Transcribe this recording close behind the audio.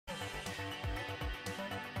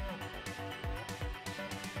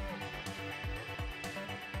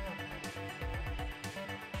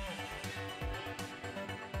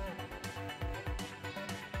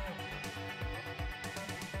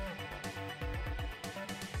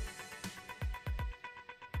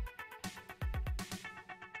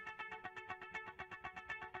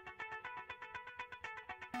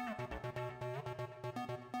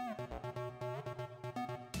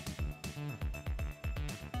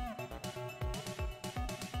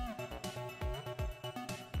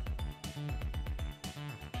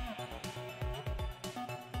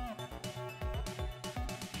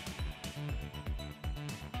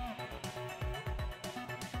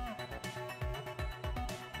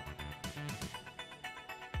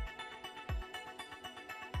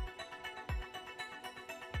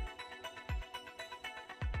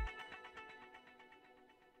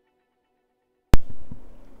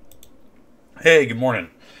Hey, good morning.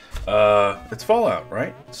 It's Fallout,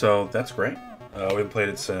 right? So that's great. We haven't played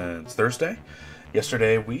it since Thursday.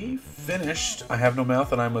 Yesterday we finished I Have No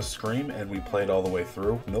Mouth and I Must Scream, and we played all the way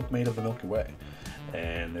through Milkmaid of the Milky Way.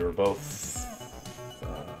 And they were both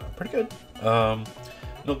pretty good.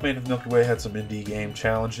 Milkmaid of the Milky Way had some indie game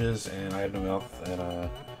challenges, and I Have No Mouth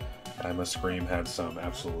and I Must Scream had some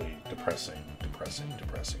absolutely depressing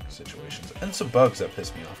situations. And some bugs that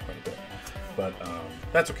pissed me off quite a bit. But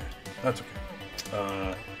that's okay. That's okay.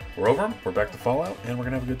 We're over them. We're back to Fallout, and we're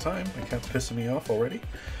gonna have a good time. It kept pissing me off already.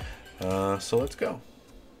 So let's go.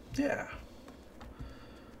 Yeah.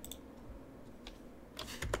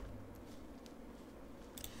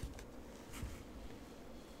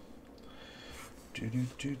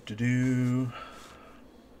 Do.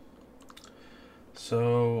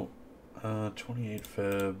 So, 28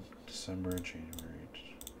 Feb, December, January,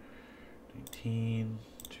 19,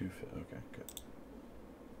 2 Feb. Okay, good.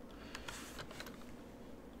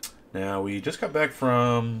 Now, we just got back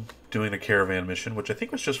from doing the caravan mission, which I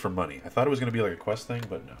think was just for money. I thought it was going to be like a quest thing,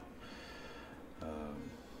 but no.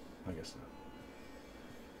 I guess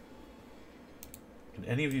not. Can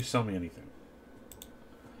any of you sell me anything?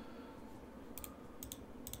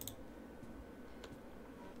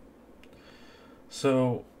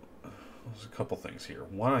 So, there's a couple things here.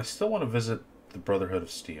 One, I still want to visit the Brotherhood of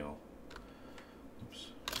Steel. Oops.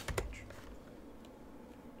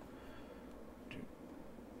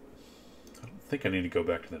 I don't think I need to go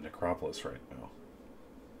back to the Necropolis right now.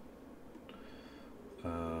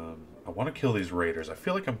 I want to kill these raiders. I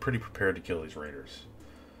feel like I'm pretty prepared to kill these raiders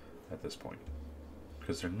at this point,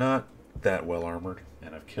 because they're not that well armored,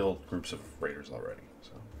 and I've killed groups of raiders already.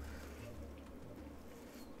 So.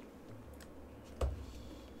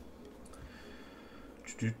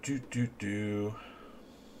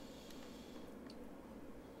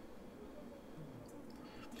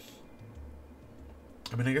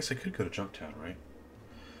 I mean, I guess I could go to Junktown, right?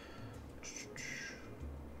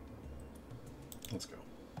 Let's go.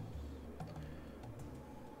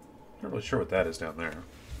 Not really sure what that is down there.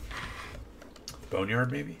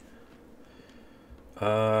 Boneyard, maybe?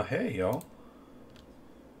 Hey, y'all.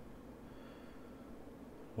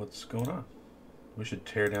 What's going on? We should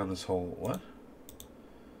tear down this whole... What?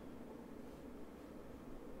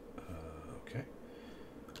 Okay.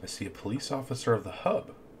 I see a police officer of the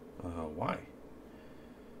hub. Why?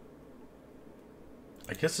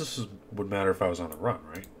 I guess would matter if I was on the run,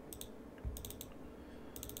 right?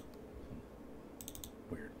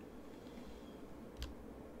 Weird.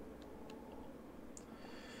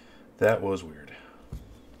 That was weird.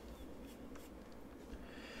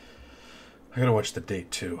 I gotta watch the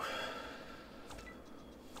date, too.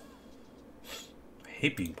 I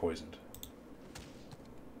hate being poisoned.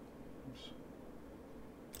 Oops.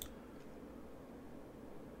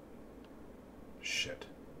 Shit.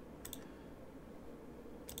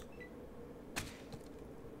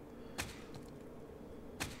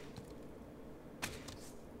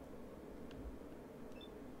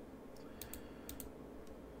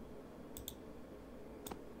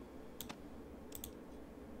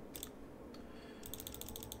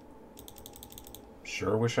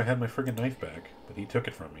 Sure wish I had my friggin' knife back, but he took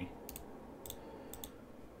it from me.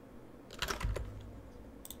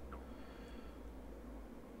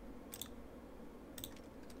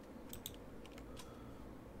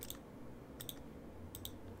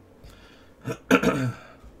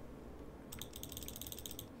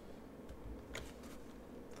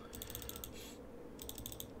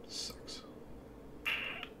 Sucks.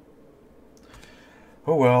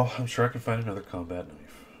 Oh well, I'm sure I can find another combat knife.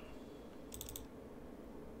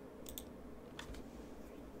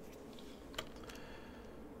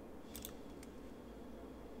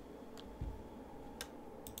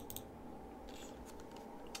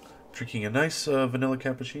 Drinking a nice vanilla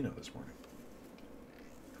cappuccino this morning.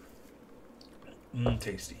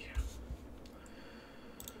 Tasty.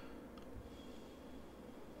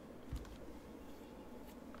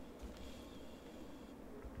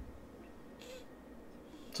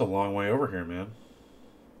 It's a long way over here, man.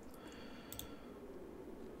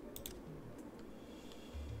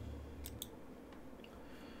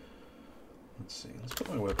 Let's see. Let's put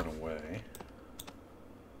my weapon away.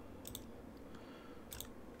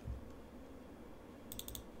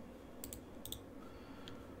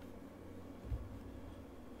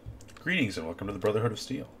 Greetings and welcome to the Brotherhood of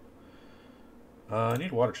Steel. I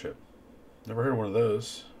need a water chip. Never heard of one of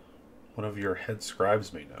those. One of your head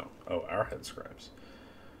scribes may know. Oh, our head scribes.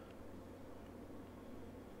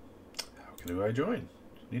 How can I join?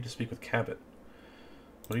 Need to speak with Cabot.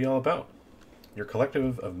 What are you all about? You're a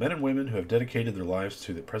collective of men and women who have dedicated their lives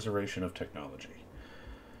to the preservation of technology.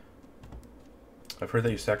 I've heard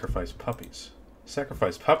that you sacrifice puppies.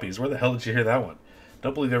 Sacrifice puppies? Where the hell did you hear that one?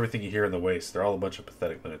 Don't believe everything you hear in the Waste. They're all a bunch of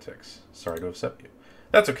pathetic lunatics. Sorry to upset you.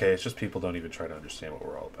 That's okay. It's just people don't even try to understand what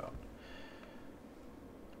we're all about.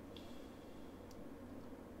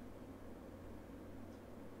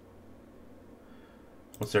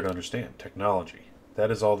 What's there to understand? Technology.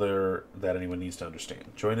 That is all there that anyone needs to understand.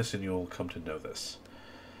 Join us and you'll come to know this.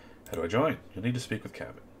 How do I join? You'll need to speak with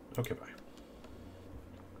Cabot. Okay, bye.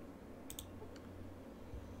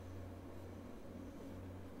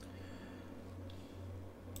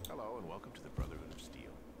 Hello and welcome to the Brotherhood of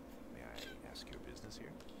Steel. May I ask your business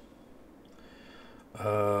here?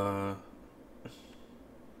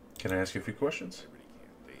 Can I ask you a few questions?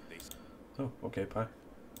 I really can't. Oh, okay, bye.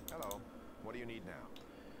 Hello. What do you need now?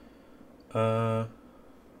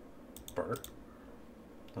 Barter?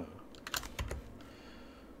 Oh.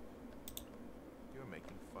 You're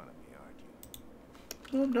making fun of me, aren't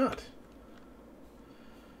you? No, I'm not.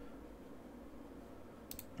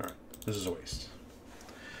 Alright, this is a waste.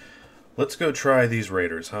 Let's go try these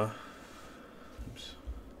raiders, huh? Oops.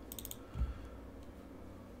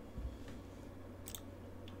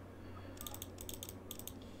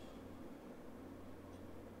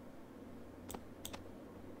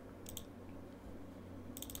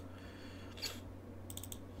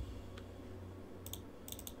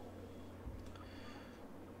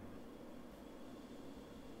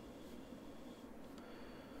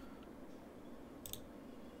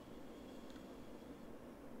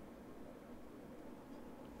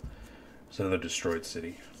 It's another destroyed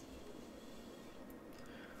city.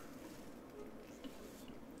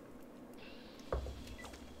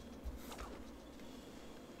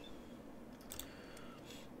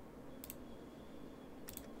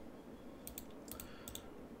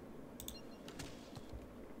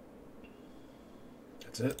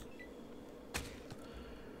 That's it.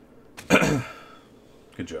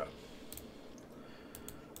 Good job.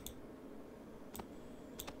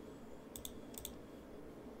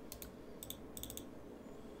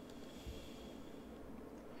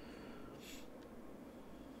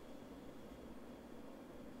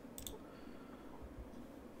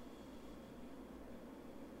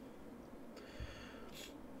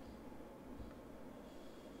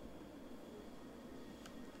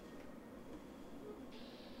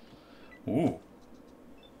 Ooh.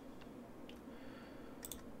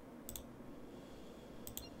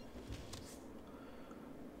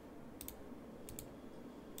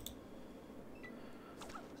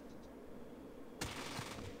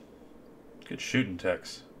 Good shooting,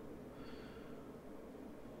 Tex.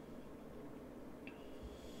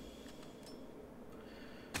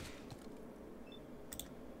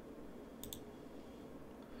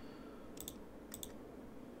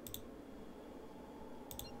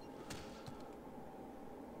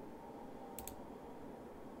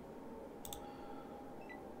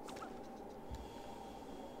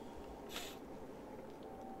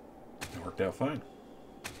 It worked out fine.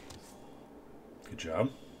 Good job.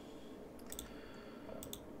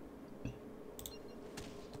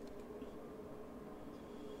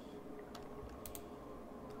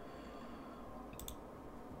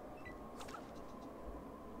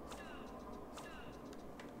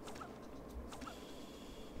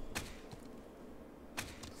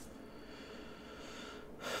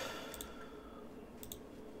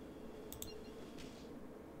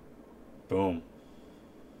 Boom.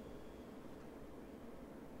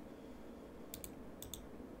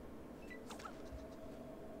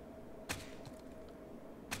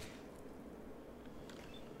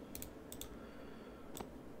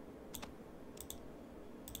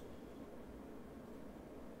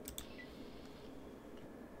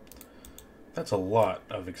 That's a lot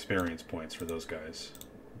of experience points for those guys.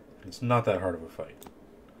 It's not that hard of a fight.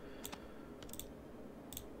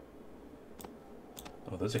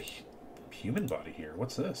 Oh, there's a human body here.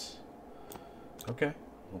 What's this? Okay,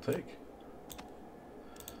 we'll take.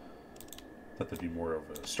 Thought there'd be more of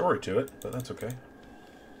a story to it, but that's okay.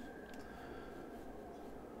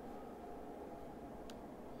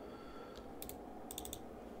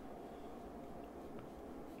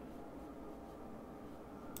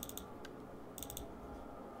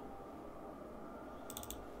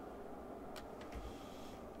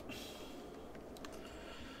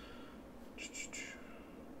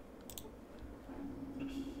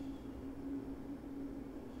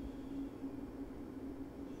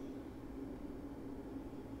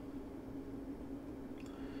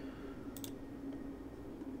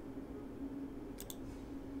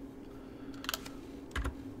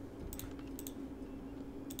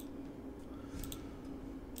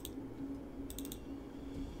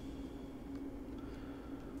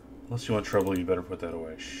 Unless you want trouble, you better put that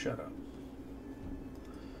away. Shut up.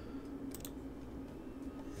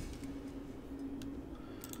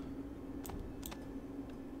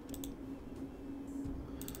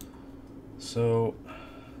 So,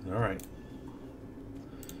 alright.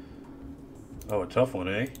 Oh, a tough one,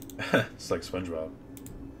 eh? It's like SpongeBob.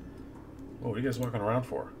 Oh, what are you guys walking around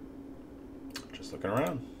for? Just looking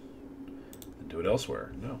around. And do it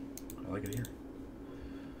elsewhere. No, I like it here.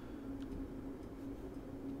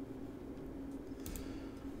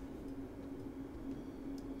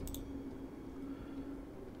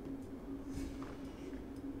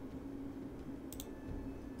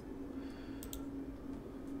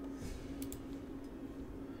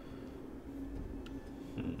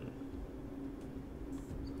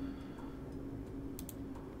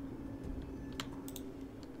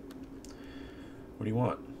 What do you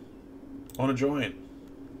want? I want to join.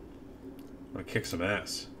 I want to kick some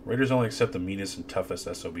ass. Raiders only accept the meanest and toughest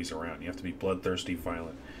SOBs around. You have to be bloodthirsty,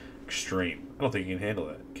 violent, extreme. I don't think you can handle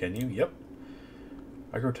that. Can you? Yep.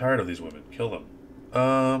 I grow tired of these women. Kill them.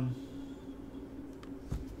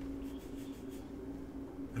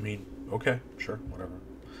 I mean, okay, sure, whatever.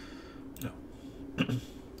 No.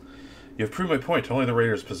 You have proved my point. Only the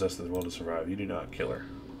Raiders possess the will to survive. You do not, killer.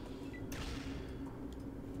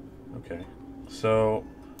 Okay. So,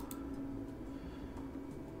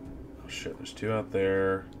 oh shit, there's 2 out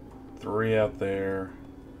there, 3 out there.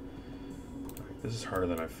 Right, this is harder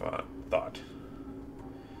than I thought.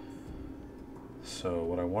 So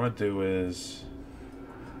what I want to do is...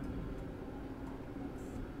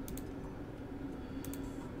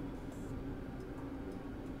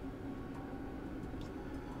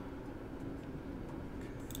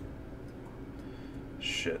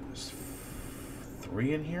 Shit, there's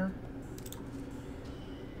 3 in here?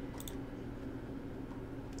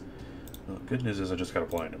 Well, good news is I just gotta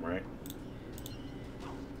blind him, right?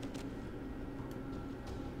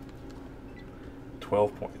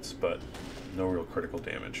 $12 points, but no real critical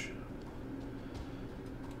damage.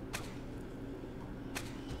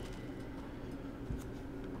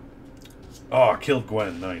 Oh, killed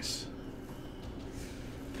Gwen. Nice.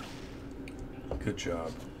 Good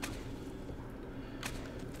job.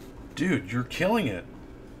 Dude, you're killing it.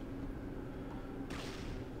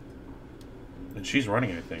 And she's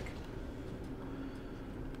running, I think.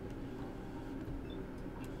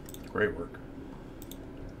 Great work.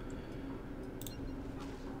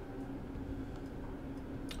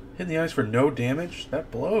 Hitting the eyes for no damage? That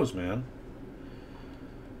blows, man.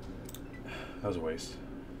 That was a waste.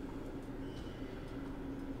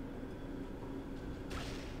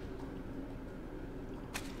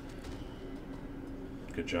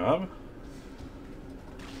 Good job.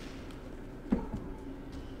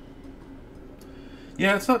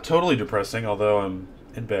 Yeah, it's not totally depressing, although I'm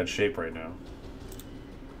in bad shape right now.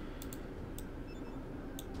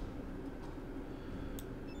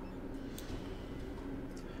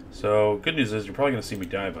 So, good news is you're probably going to see me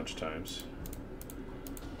die a bunch of times.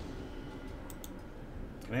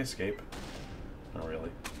 Can I escape? Not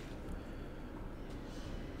really.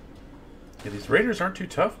 Yeah, these raiders aren't too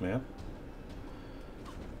tough, man.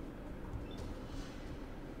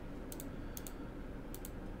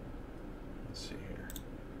 Let's see here.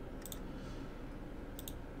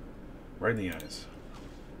 Right in the eyes.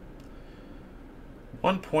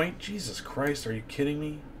 1 point? Jesus Christ, are you kidding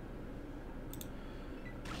me?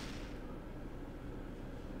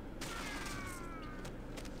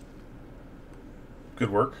 Good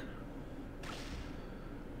work.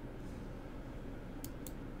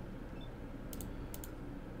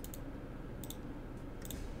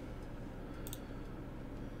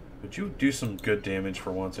 Would you do some good damage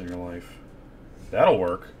for once in your life? That'll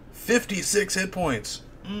work. 56 hit points.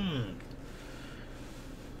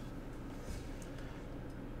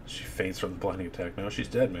 She faints from the blinding attack. No, she's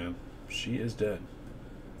dead, man. She is dead.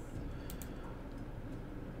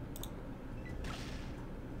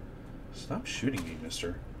 Stop shooting me,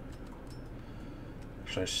 mister.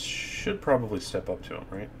 Actually, I should probably step up to him,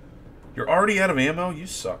 right? You're already out of ammo? You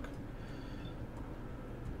suck.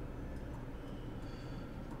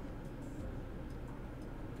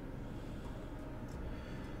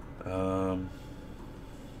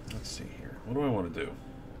 Let's see here. What do I want to do?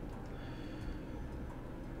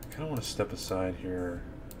 I kind of want to step aside here.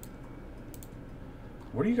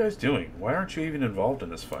 What are you guys doing? Why aren't you even involved in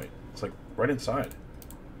this fight? It's like right inside.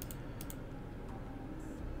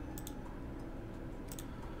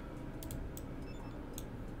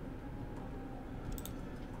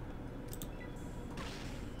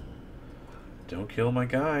 Don't kill my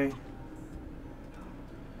guy.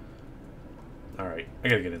 Alright, I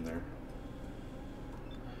gotta get in there.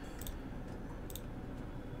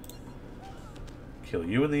 Kill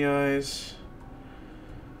you in the eyes.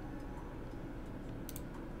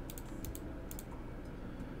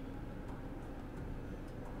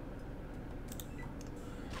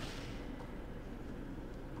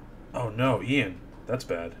 Oh no, Ian. That's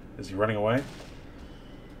bad. Is he running away?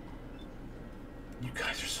 You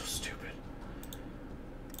guys are so stupid.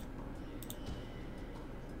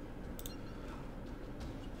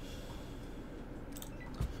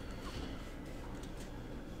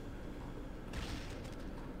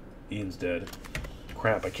 Ian's dead.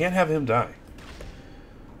 Crap, I can't have him die.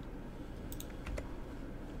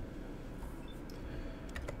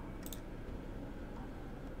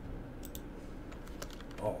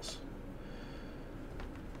 Balls.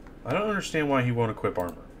 I don't understand why he won't equip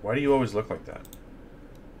armor. Why do you always look like that?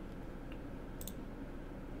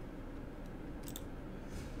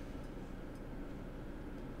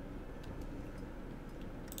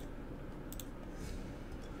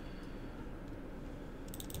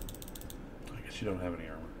 I guess you don't have any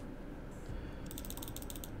armor.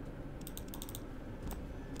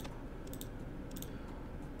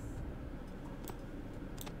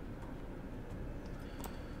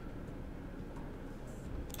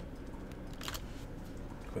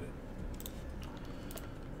 Quit it.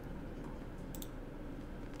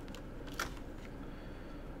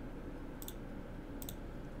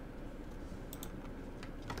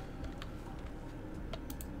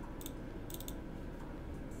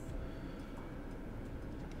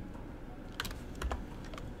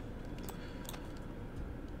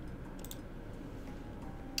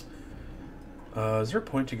 Is there a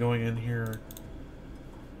point to going in here,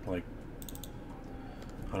 like,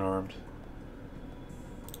 unarmed?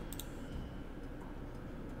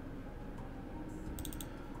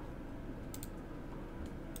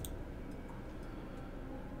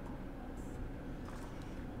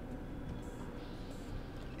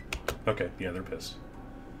 Okay, yeah, they're pissed.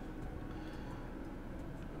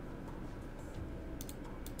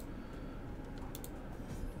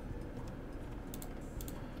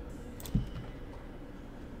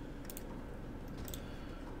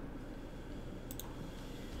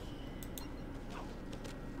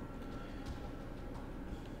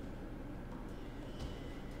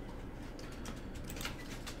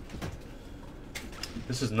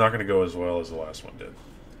 This is not going to go as well as the last one did.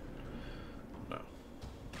 No.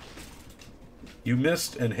 You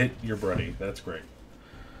missed and hit your buddy. That's great.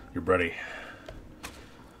 Your buddy.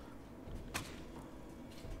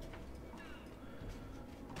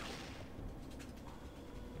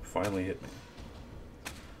 Finally hit me.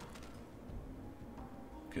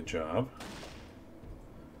 Good job.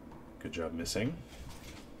 Good job missing.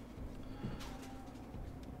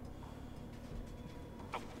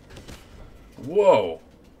 Whoa!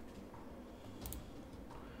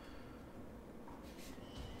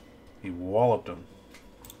 He walloped him.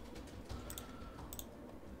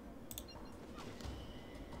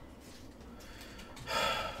 It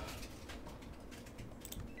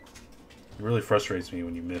really frustrates me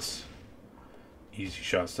when you miss easy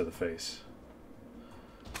shots to the face.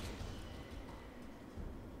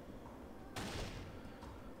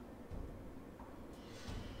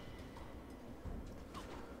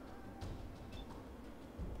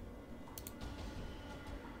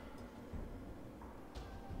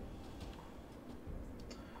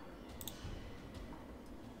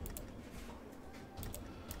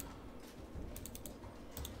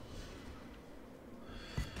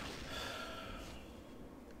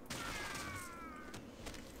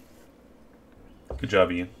 Good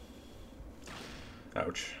job, Ian.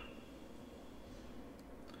 Ouch.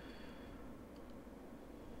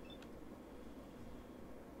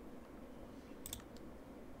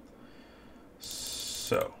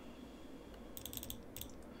 So.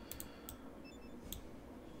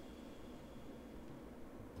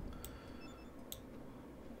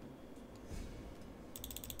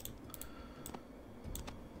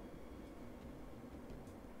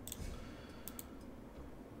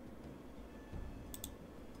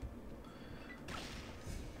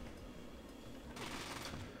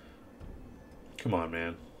 Come on,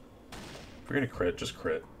 man. If you're gonna crit, just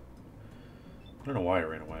crit. I don't know why I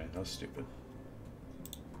ran away. That was stupid.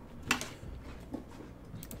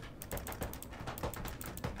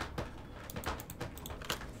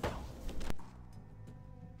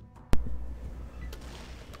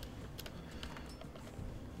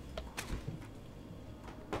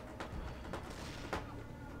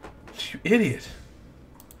 You idiot.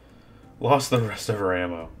 Lost the rest of her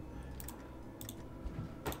ammo.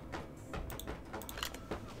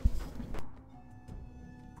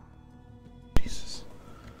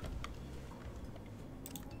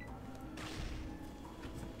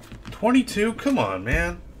 22? Come on,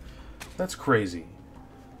 man. That's crazy.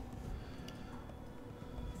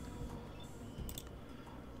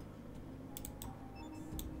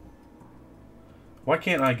 Why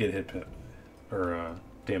can't I get hit pit or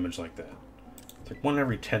damage like that? It's like 1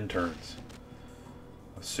 every 10 turns.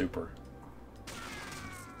 A super.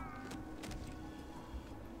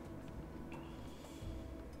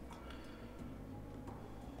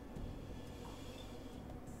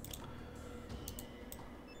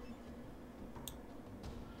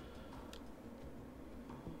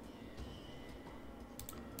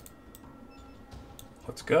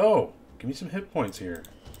 Let's go. Give me some hit points here.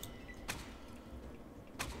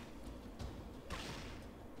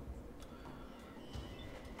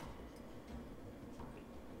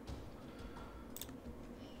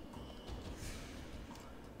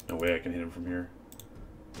 No way I can hit him from here.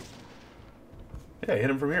 Yeah, I hit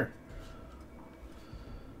him from here.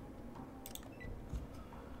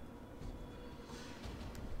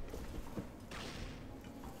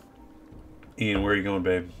 Ian, where are you going,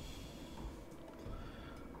 babe?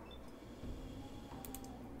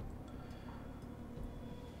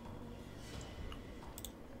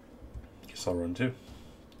 Guess I'll run too.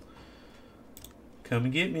 Come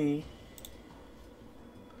and get me.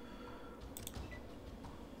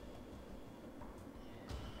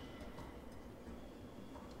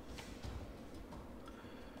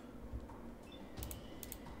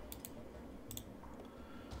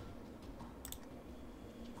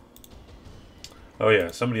 Oh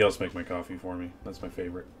yeah, somebody else make my coffee for me. That's my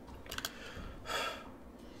favorite.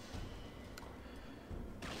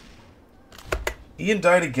 Ian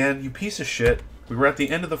died again, you piece of shit. We were at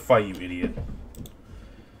the end of the fight, you idiot.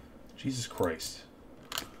 Jesus Christ.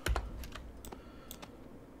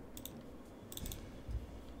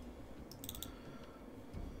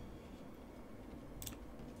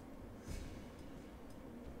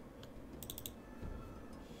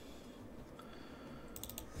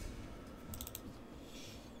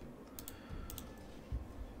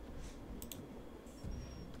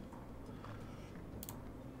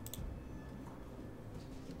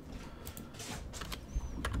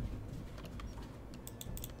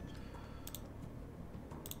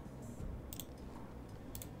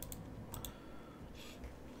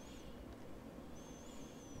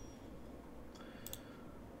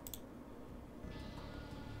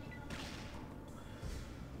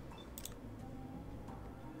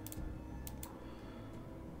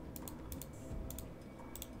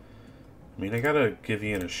 I mean, I gotta give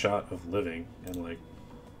Ian a shot of living, and like...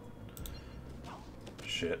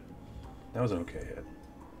 Shit. That was an okay hit.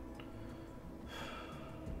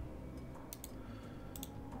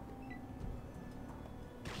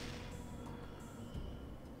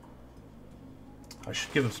 I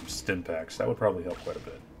should give him some stim packs. That would probably help quite a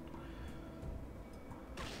bit.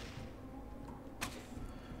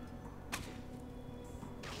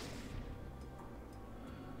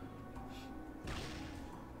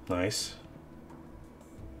 Nice.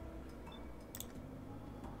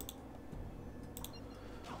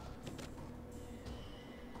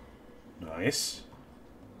 Nice.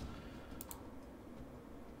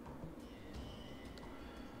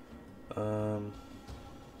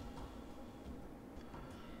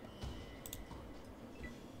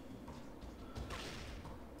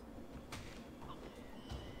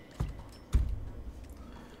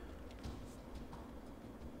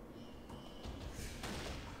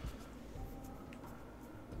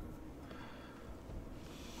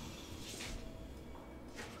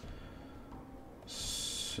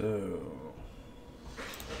 So...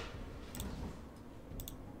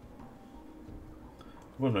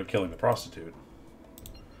 I'm not killing the prostitute.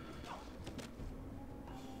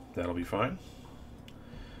 That'll be fine.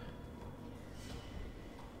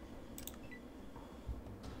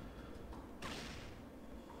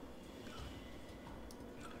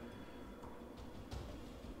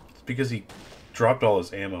 It's because he dropped all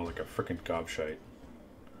his ammo like a frickin' gobshite.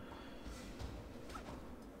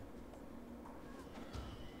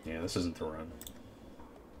 Yeah, this isn't the run.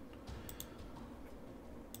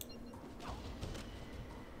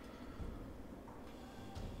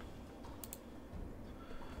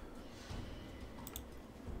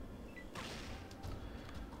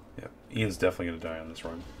 Ian's definitely going to die on this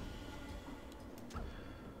run.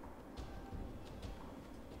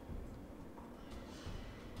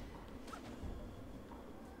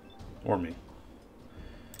 Or me.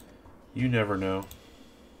 You never know.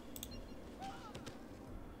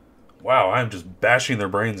 Wow, I'm just bashing their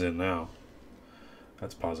brains in now.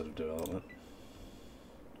 That's positive development.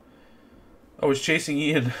 Oh, he's chasing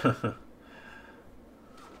Ian.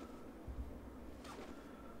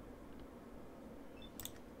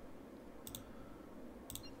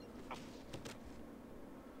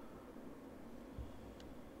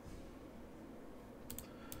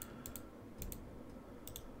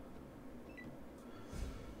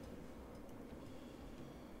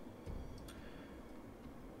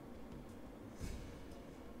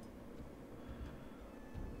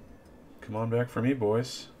 Come on back for me,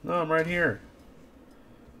 boys. No, I'm right here.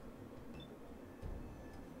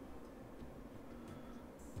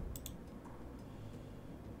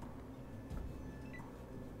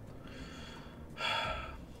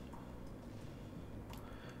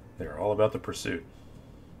 They're all about the pursuit.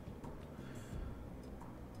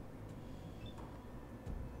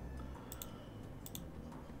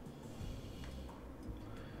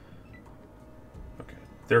 Okay,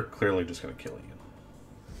 they're clearly just going to kill you.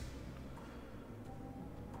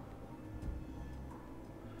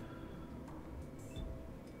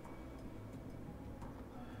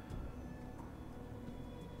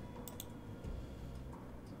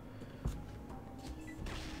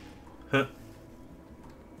 Huh.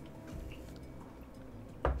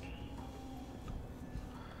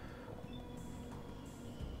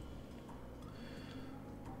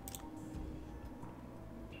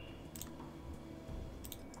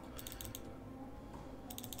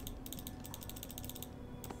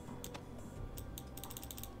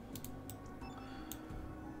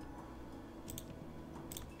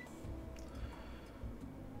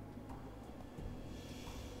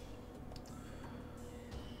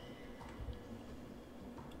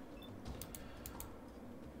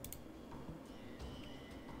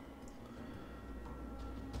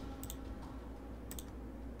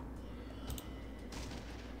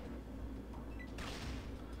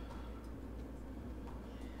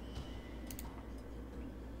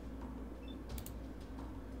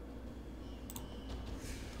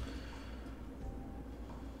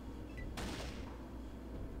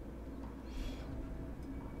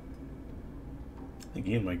 I think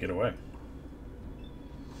Ian might get away.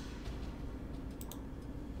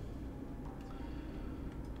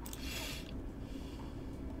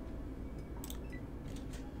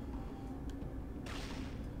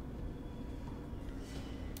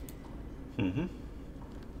 Mm-hmm.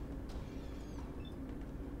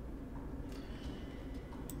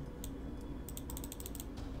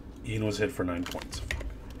 Ian was hit for 9 points.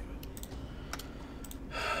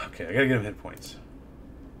 Okay, I gotta get him hit points.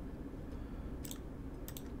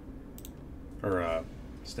 Or,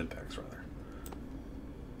 Stimpaks, rather.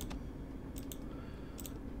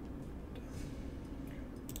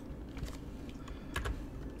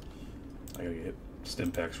 I gotta get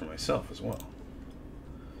Stimpaks for myself as well.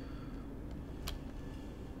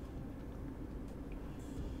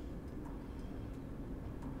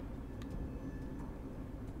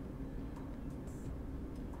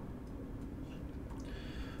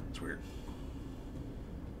 It's weird.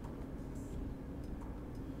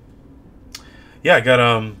 Yeah, I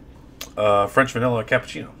got French vanilla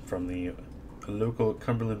cappuccino from the local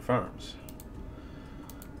Cumberland Farms.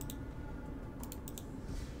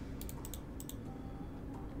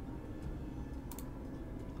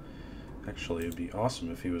 Actually, it'd be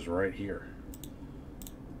awesome if he was right here.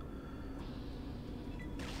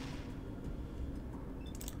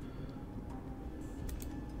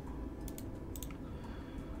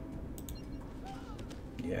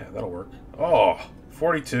 Yeah, that'll work. Oh,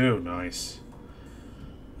 42. Nice.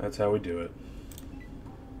 That's how we do it.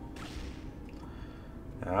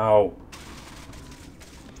 Ow.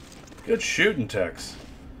 Good shooting, Tex.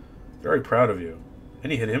 Very proud of you.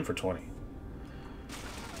 And he hit him for 20.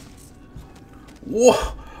 Whoa!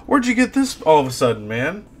 Where'd you get this all of a sudden,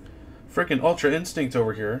 man? Freaking Ultra Instinct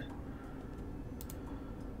over here.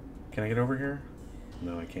 Can I get over here?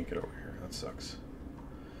 No, I can't get over here. That sucks.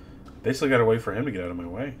 Basically gotta wait for him to get out of my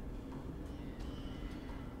way.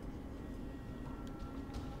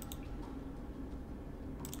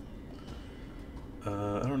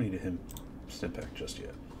 I don't need a him Stimpak just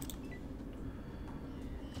yet.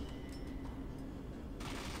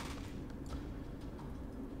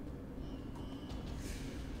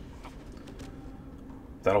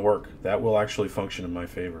 That'll work. That will actually function in my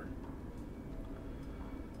favor.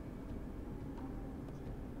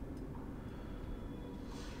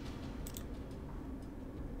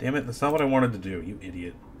 Damn it, that's not what I wanted to do, you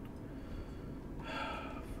idiot.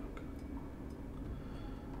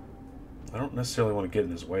 I don't necessarily want to get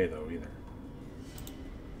in his way, though, either.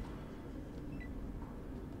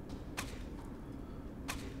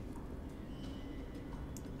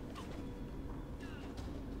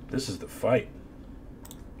 This is the fight.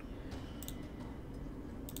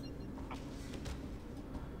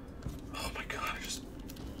 Oh my god, I just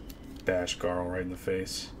bashed Garl right in the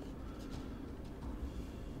face.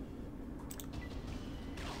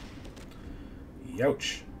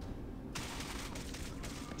 Youch.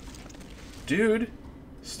 Dude,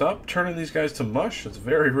 stop turning these guys to mush. It's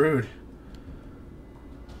very rude.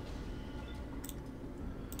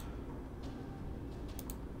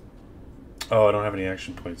 Oh, I don't have any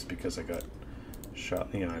action points because I got shot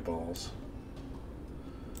in the eyeballs.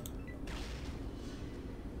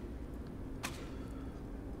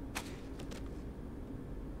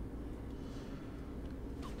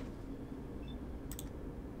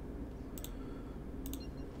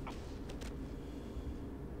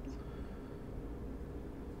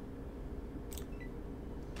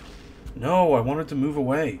 No, I wanted to move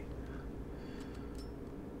away.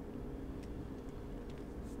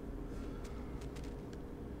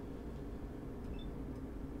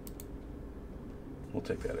 We'll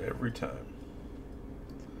take that every time.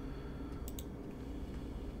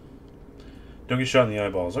 Don't get shot in the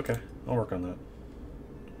eyeballs. Okay, I'll work on that.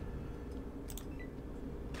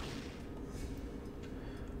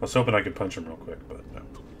 I was hoping I could punch him real quick, but no.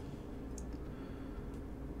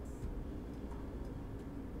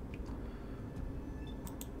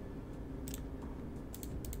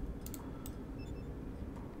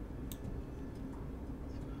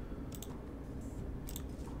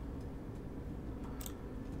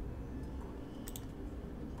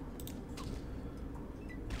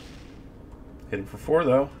 Hit him for 4,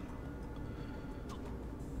 though.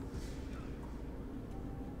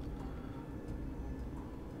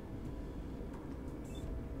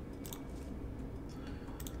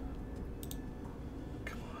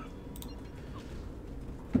 Come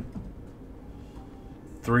on.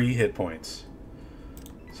 3 hit points.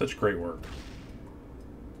 Such great work.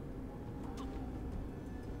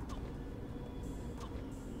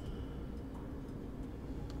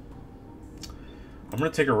 I'm going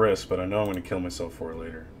to take a risk, but I know I'm going to kill myself for it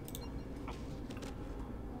later.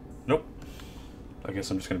 Nope. I guess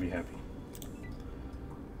I'm just going to be happy.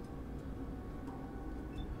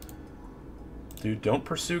 Dude, don't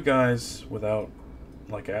pursue guys without,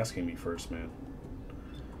 like, asking me first, man.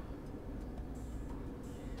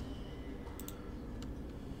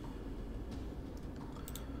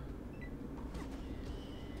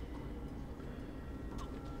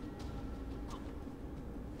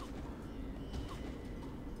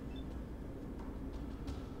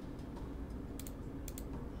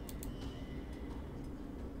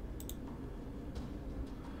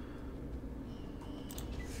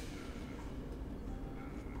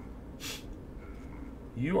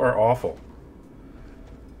 You are awful.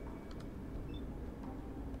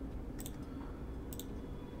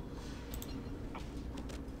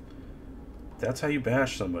 That's how you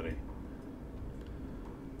bash somebody.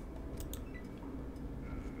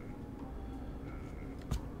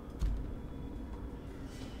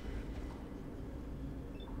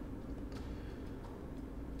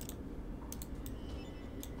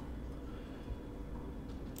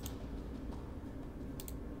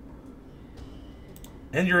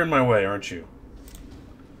 And you're in my way, aren't you?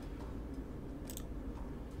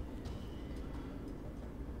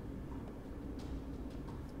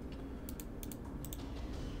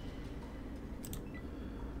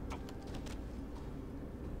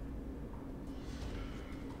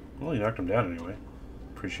 Well, you knocked him down anyway.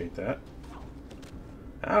 Appreciate that.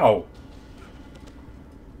 Ow!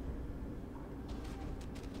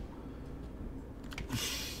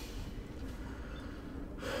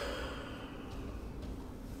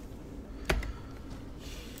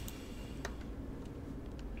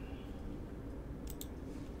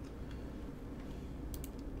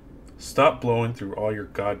 Stop blowing through all your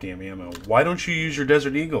goddamn ammo. Why don't you use your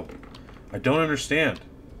Desert Eagle? I don't understand.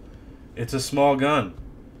 It's a small gun.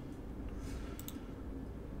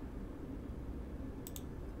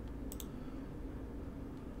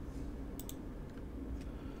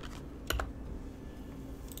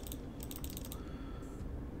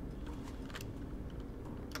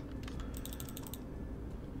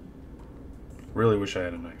 Really wish I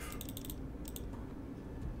had a knife.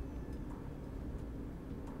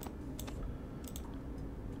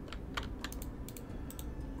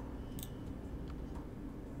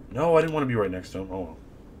 No, I didn't want to be right next to him. Oh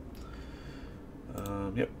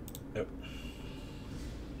well. Yep.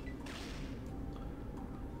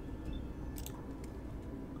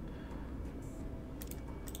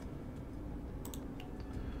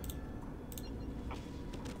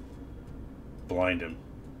 Blind him.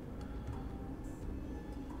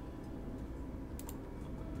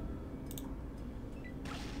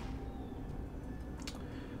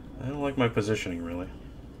 I don't like my positioning, really.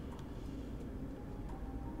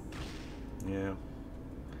 Yeah.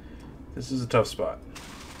 This is a tough spot.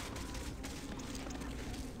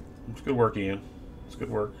 It's good work, Ian. It's good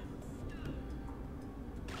work.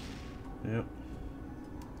 Yep.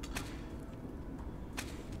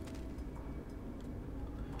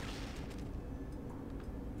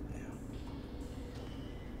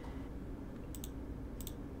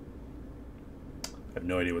 I have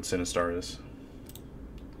no idea what Sinistar is.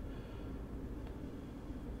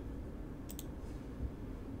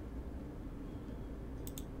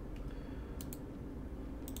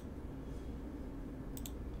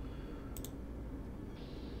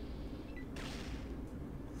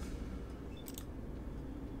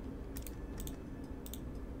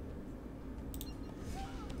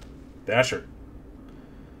 Dasher.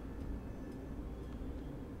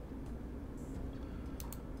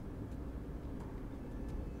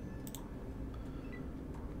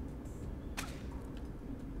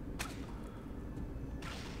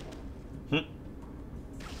 Hmm.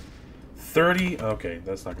 30? Okay,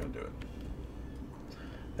 that's not going to do it.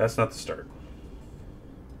 That's not the start.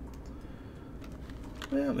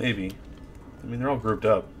 Well, maybe. I mean, they're all grouped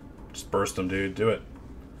up. Just burst them, dude. Do it.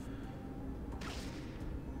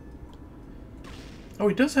 Oh,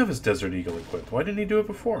 he does have his Desert Eagle equipped. Why didn't he do it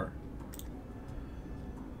before?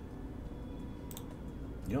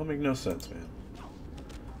 Y'all make no sense, man.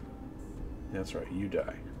 That's right, you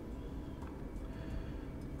die.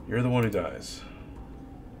 You're the one who dies.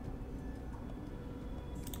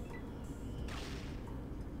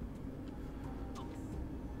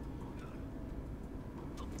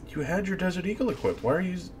 You had your Desert Eagle equipped. Why are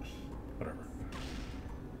you... Whatever.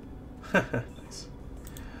 Nice.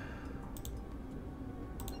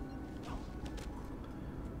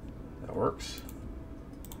 That works.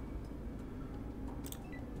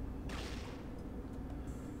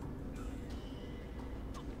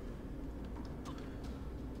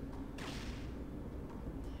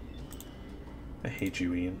 I hate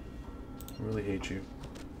you, Ian. I really hate you.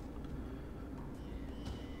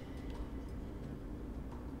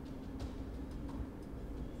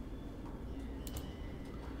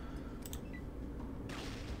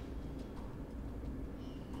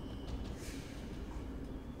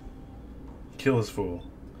 Kill his fool.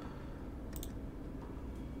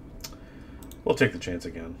 We'll take the chance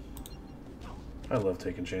again. I love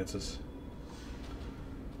taking chances.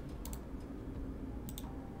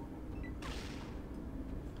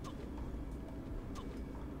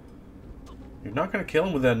 You're not going to kill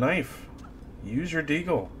him with that knife. Use your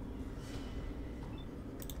deagle.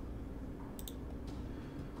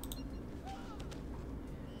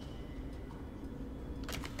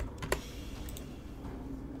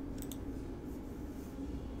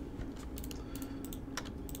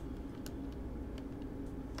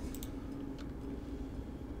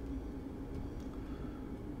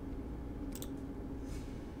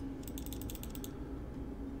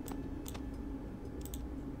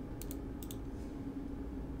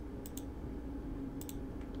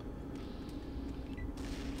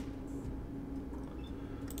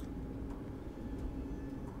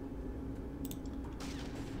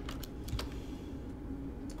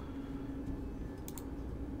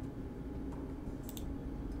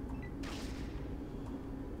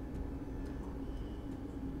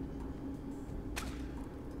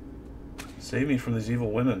 Save me from these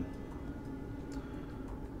evil women.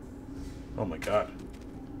 Oh my god.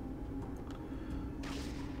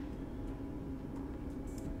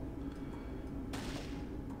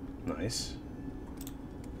 Nice.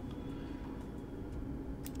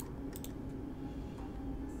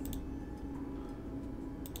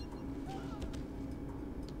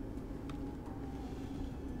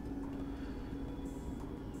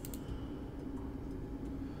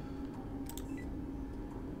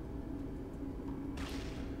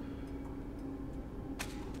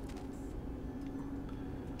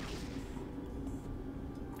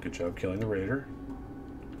 Good job killing the raider.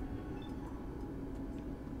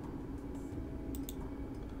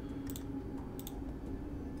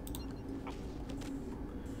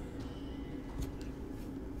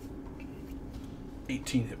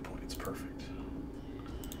 $18 hit points, perfect.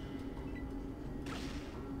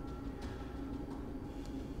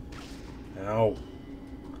 Ow.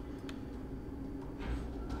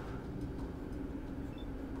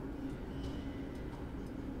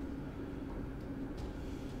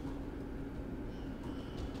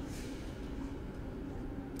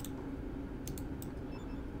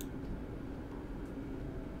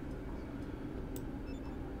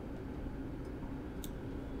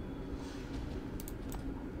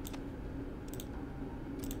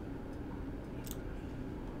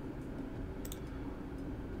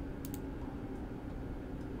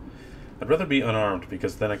 I'd rather be unarmed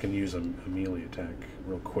because then I can use a melee attack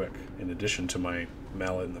real quick in addition to my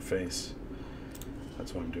mallet in the face.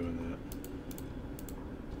 That's why I'm doing that.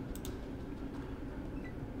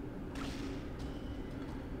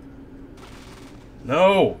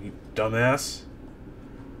 No, you dumbass.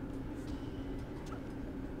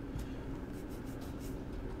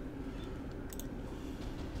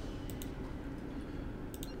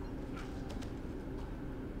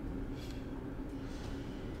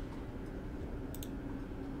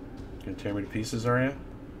 Tear me to pieces, are you?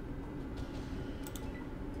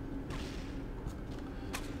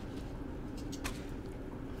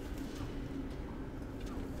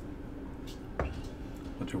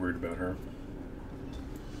 Not too worried about her.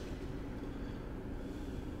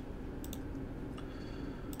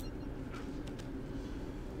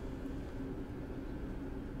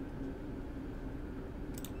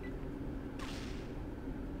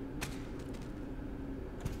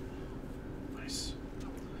 Nice.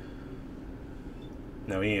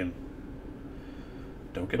 Now, Ian,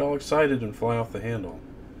 don't get all excited and fly off the handle.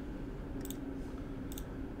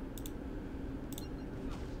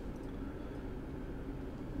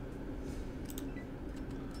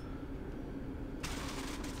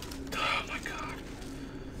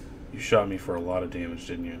 Shot me for a lot of damage,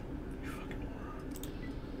 didn't you? You fucking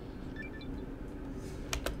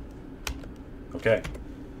moron. Okay.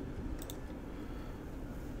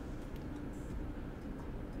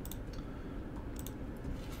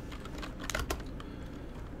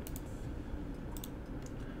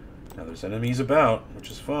 Now there's enemies about,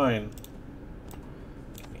 which is fine.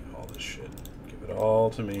 Give me all this shit. Give it all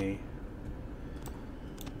to me.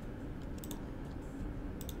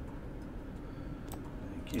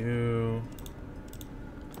 Thank you.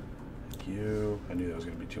 Thank you. I knew that was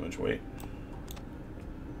going to be too much weight.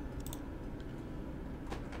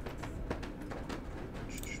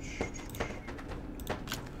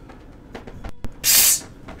 Psst.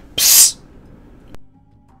 Psst.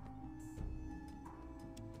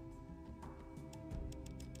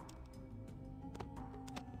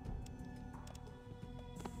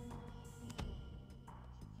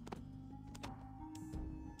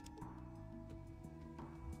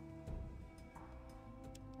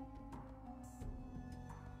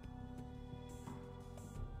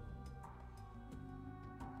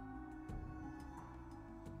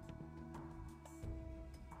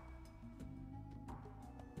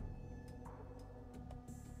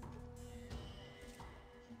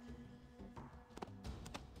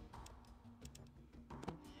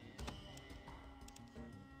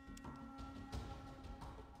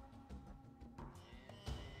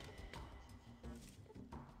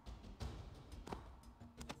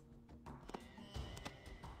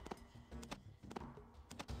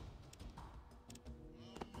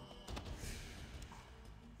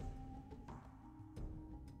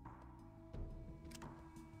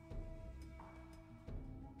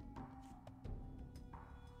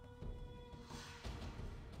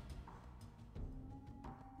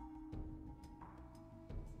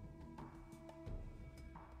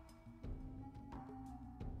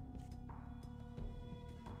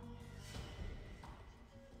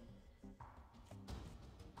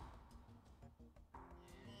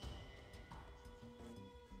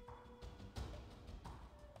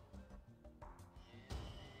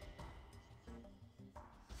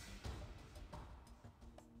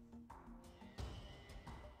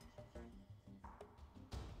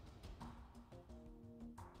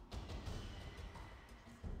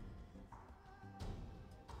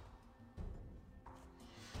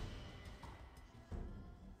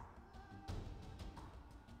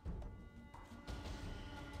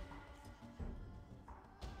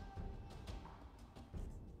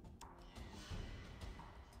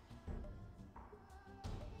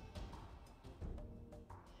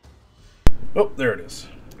 Oh, there it is.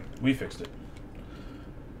 We fixed it.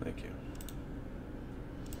 Thank you.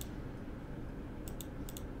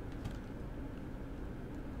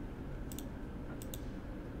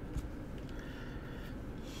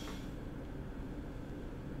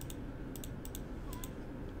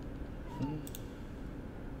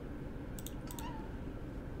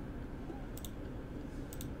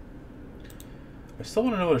 I still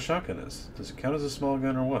want to know what a shotgun is. Does it count as a small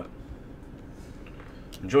gun or what?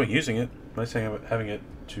 Enjoy using it. Nice having it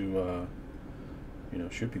to, you know,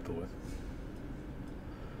 shoot people with.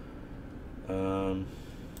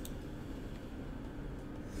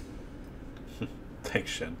 Thanks,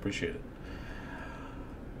 Shen. Appreciate it.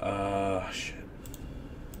 Shit.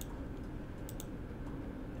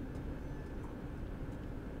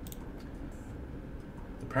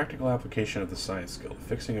 The practical application of the science skill, the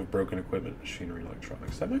fixing of broken equipment, machinery,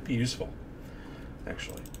 electronics. That might be useful,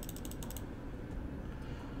 actually.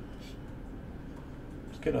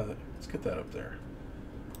 Let's get that up there.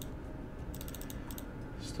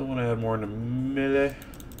 Still want to add more into melee.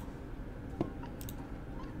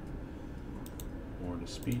 More into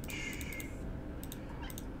speech.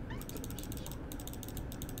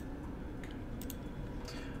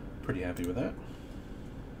 Pretty happy with that.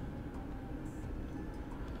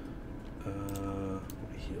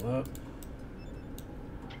 Heal up.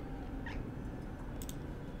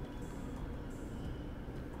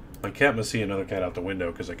 My cat must see another cat out the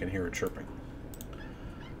window because I can hear it chirping.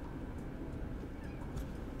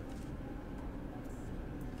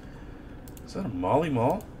 Is that a Molly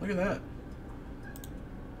Mall? Look at that.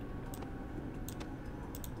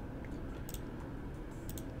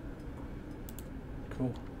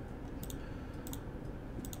 Cool.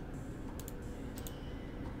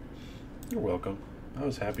 You're welcome. I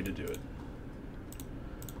was happy to do it.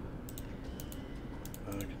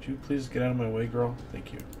 Could you please get out of my way, girl?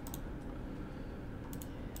 Thank you.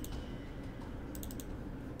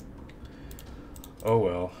 Oh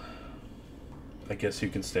well. I guess you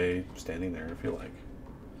can stay standing there if you like.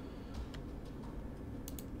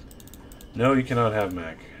 No, you cannot have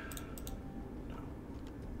Mac. No.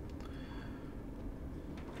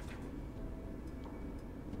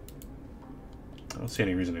 I don't see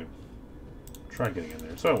any reason to try getting in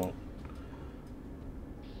there, so I won't.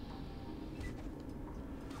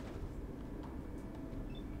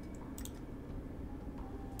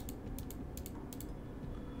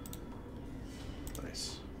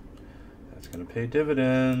 Nice. That's going to pay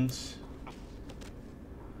dividends.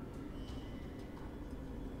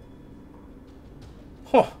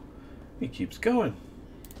 Oh, he keeps going.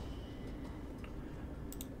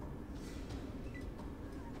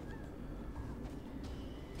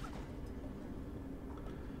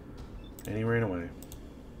 And he ran away.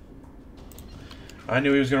 I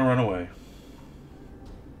knew he was going to run away.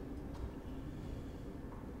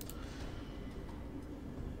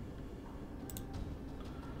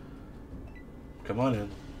 Come on in.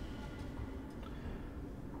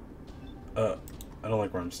 I don't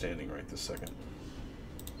like where I'm standing right this second.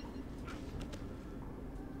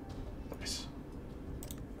 Nice.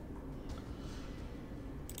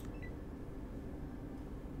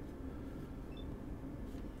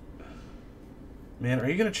 Man, are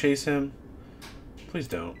you gonna chase him? Please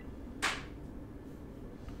don't.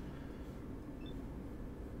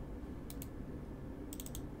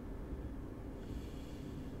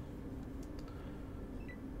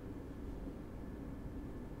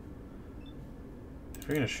 If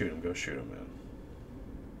you're gonna shoot him, go shoot him, man.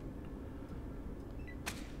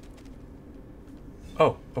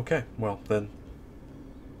 Oh, okay. Well, then,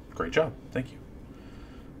 great job. Thank you.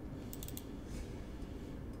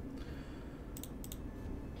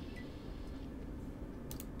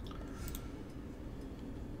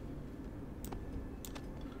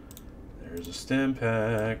 There's a stim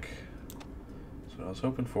pack. That's what I was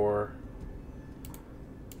hoping for.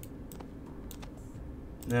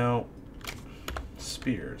 Now,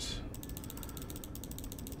 spears.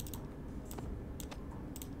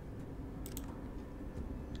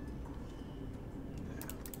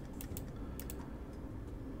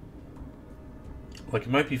 Like, it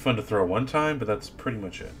might be fun to throw one time, but that's pretty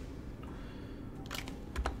much it.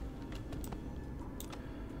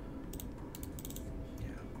 Yeah.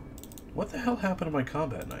 What the hell happened to my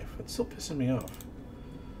combat knife? It's still pissing me off.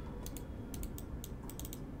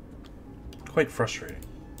 Quite frustrating.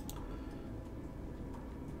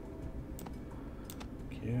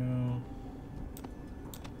 Q.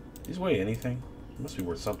 These weigh anything? It must be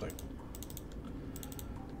worth something.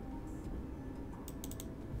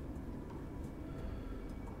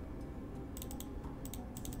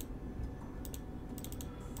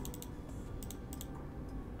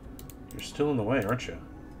 You're still in the way, aren't you?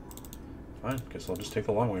 Fine, guess I'll just take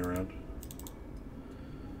the long way around.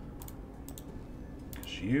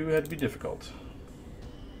 Because you had to be difficult.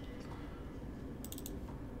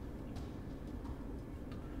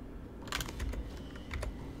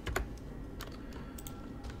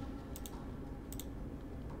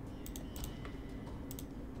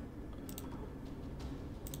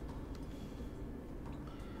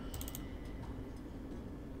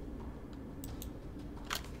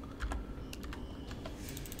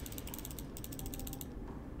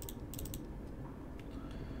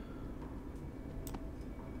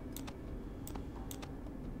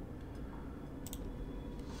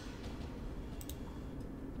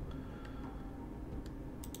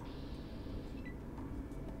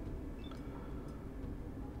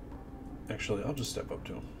 Actually, I'll just step up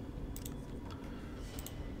to him.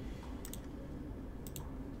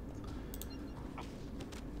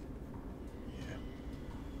 Yeah.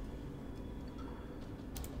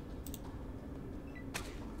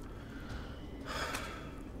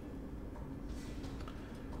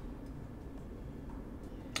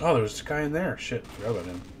 Oh, there's a guy in there. Shit, forgot about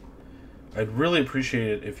him. I'd really appreciate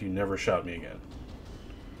it if you never shot me again.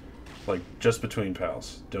 Like, just between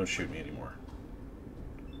pals. Don't shoot me anymore.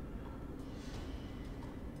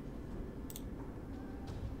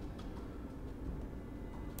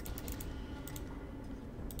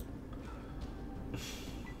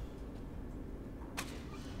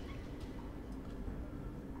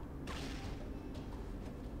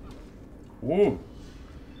 Woo!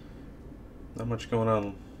 Not much going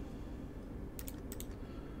on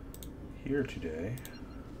here today.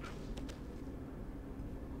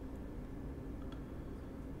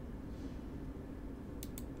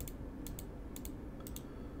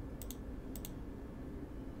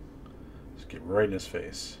 Just get right in his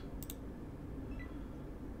face.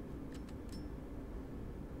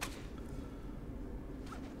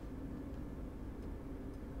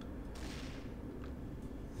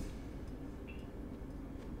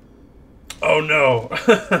 Oh no!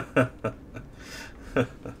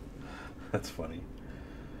 That's funny.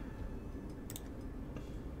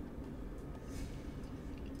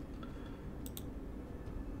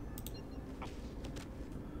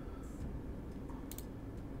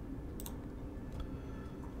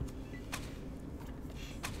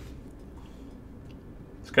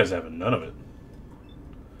 This guy's having none of it.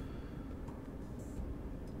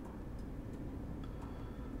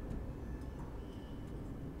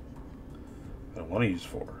 I don't want to use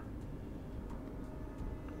 4.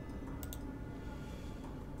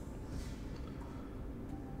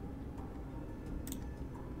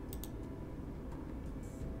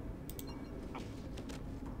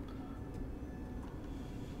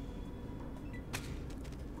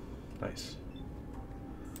 Nice.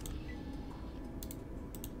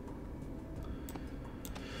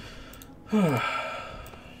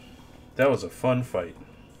 That was a fun fight.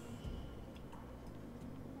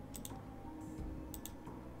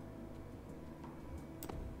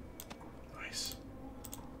 Nice.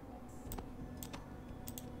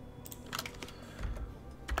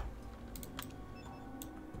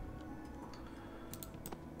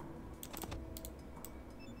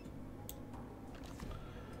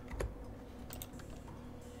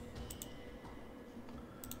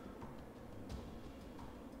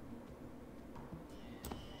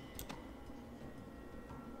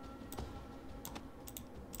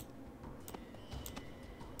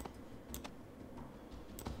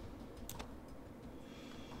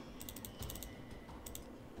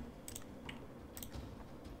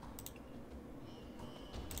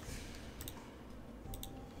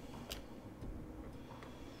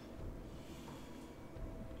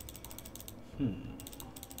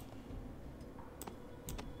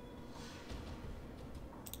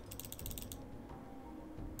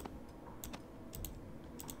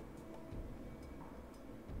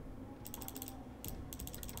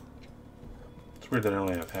 It's weird that I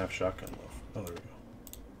only have half shotgun left. Oh, there we go.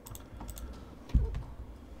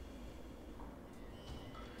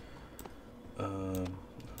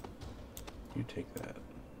 You take that.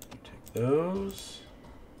 You take those.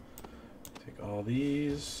 Take all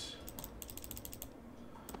these.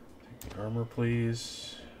 Take the armor,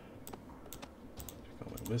 please. Take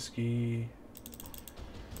all my whiskey.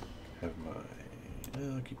 Have my...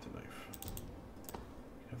 No, I'll keep the knife.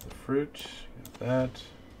 Have the fruit. Have that.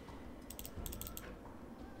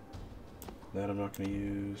 That I'm not going to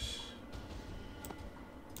use.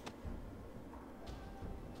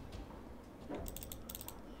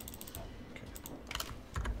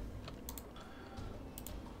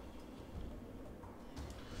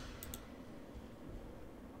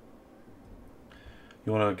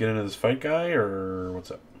 You want to get into this fight, guy, or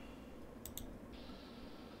what's up?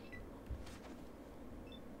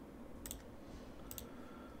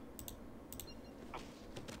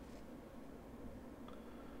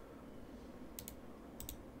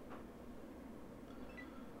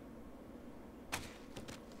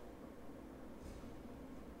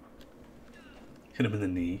 Hit him in the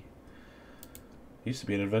knee. He used to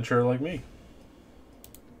be an adventurer like me.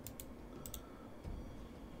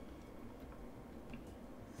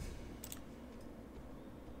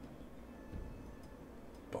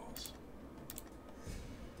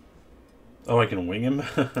 Oh, I can wing him?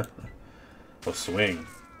 Oh, swing.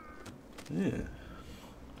 Yeah.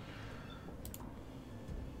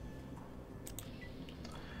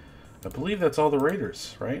 I believe that's all the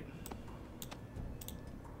raiders, right?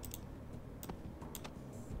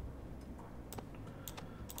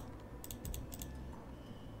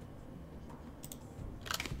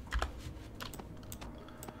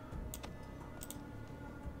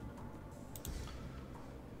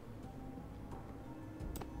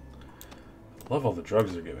 Love all the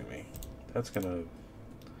drugs they're giving me. That's gonna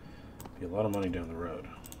be a lot of money down the road.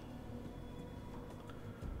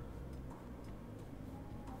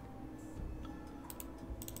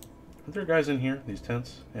 Are there guys in here? These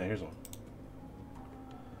tents? Yeah, here's one.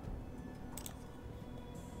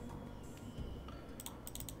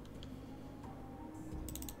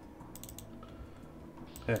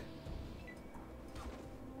 Hey.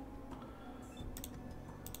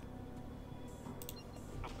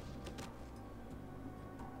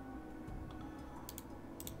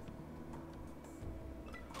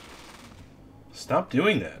 Stop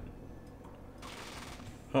doing that.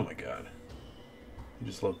 Oh my god. You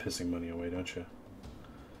just love pissing money away, don't you?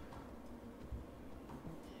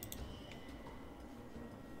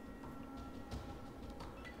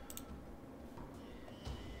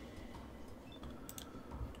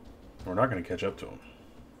 We're not going to catch up to him.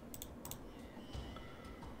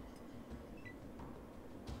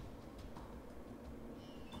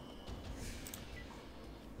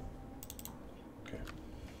 Okay.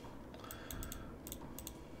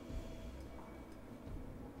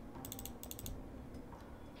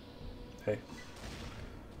 Hey.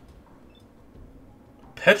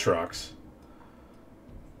 Petrox?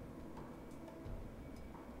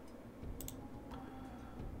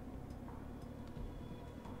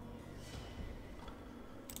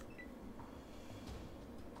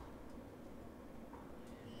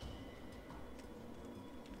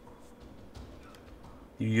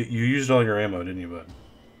 You used all your ammo, didn't you, bud?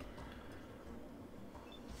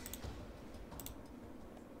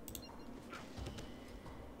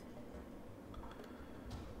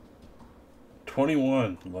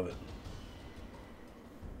 $21. Love it.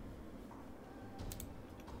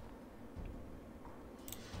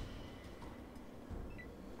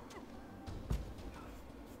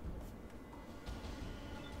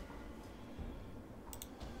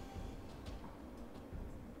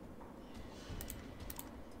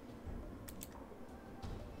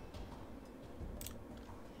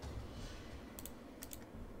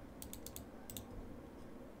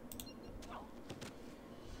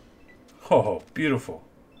 Oh, beautiful.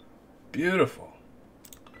 Beautiful.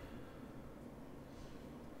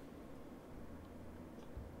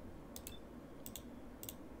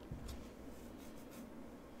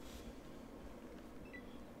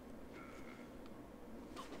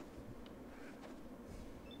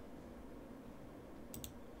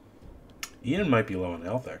 Ian might be low on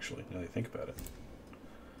health, actually, now that you think about it.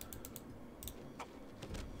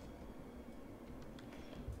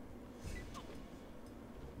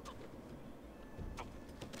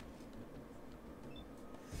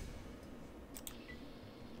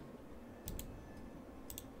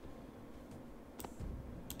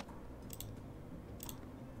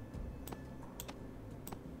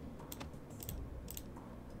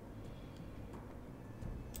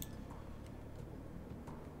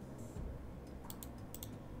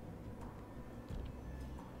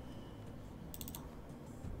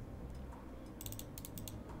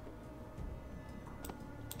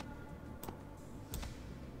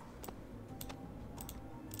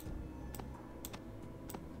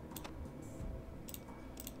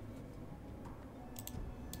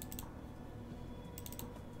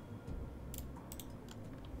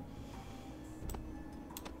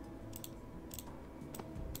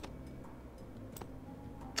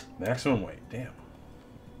 Maximum weight, damn.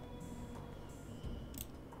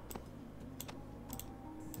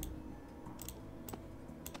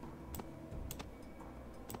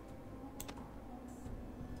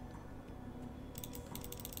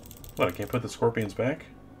 What, I can't put the scorpions back?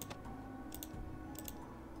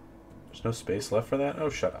 There's no space left for that?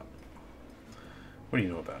 Oh, shut up. What do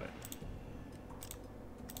you know about it?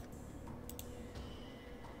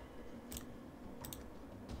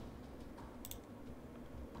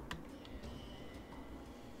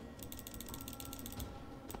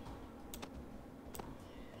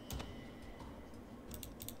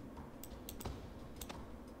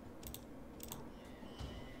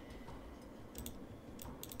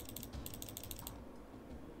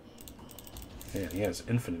 Yeah, he has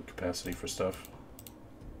infinite capacity for stuff.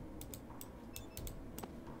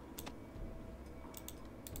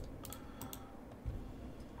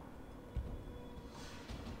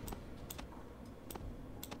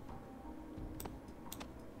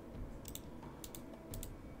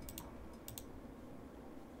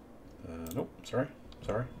 Nope, sorry.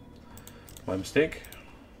 My mistake.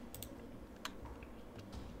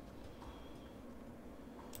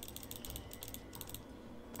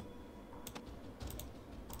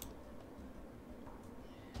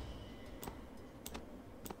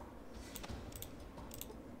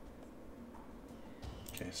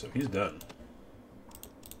 Okay, so he's done.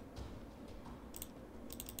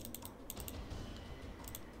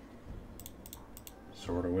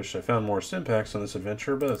 Sort of wish I found more Stimpaks on this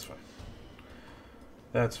adventure, but that's fine.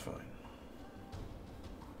 That's fine.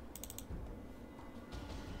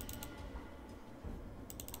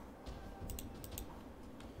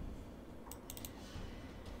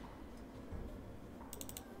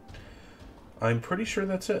 I'm pretty sure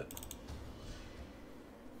that's it.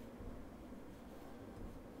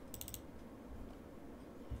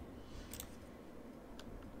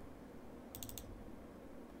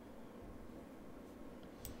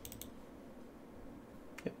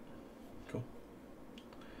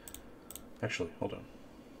 Actually, hold on.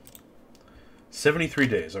 73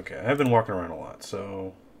 days. Okay, I've been walking around a lot,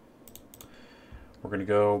 so we're going to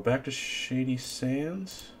go back to Shady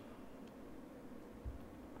Sands.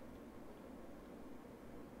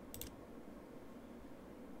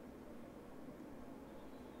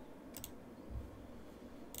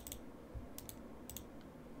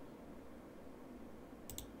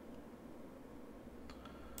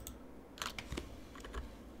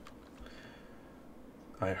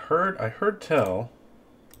 I heard tell.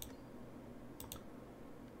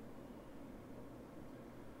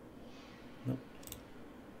 Nope.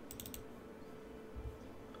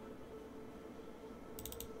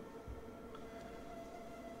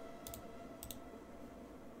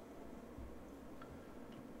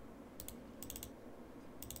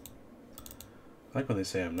 I like when they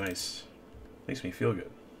say I'm nice. Makes me feel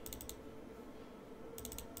good.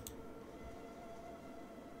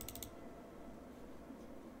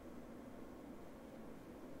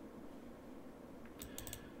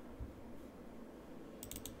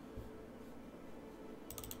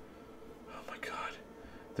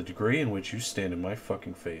 The degree in which you stand in my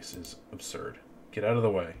fucking face is absurd. Get out of the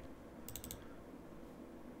way.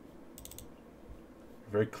 You're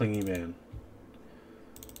a very clingy man.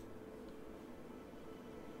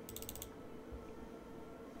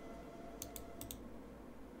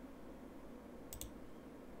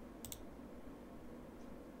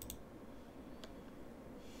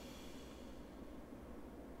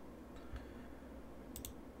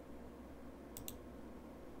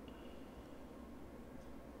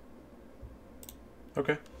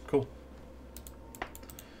 Okay, cool.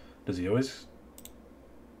 Does he always?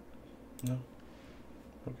 No.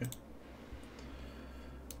 Okay.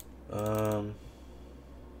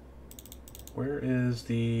 Where is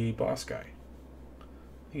the boss guy?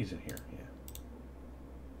 He's in here, yeah.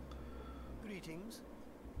 Greetings.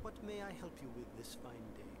 What may I help you with this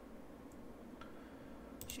fine day?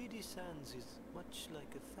 Shady Sands is much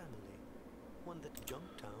like a family. One that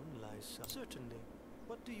Junktown lies certainly.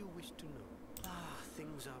 What do you wish to know?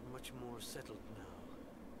 Things are much more settled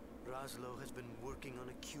now. Raslo has been working on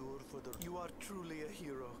a cure for the... You are truly a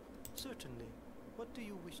hero. Certainly. What do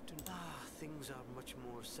you wish to know? Things are much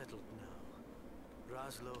more settled now.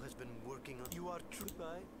 Raslo has been working on... You are true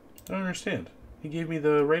by... I don't understand. He gave me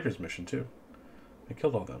the Raiders mission, too. I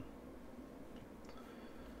killed all them.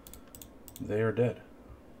 They are dead.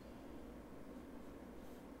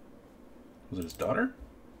 Was it his daughter?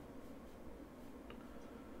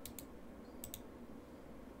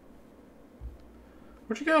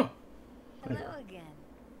 Where'd you go? Hello again.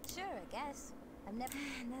 Sure, I guess. I've never...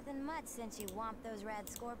 Nothing much since you whomped those rad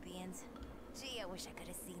scorpions. Gee, I wish I could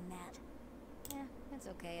have seen that. Yeah, it's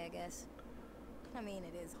okay, I guess. I mean,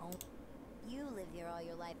 it is home. You live here all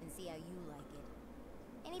your life and see how you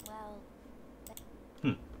like it.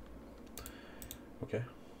 Well... Okay.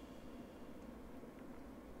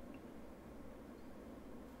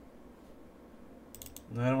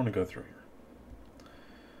 I don't want to go through here.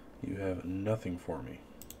 You have nothing for me.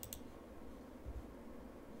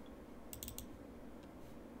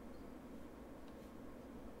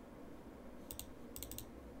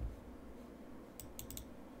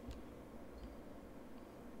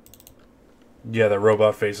 Yeah, that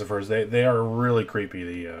robot face of hers, they are really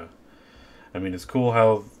creepy. I mean, it's cool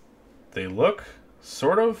how they look,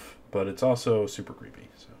 sort of, but it's also super creepy.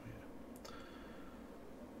 So, yeah.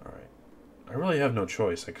 Alright. I really have no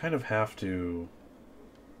choice. I kind of have to...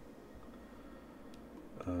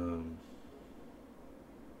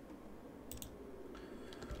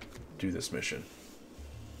 do this mission.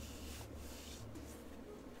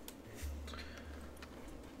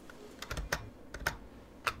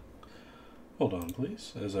 Hold on,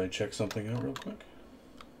 please, as I check something out real quick.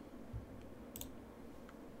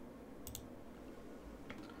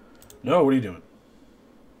 No, what are you doing?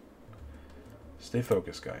 Stay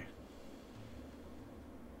focused, guy.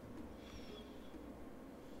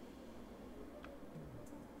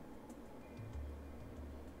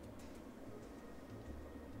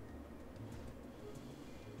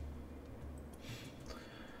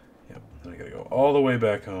 Yep, then I gotta go all the way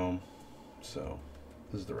back home. So,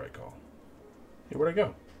 this is the right call. Hey, where'd I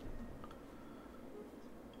go?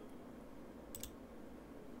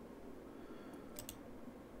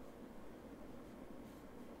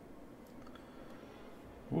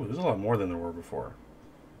 Ooh, there's a lot more than there were before.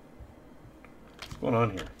 What's going on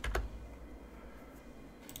here?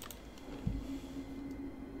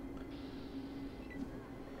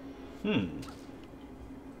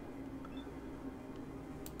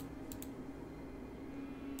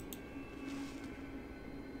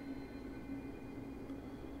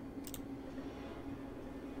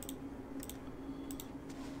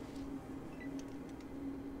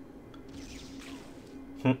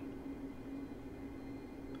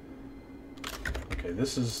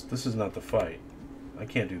 this is not the fight. I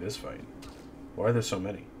can't do this fight. Why are there so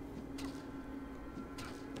many?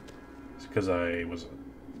 It's because I was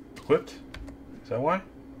equipped? Is that why?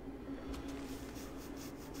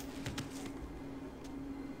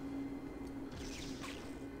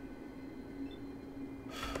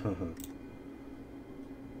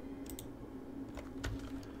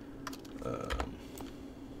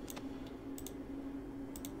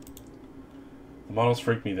 The models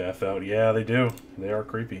freak me the F out. Yeah, they do. They are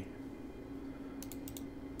creepy.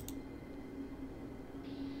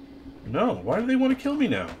 No, why do they want to kill me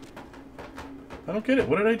now? I don't get it.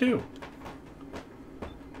 What did I do?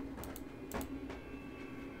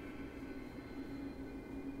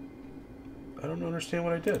 I don't understand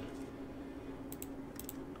what I did.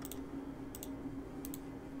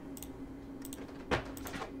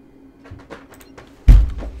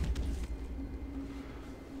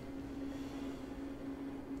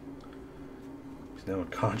 He's now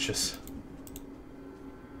unconscious.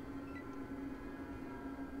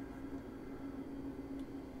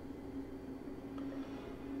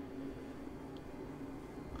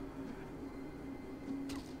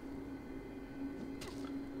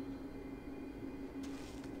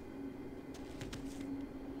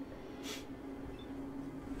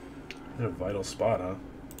 A vital spot, huh?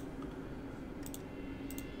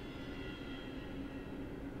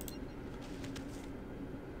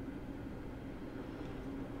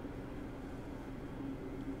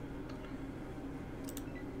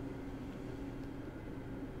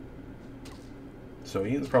 So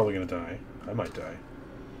Ian's probably gonna die. I might die.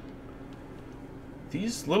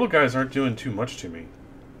 These little guys aren't doing too much to me.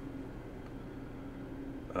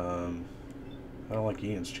 I don't like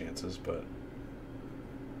Ian's chances, but...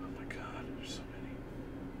 Oh my god, there's so many.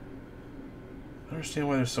 I don't understand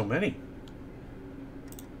why there's so many.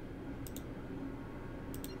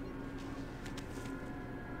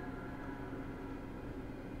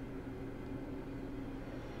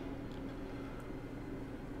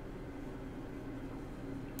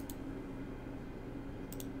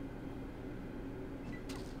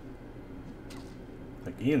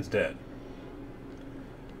 Like, Ian's dead.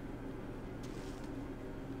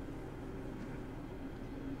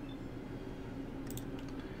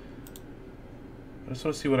 I just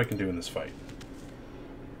want to see what I can do in this fight.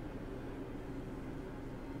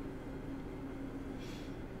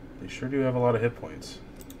 They sure do have a lot of hit points.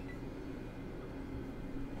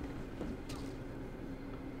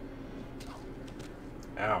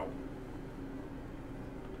 Ow.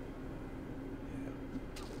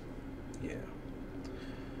 Yeah. Yeah.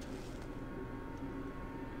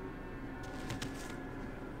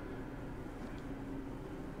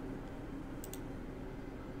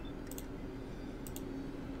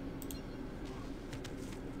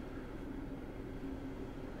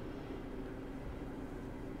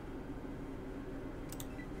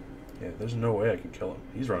 Yeah, there's no way I can kill him.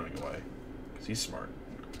 He's running away. Because he's smart.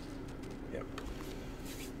 Yep.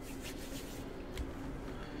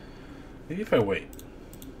 Maybe if I wait.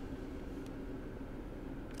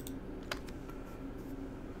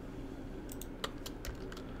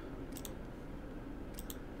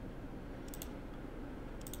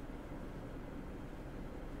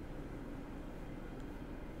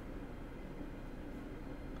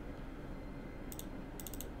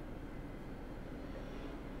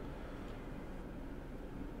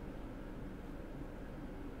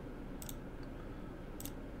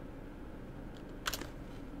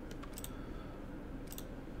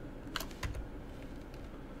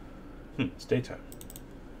 It's daytime.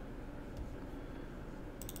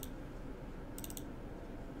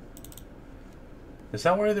 Is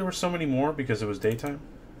that why there were so many more? Because it was daytime?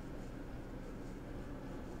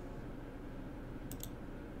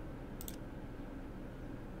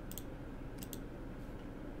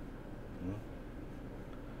 Hmm.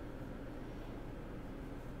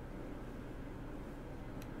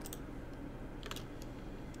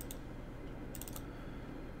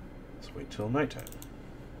 Let's wait till nighttime.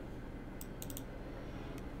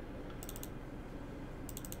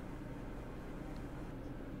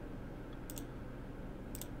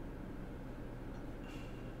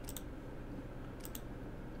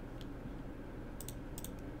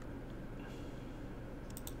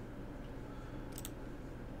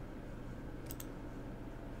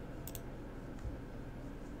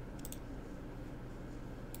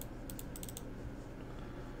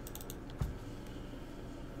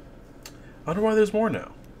 I wonder why there's more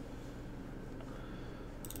now.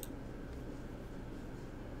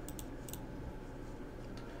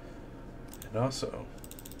 And also...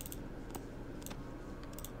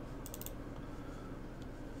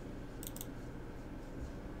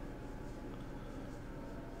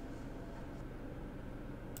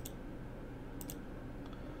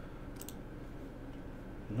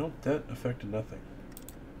 Nope, that affected nothing.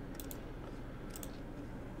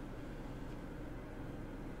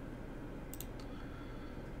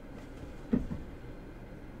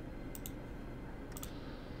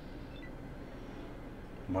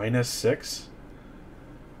 -6?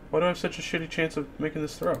 Why do I have such a shitty chance of making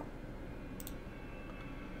this throw?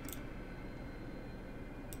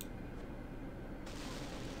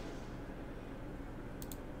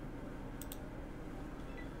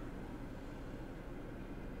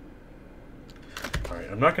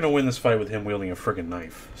 Alright, I'm not going to win this fight with him wielding a friggin'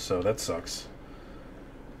 knife, so that sucks.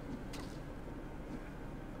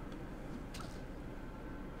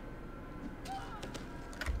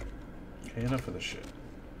 Okay, enough of this shit.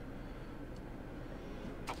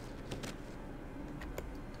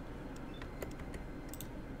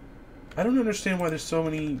 I don't understand why there's so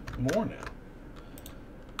many more now.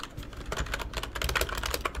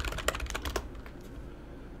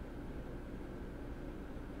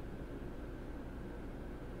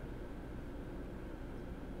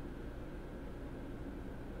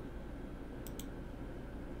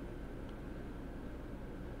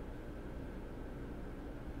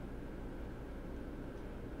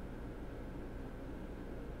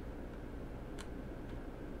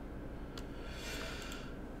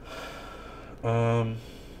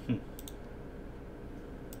 Hmm.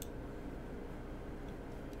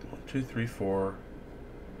 1, 2, 3, 4.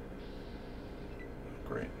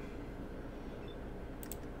 Great.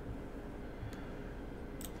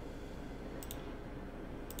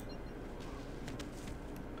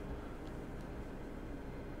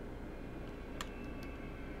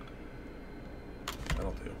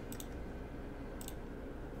 That'll do.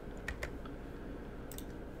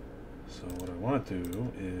 So what I want to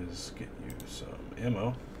do is get you some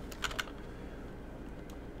ammo.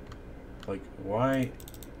 Like, why?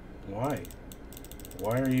 Why?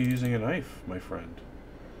 Why are you using a knife, my friend?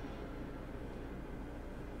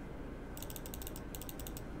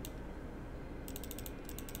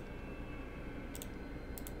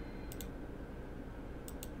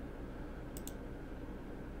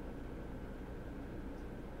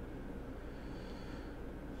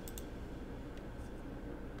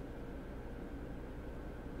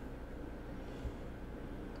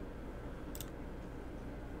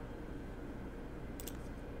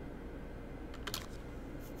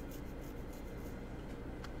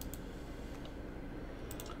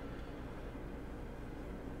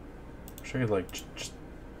 I could like just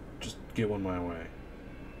get one my way.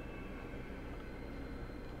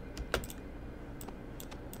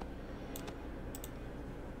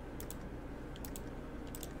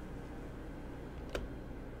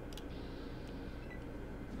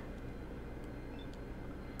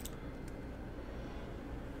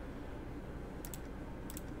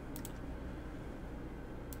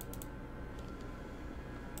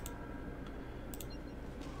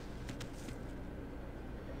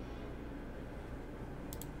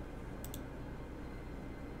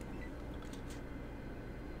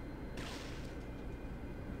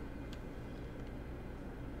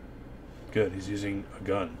 Good, he's using a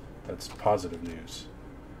gun. That's positive news.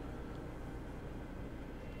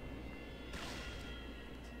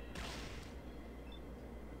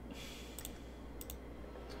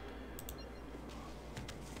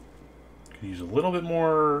 Could use a little bit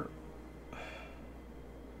more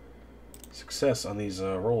success on these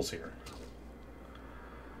rolls here.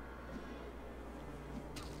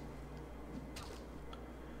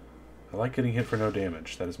 I like getting hit for no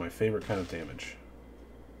damage. That is my favorite kind of damage.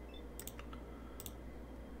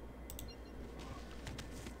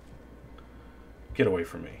 Get away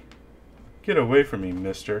from me. Get away from me,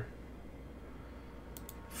 mister.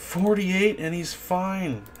 48 and he's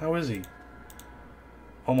fine. How is he?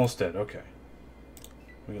 Almost dead. Okay.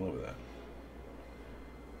 We can live with that.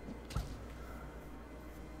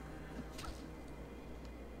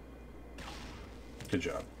 Good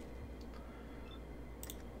job.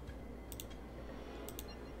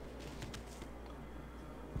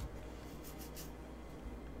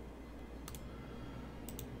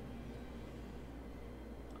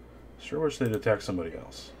 Sure wish they'd attack somebody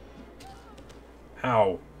else.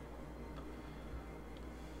 Ow.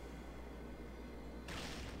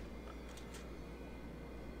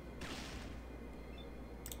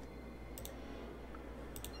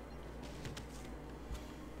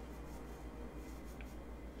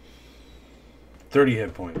 $30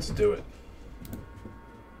 hit points. Do it.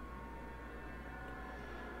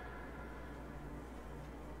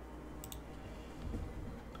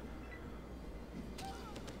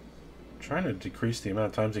 Trying to decrease the amount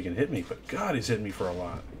of times he can hit me, but God, he's hitting me for a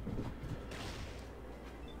lot.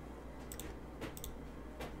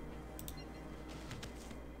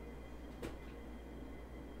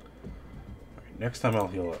 next time I'll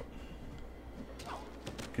heal up.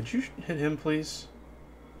 Could you hit him, please?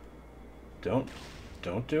 Don't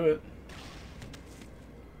do it.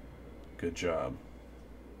 Good job.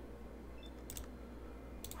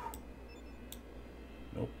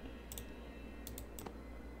 Nope.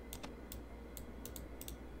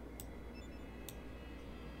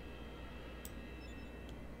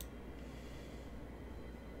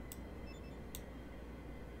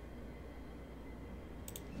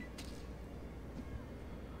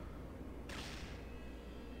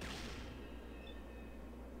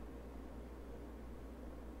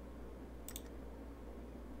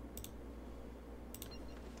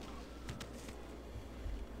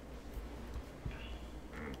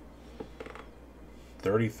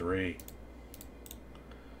 $33.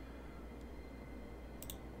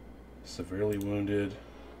 Severely wounded.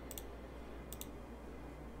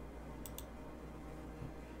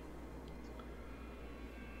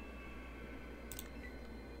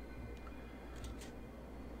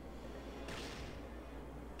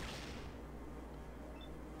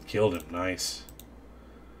 Killed him. Nice.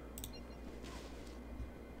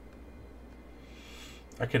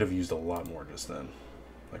 I could have used a lot more just then.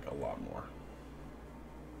 Like a lot more.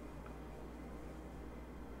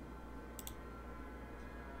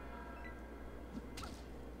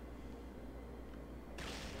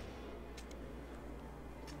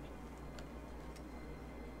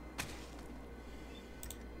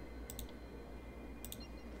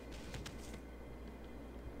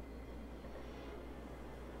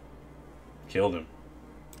 Killed him.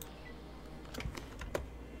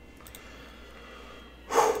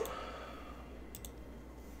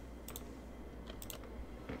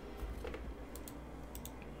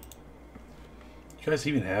 You guys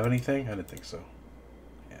even have anything? I didn't think so.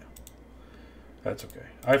 Yeah. That's okay.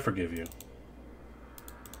 I forgive you.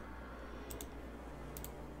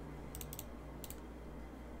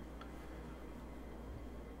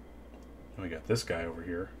 We got this guy over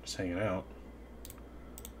here just hanging out.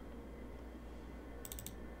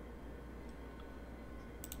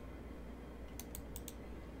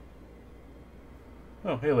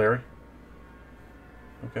 Oh, hey, Larry.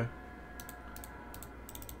 Okay.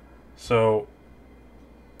 So,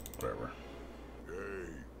 whatever. Hey,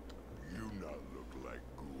 you not look like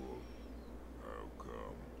Ghoul. How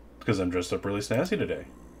come? Because I'm dressed up really snazzy today.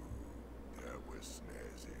 That was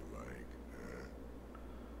snazzy like, huh?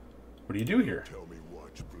 What do you do here? Tell me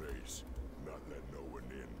watch place. Not let no one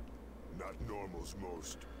in. Not normals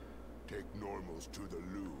most. Take normals to the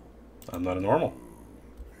loo. I'm not a normal.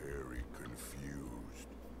 Very confused.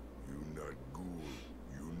 You not Ghoul.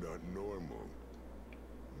 You not normal.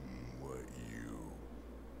 What you?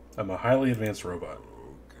 I'm a highly advanced robot.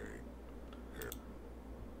 Okay.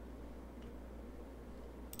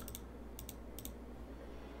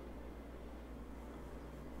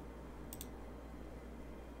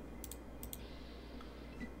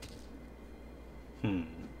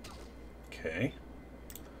 Okay.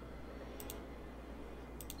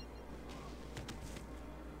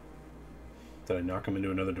 Did I knock him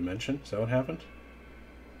into another dimension? Is that what happened?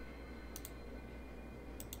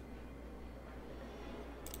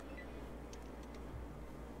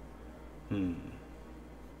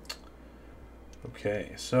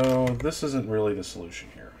 Okay, so this isn't really the solution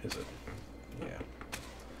here, is it? Yeah.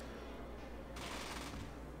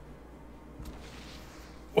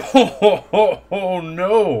 Oh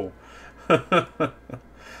no!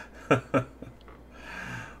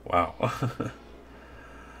 Wow.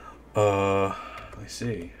 I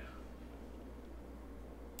see.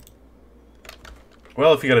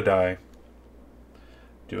 Well, if you gotta die,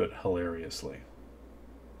 do it hilariously.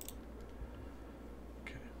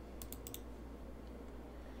 Okay.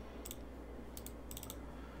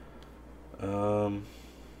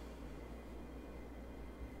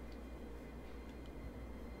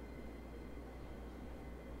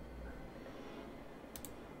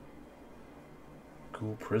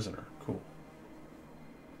 Cool prisoner. Cool.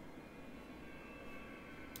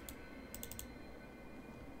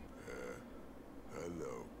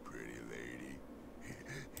 Hello, pretty lady.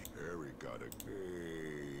 Harry gotta...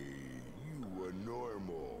 Hey, you were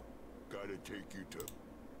normal. Gotta take you to...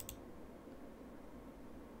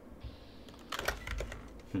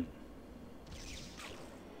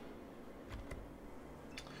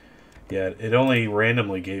 Yeah, it only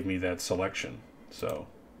randomly gave me that selection, so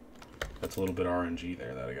that's a little bit RNG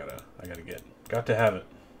there that I gotta get. Got to have it.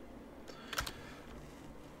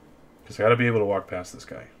 Because I gotta be able to walk past this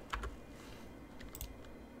guy.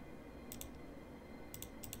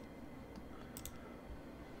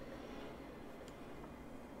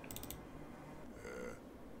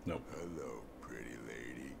 Nope. Hello, pretty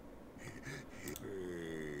lady.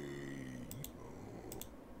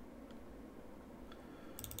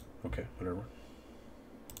 okay, whatever.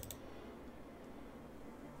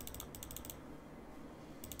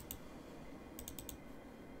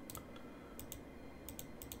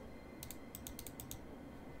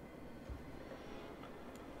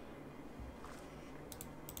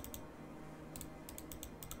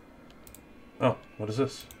 Oh, what is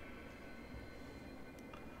this?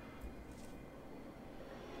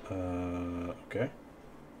 Okay.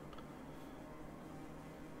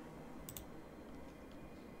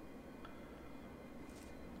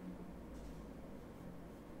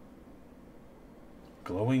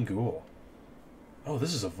 Glowing ghoul. Oh,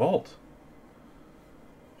 this is a vault.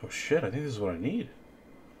 Oh shit, I think this is what I need.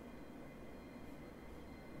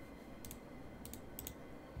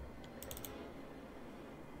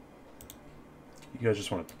 You guys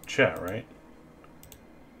just want to chat, right?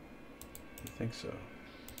 I think so.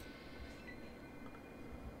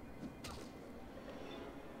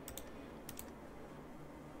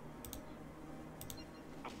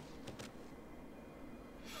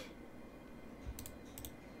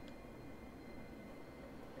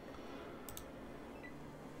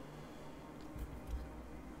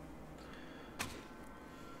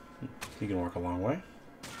 You can walk a long way.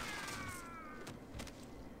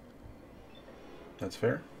 That's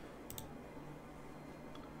fair.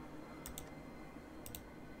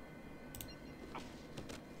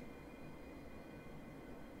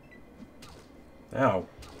 Ow.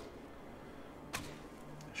 I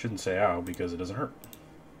shouldn't say ow because it doesn't hurt.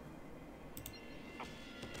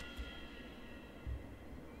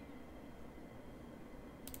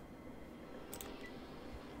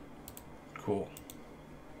 Cool.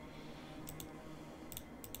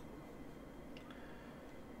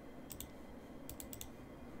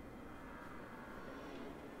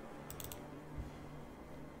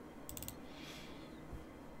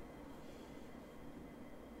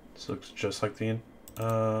 This looks just like the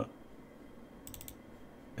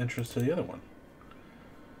entrance to the other one.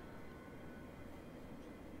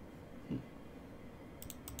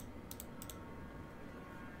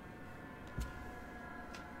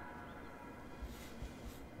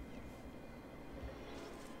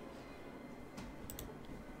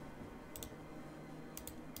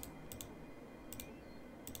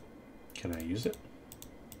 Can I use it?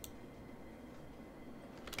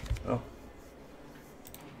 Oh.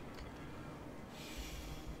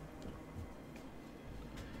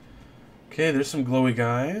 Okay, there's some glowy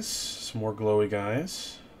guys. Some more glowy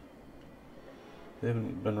guys. They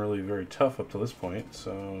haven't been really very tough up to this point,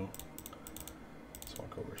 so let's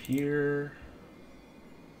walk over here.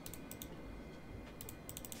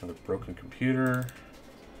 Another broken computer.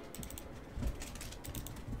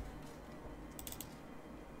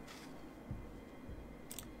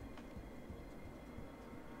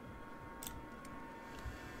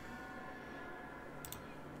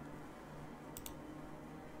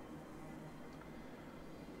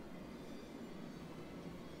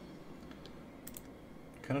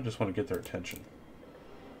 I kind of just want to get their attention.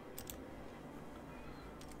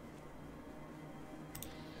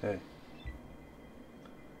 Hey.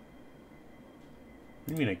 What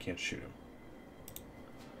do you mean I can't shoot him?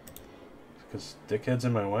 Because dickhead's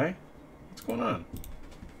in my way? What's going on?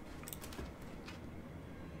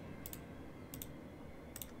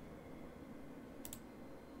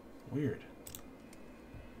 Weird.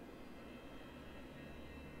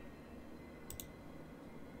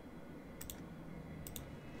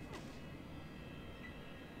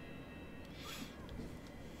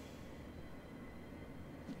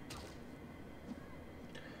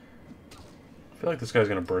 I feel like this guy's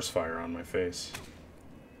gonna burst fire on my face.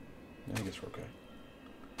 I guess we're okay.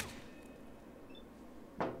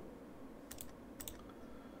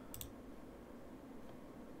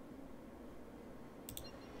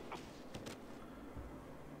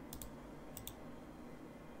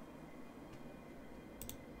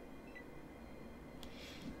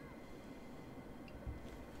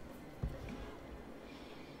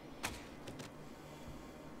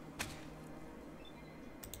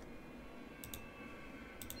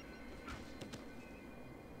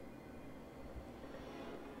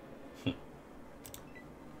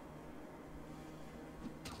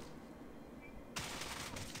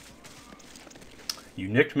 You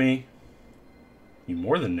nicked me. You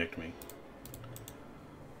more than nicked me.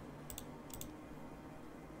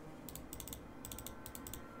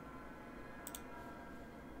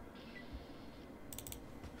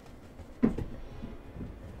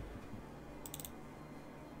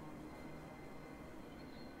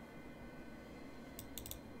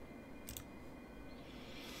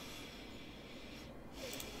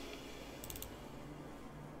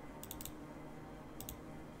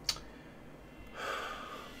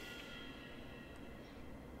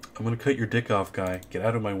 I'm gonna cut your dick off, guy. Get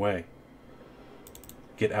out of my way.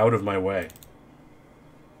 Get out of my way.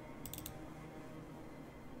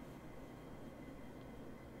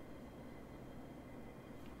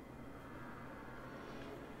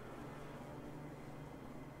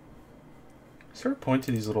 Is there a point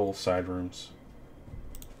to these little side rooms?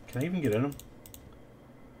 Can I even get in them?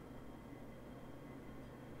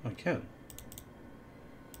 Oh, I can.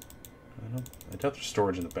 I doubt there's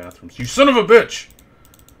storage in the bathrooms. You son of a bitch!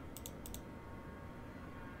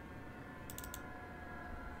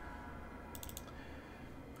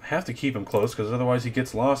 I have to keep him close, because otherwise he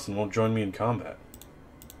gets lost and won't join me in combat.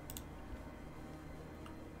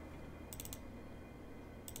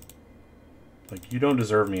 Like, you don't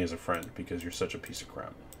deserve me as a friend because you're such a piece of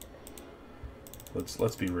crap.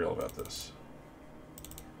 Let's be real about this.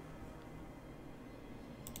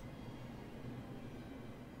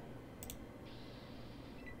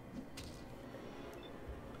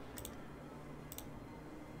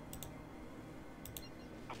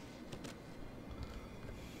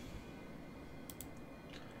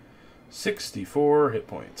 $64 hit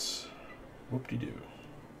points. Whoop-de-doo.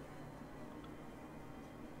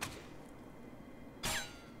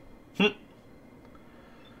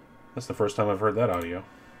 That's the first time I've heard that audio.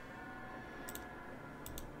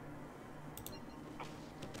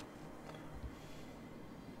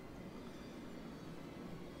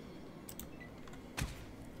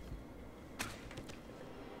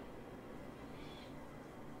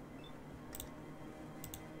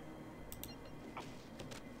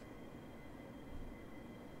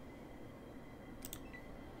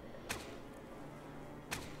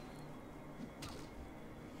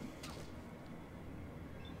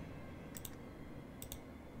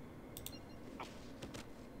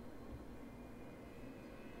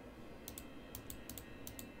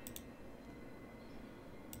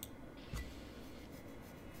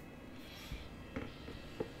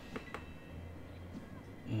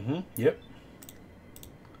 Yep.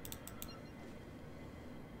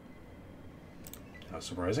 How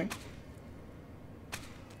surprising.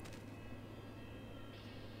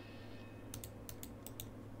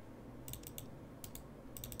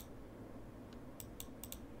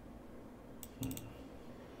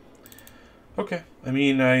 Okay. I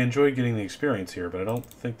mean, I enjoy getting the experience here, but I don't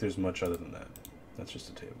think there's much other than that. That's just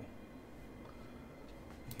a table.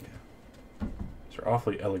 Yeah. These are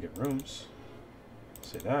awfully elegant rooms.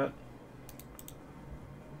 Say that.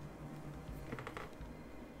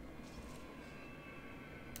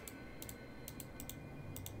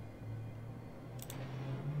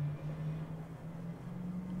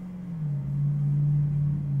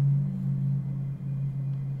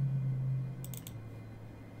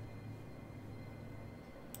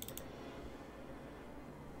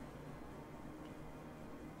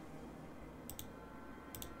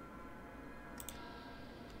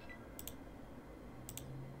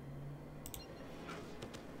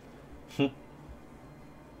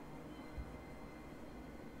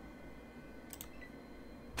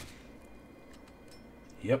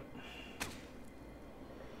 Yep.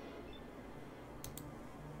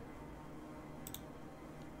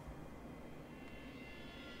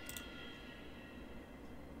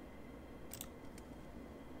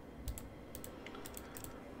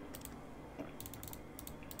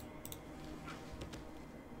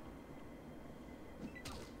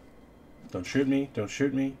 Don't shoot me. Don't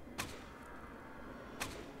shoot me.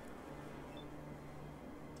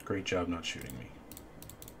 Great job not shooting me.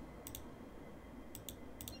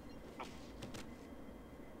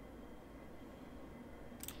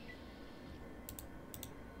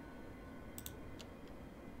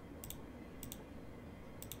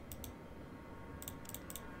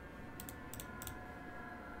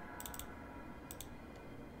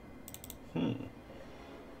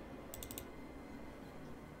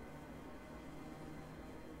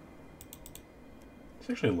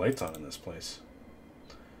 There's actually lights on in this place.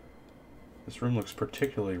 This room looks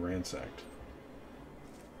particularly ransacked.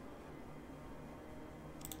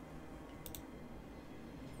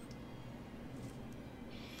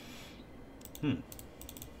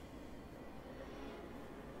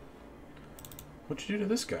 What'd you do to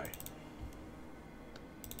this guy?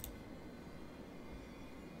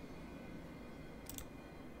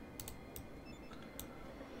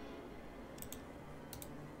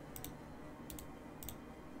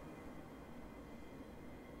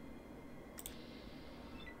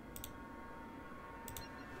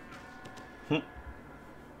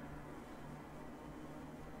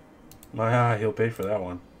 He'll pay for that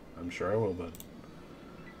one. I'm sure I will, bud.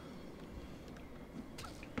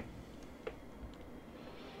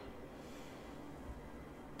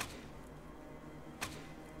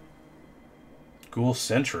 Ghoul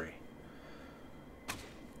Sentry.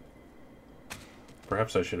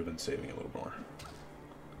 Perhaps I should have been saving a little more.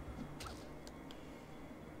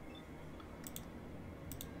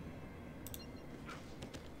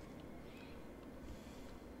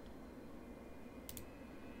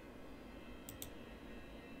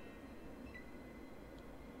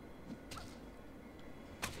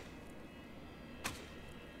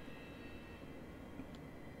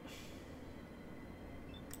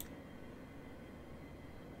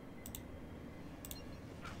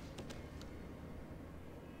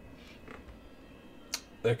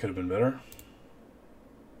 That could have been better.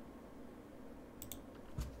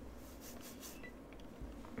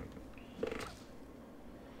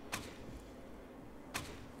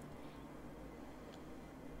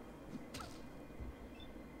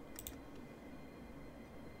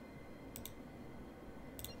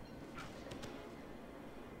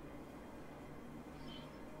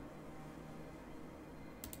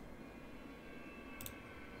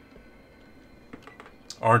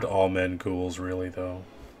 Aren't all men ghouls, really, though?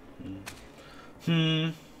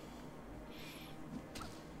 Ow.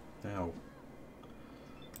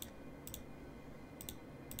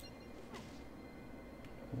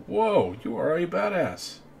 Whoa, you are a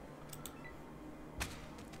badass.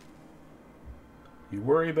 You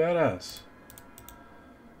were a badass.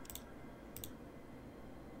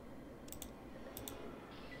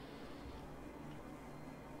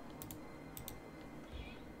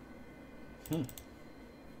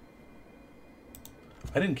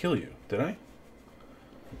 I didn't kill you, did I? I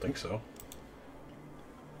don't think so.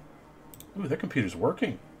 Ooh, that computer's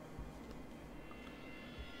working.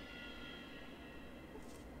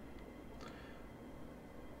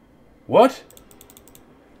 What?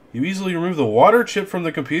 You easily remove the water chip from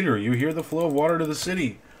the computer. You hear the flow of water to the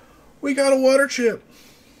city. We got a water chip.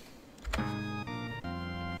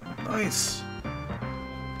 Nice.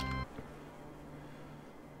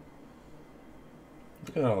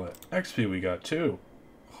 Look at all that XP we got, too.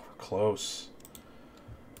 Oh, we're close.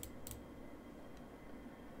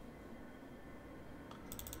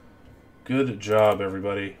 Good job,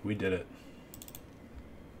 everybody. We did it.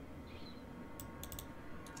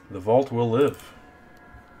 The vault will live.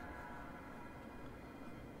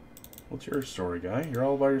 What's your story, guy? You're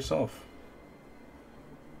all by yourself.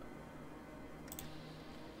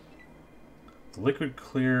 The liquid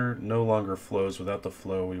clear no longer flows. Without the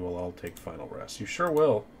flow, we will all take final rest. You sure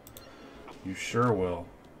will. You sure will.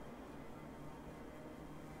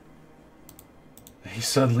 He's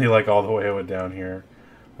suddenly like all the way down here.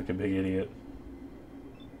 Like a big idiot.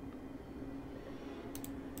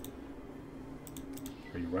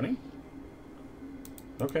 Are you running?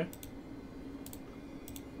 Okay.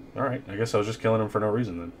 Alright, I guess I was just killing him for no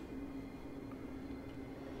reason then.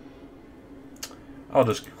 I'll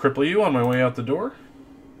just cripple you on my way out the door.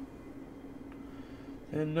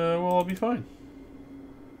 And we'll all be fine.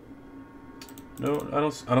 No, I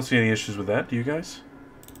don't see any issues with that. Do you guys?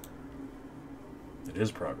 It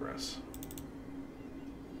is progress.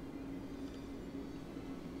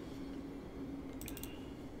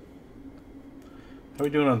 How are we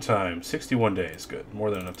doing on time? 61 days. Good. More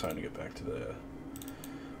than enough time to get back to the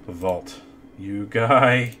vault. You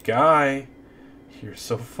guy. You're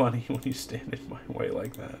so funny when you stand in my way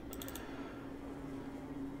like that.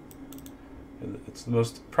 It's the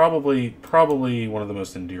most, probably one of the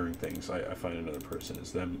most endearing things I find in another person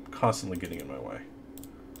is them constantly getting in my way.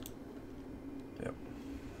 Yep.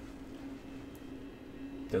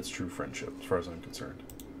 That's true friendship, as far as I'm concerned.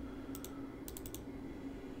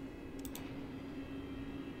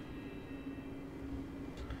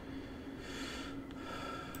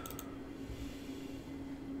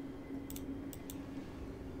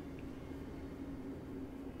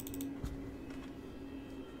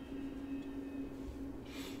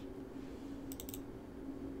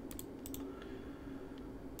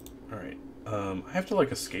 I have to,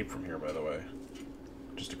 like, escape from here, by the way.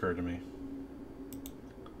 It just occurred to me.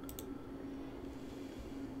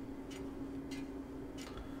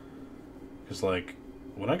 Because, like,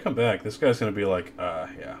 when I come back, this guy's going to be like,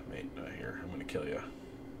 yeah, mate, here, I'm going to kill you.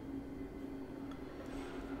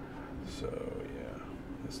 So, yeah,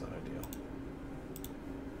 that's not ideal.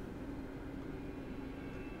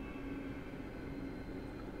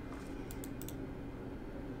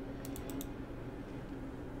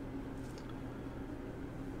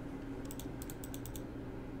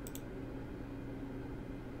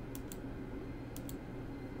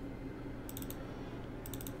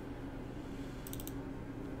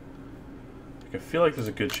 I feel like there's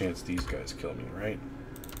a good chance these guys kill me, right?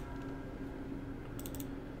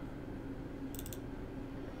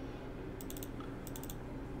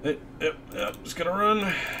 Yep, just gonna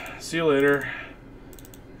run. See you later.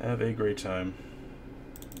 Have a great time.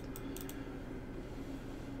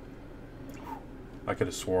 I could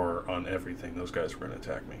have swore on everything those guys were gonna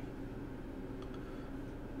attack me.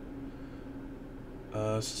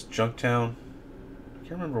 This is Junktown. I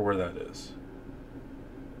can't remember where that is.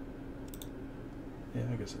 Yeah,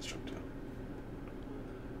 I guess it's Junktown.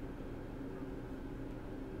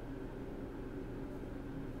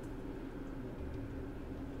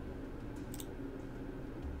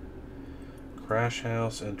 Crash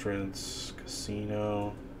house, entrance,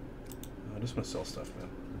 casino. I just want to sell stuff, man.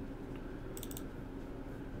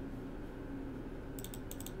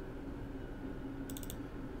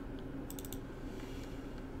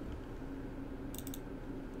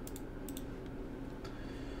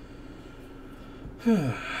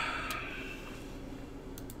 Well,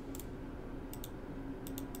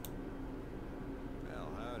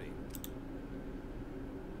 howdy.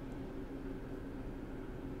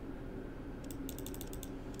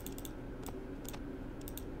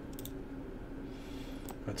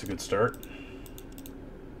 That's a good start.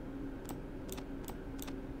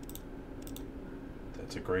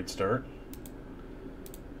 That's a great start.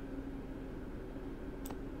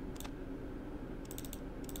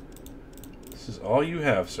 This is all you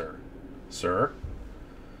have, sir. Sir?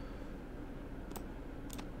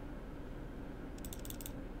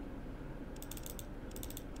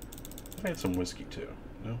 I had some whiskey too.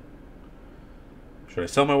 No? Should I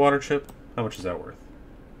sell my water chip? How much is that worth?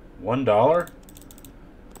 $1?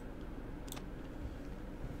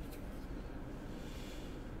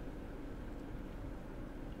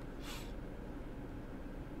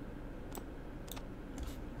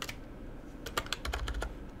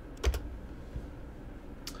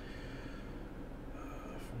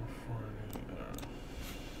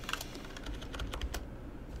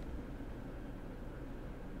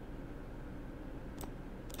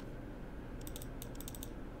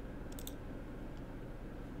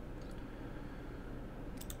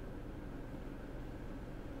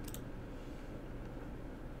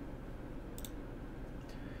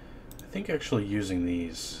 I think actually using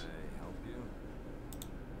these Can I help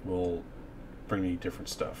you? will bring me different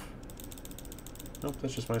stuff. Nope,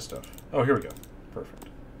 that's just my stuff. Oh, here we go. Perfect.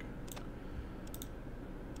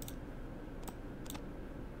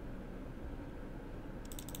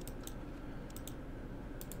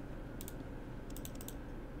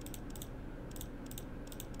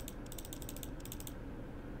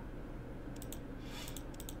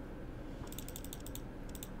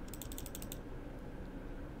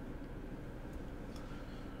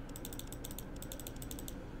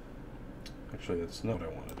 Actually, that's not what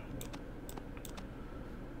I wanted.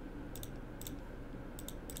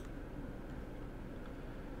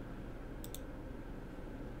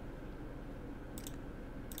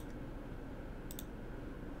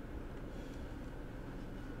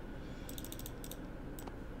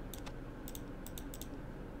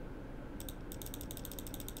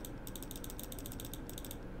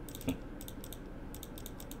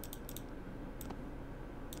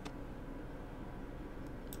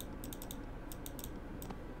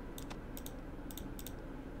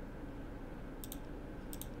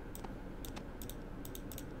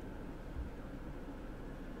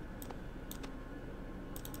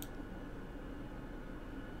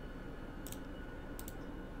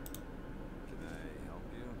 Can I help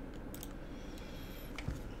you?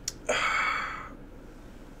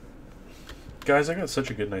 Guys, I got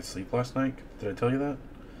such a good night's sleep last night. Did I tell you that?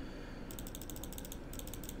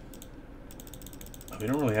 Oh, you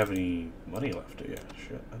don't really have any money left, do you?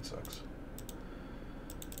 Shit, that sucks.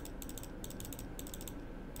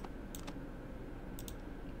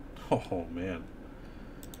 Oh, man.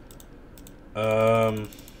 How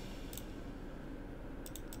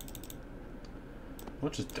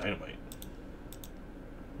much is dynamite?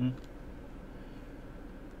 Hmm?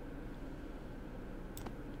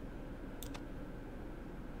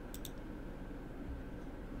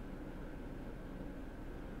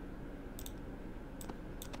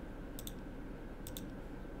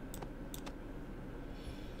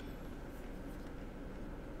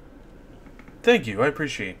 Thank you, I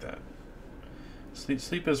appreciate that.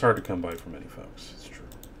 Sleep is hard to come by for many folks. It's true.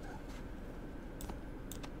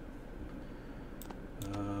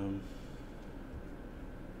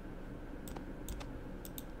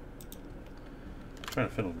 Trying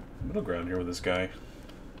to find a middle ground here with this guy.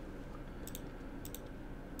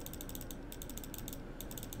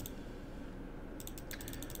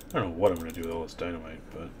 I don't know what I'm going to do with all this dynamite,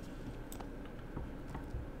 but...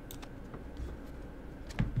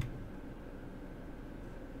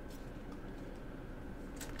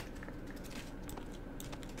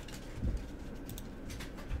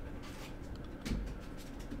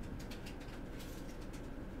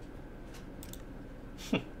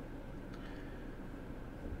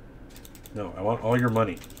 No, I want all your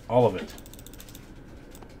money. All of it.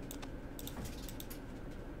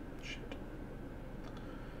 Shit.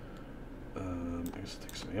 I guess I'll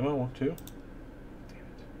take some ammo. 1, 2. Damn it.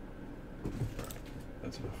 Alright,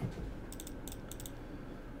 that's enough.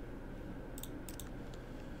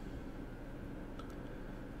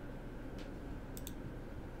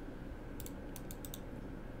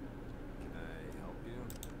 Can I help you?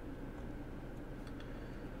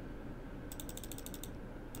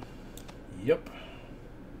 Yep.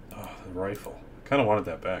 Oh, the rifle. I kind of wanted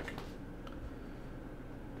that back.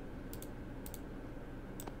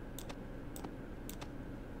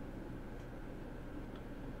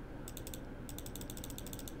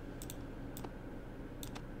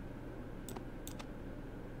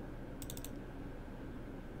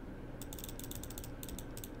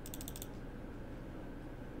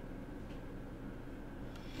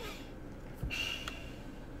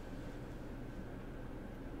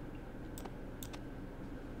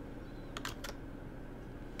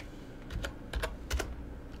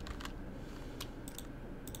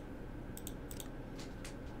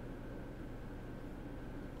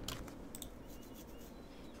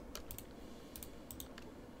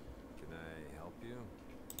 Can I help you?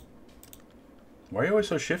 Why are you always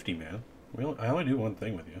so shifty, man? I only do one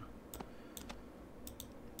thing with you.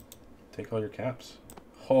 Take all your caps.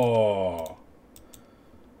 Oh.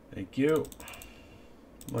 Thank you.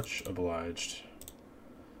 Much obliged.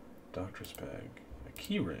 Doctor's bag. A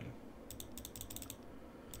key ring.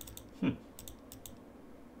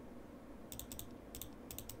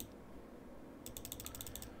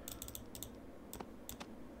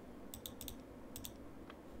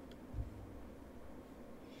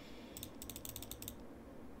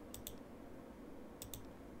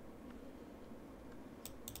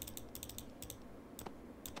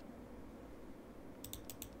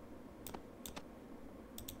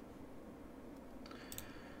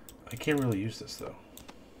 I can't really use this though.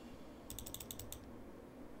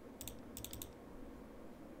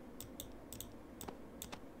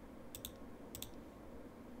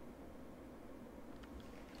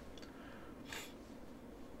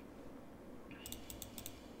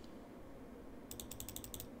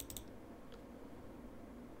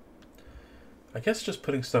 I guess just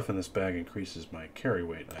putting stuff in this bag increases my carry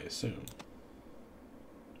weight, I assume.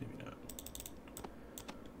 Maybe not.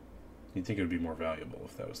 You'd think it would be more valuable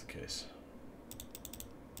if that was the case.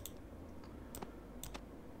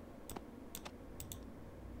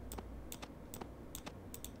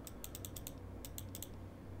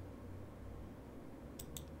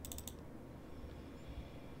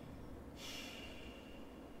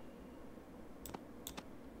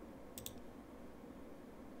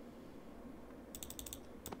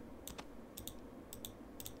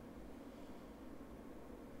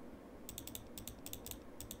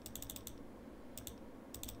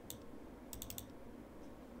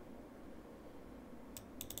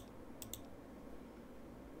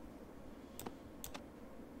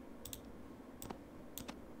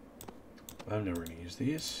 I'm never going to use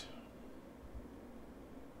these.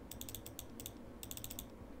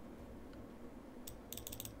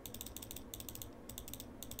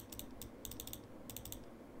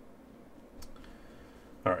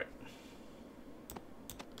 All right.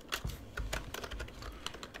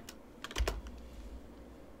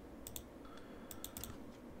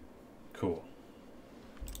 Cool.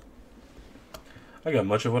 I got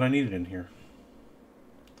much of what I needed in here.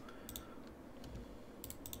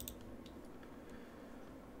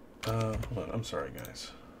 Hold on, I'm sorry,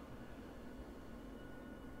 guys.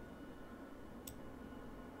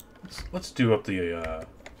 Let's do up the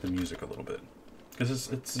music a little bit, because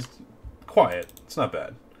it's quiet. It's not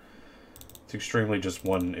bad. It's extremely just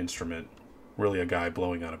one instrument, really a guy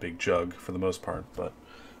blowing on a big jug for the most part. But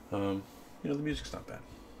you know, the music's not bad.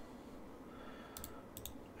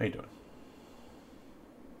 How you doing?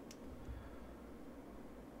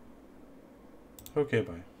 Okay,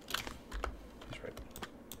 bye. He's right.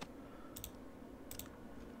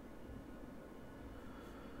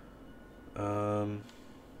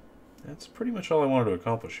 That's pretty much all I wanted to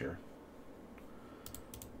accomplish here.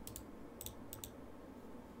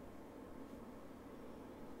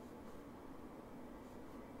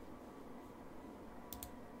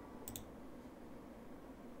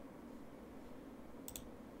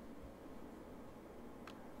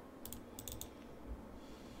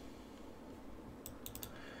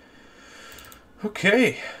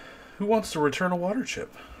 Okay, who wants to return a water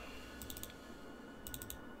chip?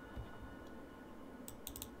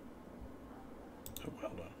 Oh,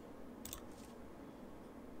 well done.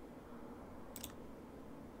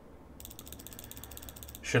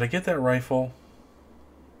 Should I get that rifle?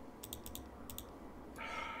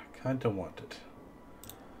 Kinda want it.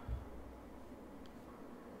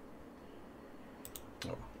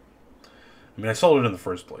 Oh. I mean, I sold it in the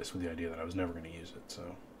first place with the idea that I was never going to use it, so...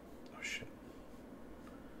 Oh, shit.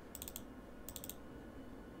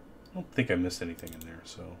 I don't think I missed anything in there,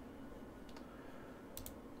 so...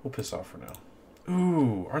 We'll piss off for now.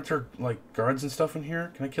 Ooh, aren't there, like, guards and stuff in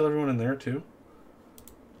here? Can I kill everyone in there, too?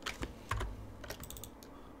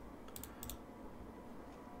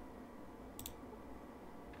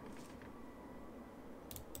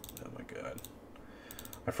 Oh, my God.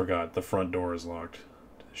 I forgot. The front door is locked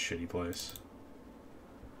to this shitty place.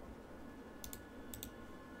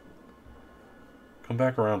 Come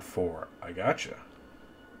back around 4. I gotcha.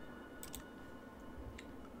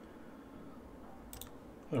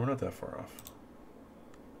 Oh, we're not that far off.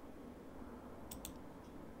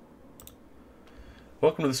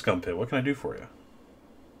 Welcome to the Scum Pit. What can I do for you?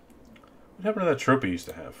 What happened to that trophy you used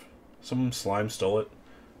to have? Some slime stole it.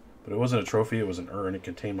 But it wasn't a trophy, it was an urn. It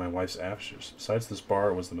contained my wife's ashes. Besides this bar,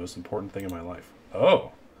 it was the most important thing in my life.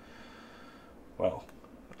 Oh! Well,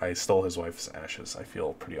 I stole his wife's ashes. I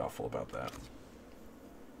feel pretty awful about that.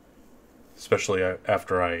 Especially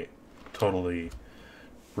after I totally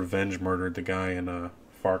revenge murdered the guy in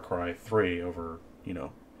Far Cry 3 over, you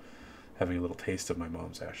know, having a little taste of my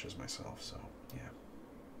mom's ashes myself, so, yeah.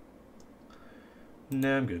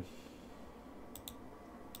 Nah, I'm good.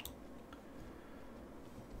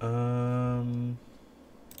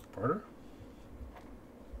 Barter?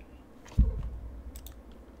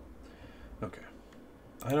 Okay.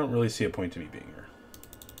 I don't really see a point to me being here.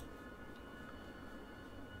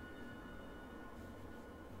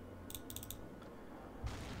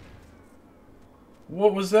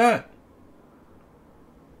 What was that?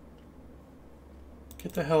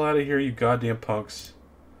 Get the hell out of here, you goddamn punks.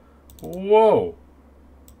 Whoa.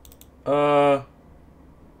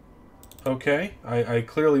 Okay. I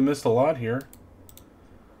clearly missed a lot here.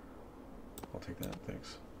 I'll take that,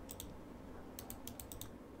 thanks.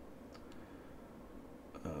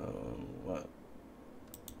 What?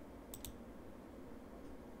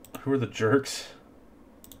 Who are the jerks?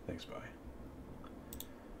 Thanks, bye.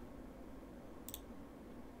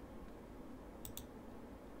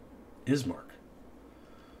 Ismark.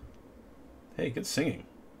 Hey, good singing.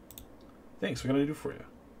 Thanks, what can I do for you?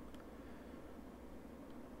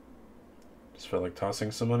 Just felt like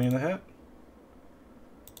tossing some money in the hat.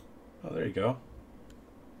 Oh, there you go.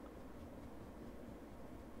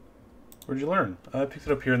 Where'd you learn? I picked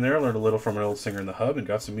it up here and there, learned a little from an old singer in the hub, and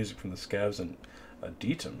got some music from the scavs and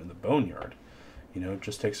Adetum in the boneyard. You know,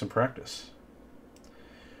 just take some practice.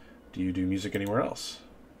 Do you do music anywhere else?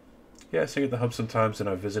 Yeah, I sing at the hub sometimes, and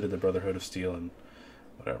I've visited the Brotherhood of Steel and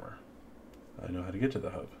whatever. I know how to get to the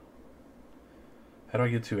hub. How do I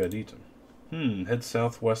get to Adetum? Head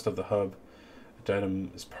southwest of the hub.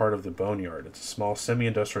 Adetum is part of the boneyard. It's a small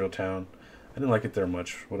semi-industrial town. I didn't like it there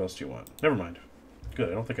much. What else do you want? Never mind. Good,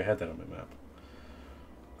 I don't think I had that on my map.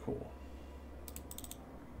 Cool.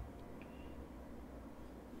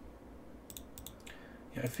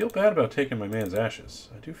 Yeah, I feel bad about taking my man's ashes.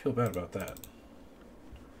 I do feel bad about that.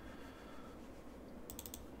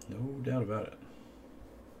 No doubt about it.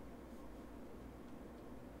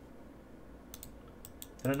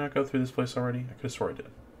 Did I not go through this place already? I could have swore I did.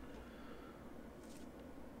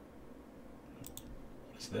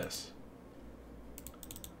 What's this?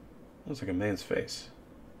 Looks like a man's face.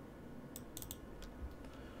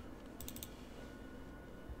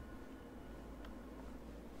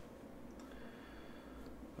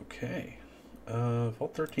 Okay.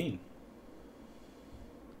 Vault 13.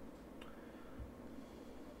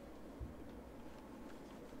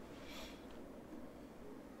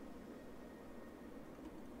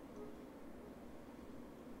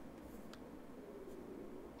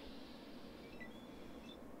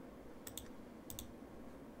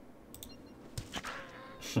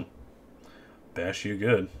 Bash you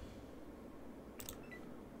good.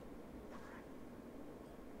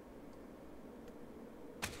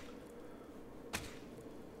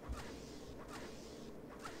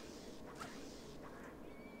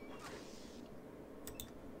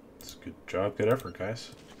 It's a good job, good effort,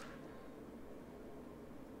 guys.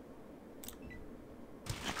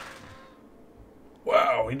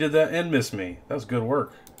 Wow, he did that and missed me. That was good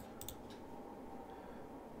work.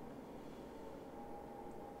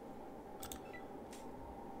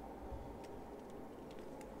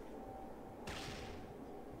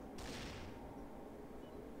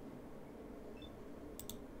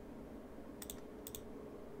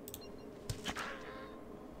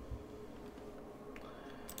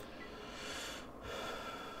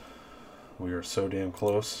 We are so damn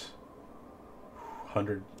close.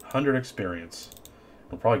 100 experience.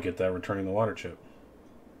 I'll probably get that returning the water chip.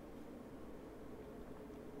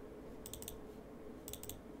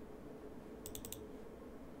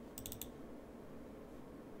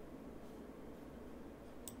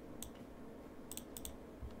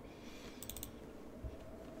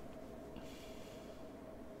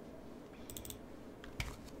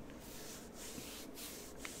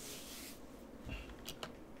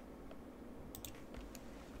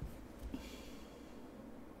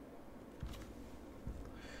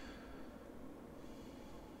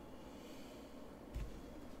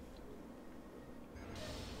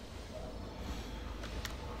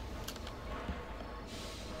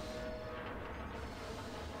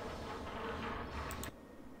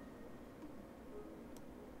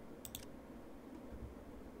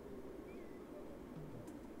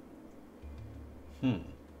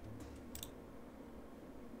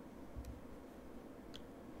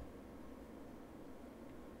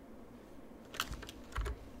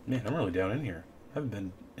 Man, I'm really down in here. I haven't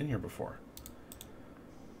been in here before.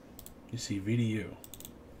 You see VDU.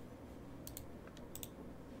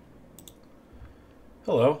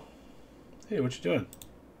 Hello. Hey, what you doing?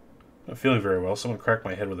 I'm not feeling very well. Someone cracked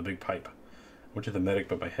my head with a big pipe. I went to the medic,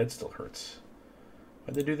 but my head still hurts.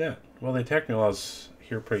 Why'd they do that? Well, they attacked me while I was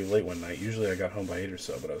here pretty late one night. Usually I got home by 8 or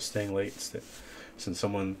so, but I was staying late since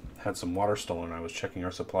someone had some water stolen. I was checking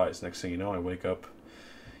our supplies. Next thing you know, I wake up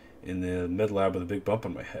in the med lab with a big bump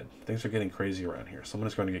on my head. Things are getting crazy around here. Someone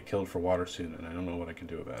is going to get killed for water soon, and I don't know what I can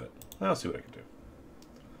do about it. I'll see what I can do.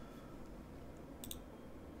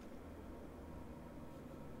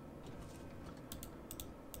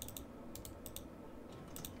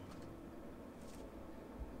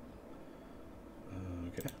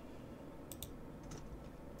 Okay.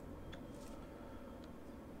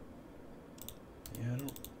 Yeah, I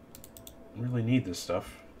don't really need this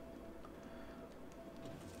stuff.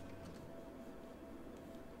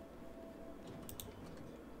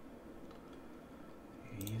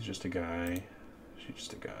 He's just a guy. She's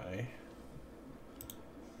just a guy.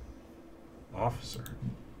 Officer.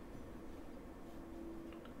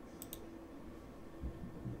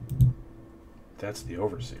 That's the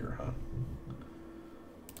overseer, huh?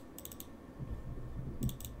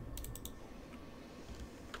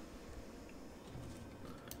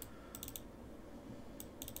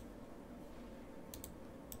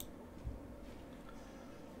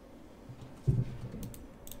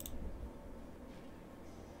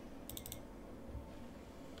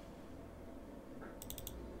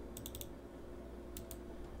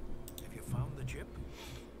 Have you found the chip?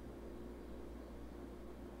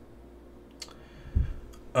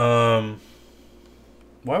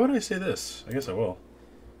 Why would I say this? I guess I will.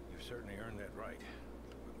 You've certainly earned that right.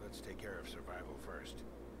 But let's take care of survival first.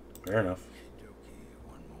 Fair enough. Doki,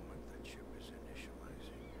 one moment, the chip is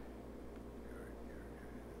initializing. There it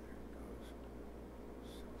goes.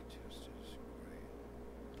 Self-test is great.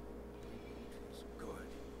 It's good.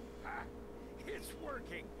 Ha! It's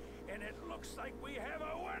working, and it looks like we have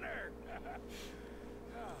a winner.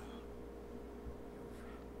 Oh.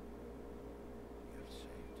 You've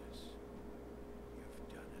saved us. You've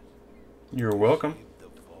done it. You're welcome.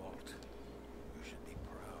 Saved the vault. You should be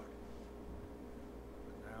proud.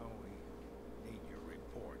 But now we need your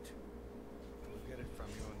report. We'll get it from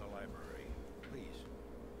you in the library. Please,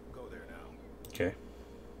 go there now. Okay.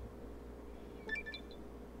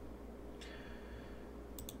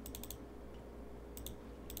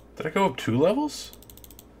 Did I go up 2 levels?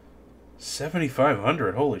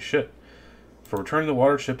 7,500. Holy shit. For returning the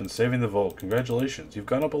water chip and saving the vault, congratulations. You've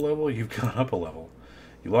gone up a level. You've gone up a level.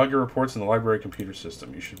 You log your reports in the library computer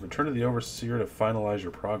system. You should return to the overseer to finalize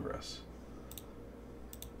your progress.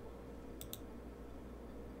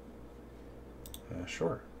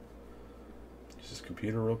 Sure. Use this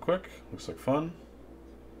computer real quick. Looks like fun.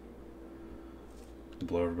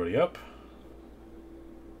 Blow everybody up.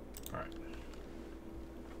 Alright.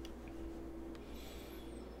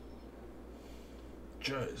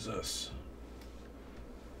 Jesus.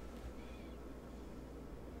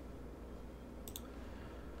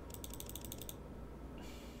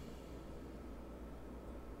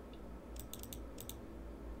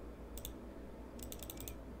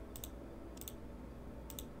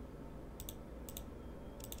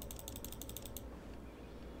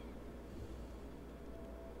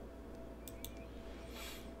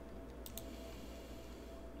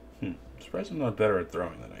 Surprised I'm not better at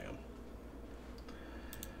throwing than I am.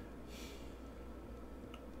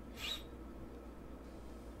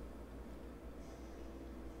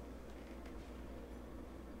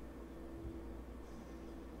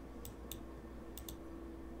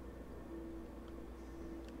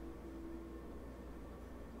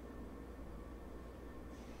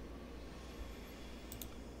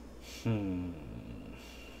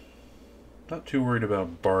 Not too worried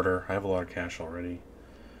about barter. I have a lot of cash already.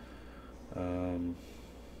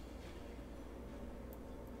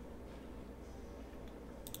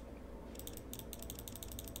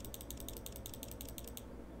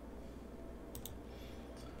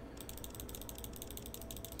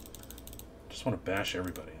 Just want to bash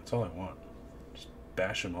everybody. That's all I want. Just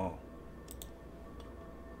bash them all.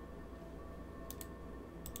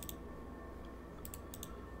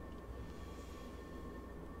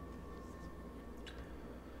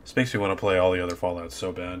 This makes me want to play all the other Fallouts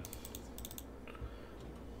so bad.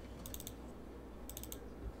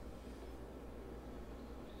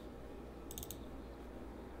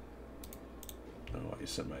 Oh, I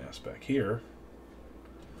sent my ass back here.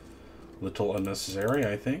 Little unnecessary,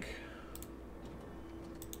 I think.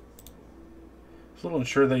 I was a little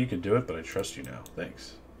unsure that you could do it, but I trust you now.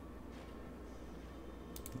 Thanks.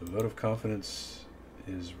 The vote of confidence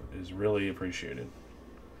is really appreciated.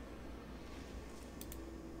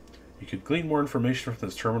 You could glean more information from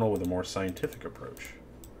this terminal with a more scientific approach.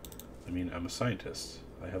 I mean, I'm a scientist.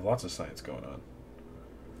 I have lots of science going on.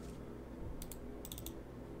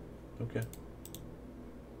 Okay.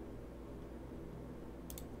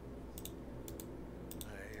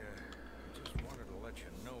 I just wanted to let you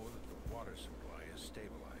know that the water supply is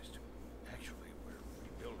stabilized. Actually, we're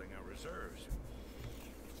rebuilding our reserves.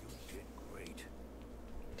 You did great.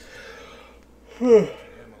 I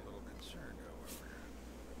am a little concerned, however.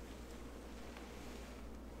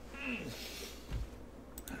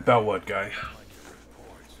 About what, guy? Like the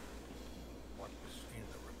reports. What was in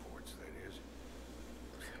the reports, that is.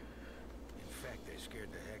 In fact, they scared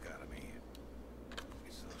the heck out of me.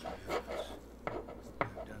 It's those mutants.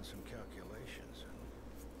 I've done some calculations and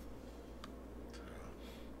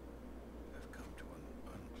I've come to an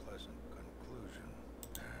unpleasant conclusion.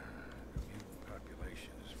 The mutant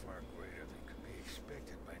population is far greater than could be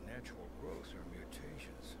expected by natural growth or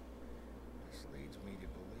mutations. This leads me to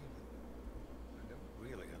believe that I don't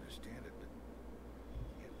really understand it, but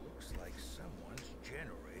it looks like someone's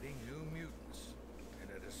generating new mutants, and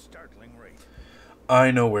at a startling rate.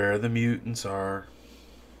 I know where the mutants are.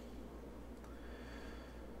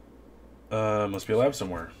 Must be a lab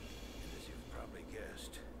somewhere. As you've probably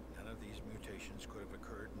guessed, none of these mutations could have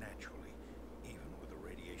occurred naturally, even with the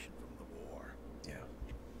radiation from the war. Yeah.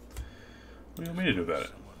 What do you want me to do about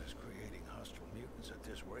it? Someone is creating hostile mutants at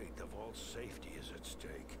this rate. The vault's safety is at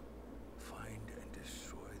stake. Find and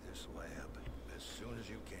destroy this lab as soon as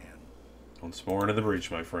you can. Once more into the breach,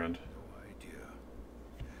 my friend. No idea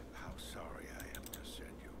how sorry I am to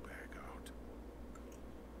send you back out.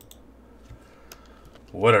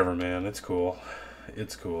 Whatever, man. It's cool.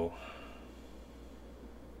 It's cool.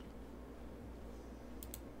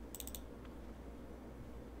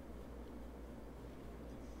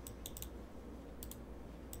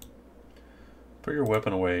 Put your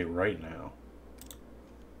weapon away right now.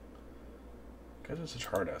 Guys are such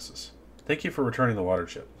hard asses. Thank you for returning the water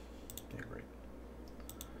chip. Yeah, great.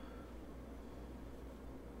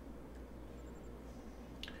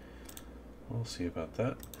 We'll see about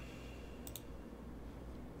that.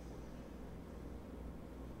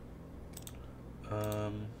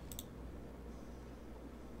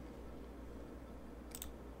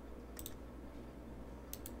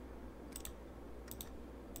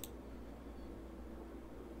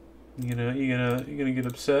 You gonna get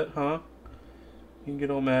upset, huh? You can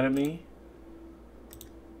get all mad at me?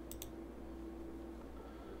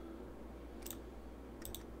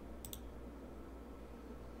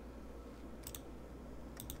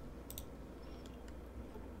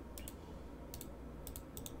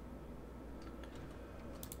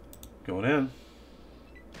 Going in.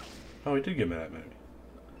 Oh, he did get mad at me.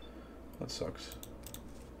 That sucks.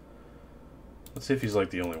 Let's see if he's like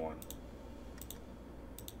the only one.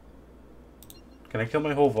 Can I kill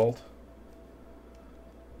my whole vault?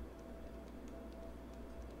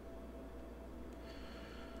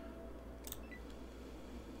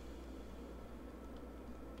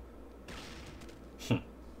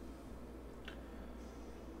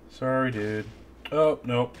 Sorry, dude. Oh,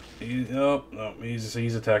 nope. No, he's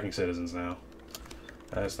attacking citizens now.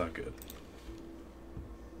 That's not good.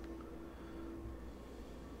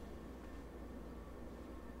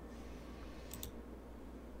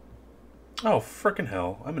 Oh, frickin'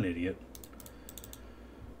 hell. I'm an idiot.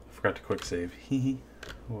 Forgot to quick save. Hee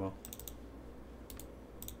well.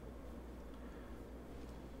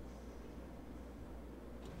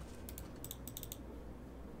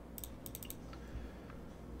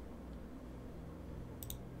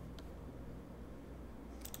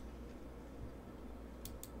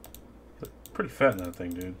 Pretty fat in that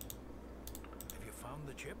thing, dude. Have you found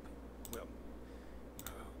the chip?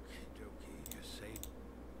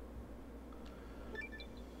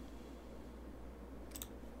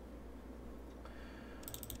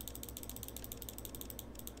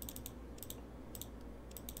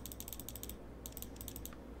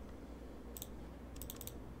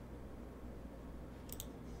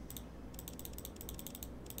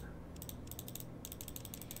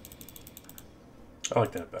 I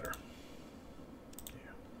like that better.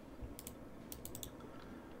 Yeah.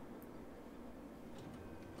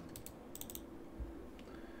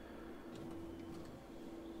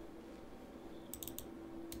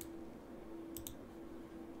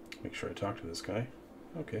 Make sure I talk to this guy.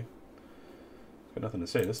 Okay. Got nothing to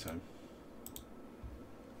say this time.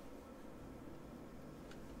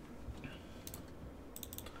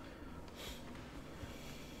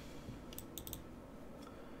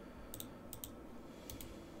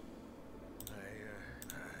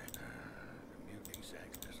 The mutinies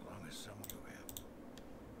act as long as some you have.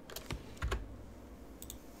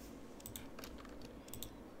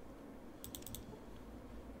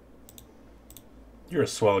 You're a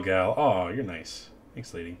swell gal. Aw, you're nice.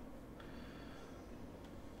 Thanks, lady.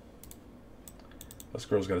 Us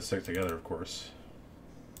girls gotta stick together, of course.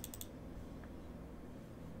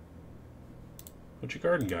 What's your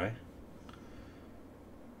garden guy?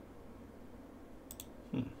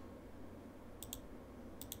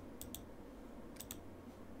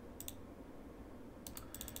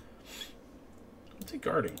 What's he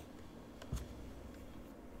guarding?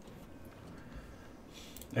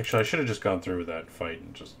 Actually, I should have just gone through with that fight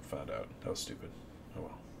and just found out. That was stupid. Oh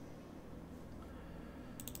well.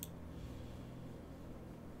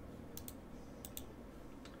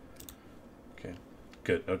 Okay.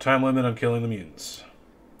 Good. No time limit on killing the mutants.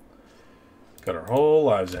 Got our whole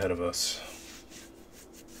lives ahead of us.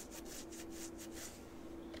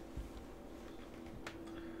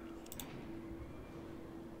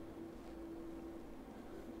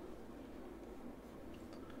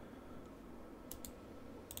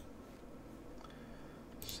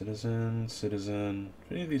 Citizen, citizen.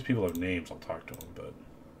 If any of these people have names, I'll talk to them, but...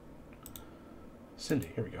 Cindy,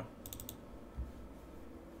 here we go.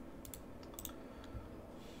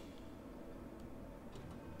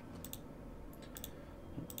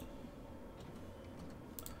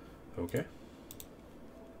 Okay.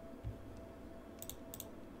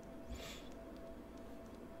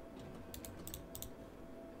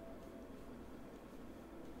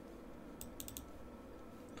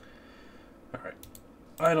 All right.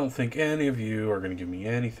 I don't think any of you are going to give me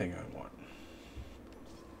anything I want.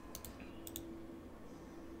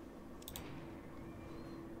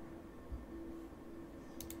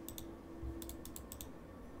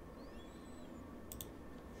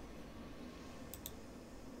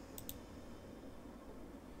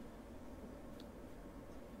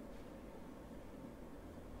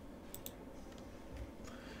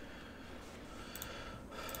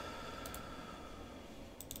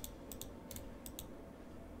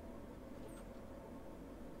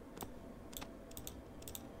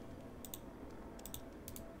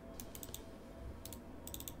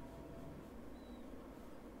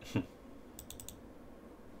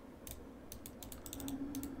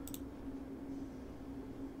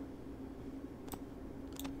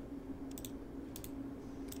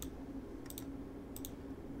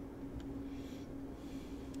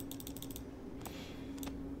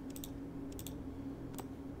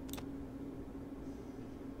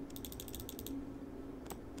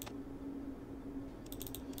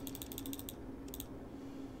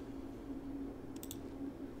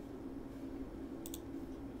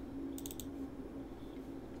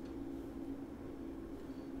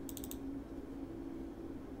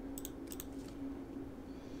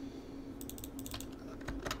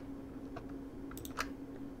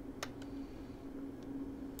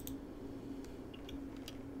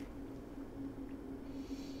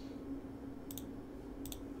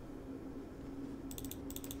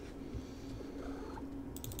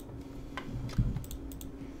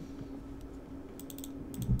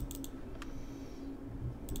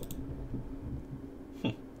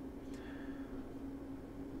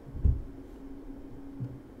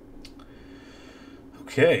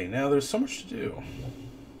 Okay, now there's so much to do.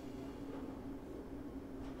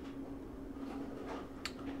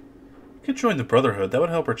 I could join the Brotherhood. That would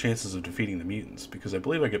help our chances of defeating the mutants, because I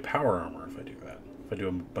believe I get power armor if I do that. If I do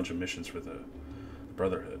a bunch of missions for the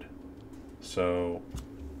Brotherhood. So,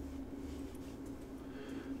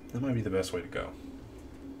 that might be the best way to go.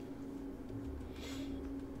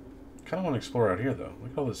 Kind of want to explore out here, though.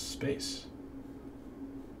 Look at all this space.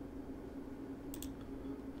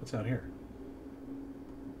 What's out here?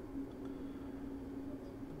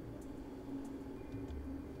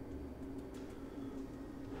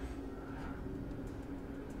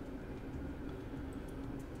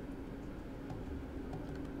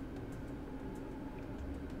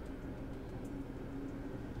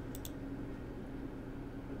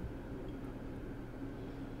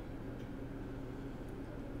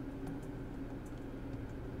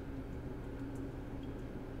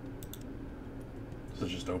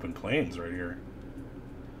 just open plains right here.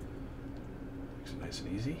 Makes it nice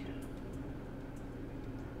and easy.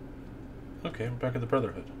 Okay, we're back at the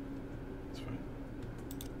Brotherhood. That's fine.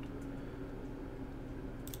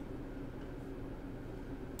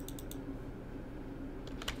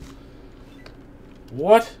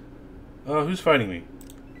 What? Who's fighting me?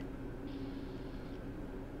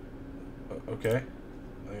 Okay.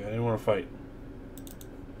 I didn't want to fight.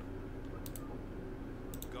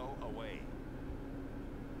 Go away.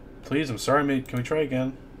 Please, I'm sorry, mate. Can we try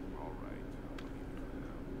again? All right. I'll leave you for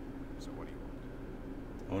now. So what do you want?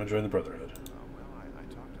 I want to join the Brotherhood. Well,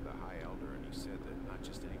 I talked to the High Elder, and he said that not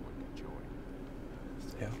just anyone can join. He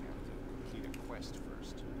said Yeah. you have to complete a quest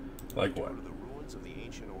first. Like Go what? to the ruins of the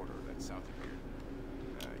ancient order that's south of here.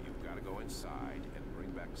 You've got to go inside and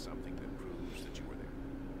bring back something that proves that you were there.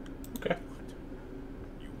 Okay. What?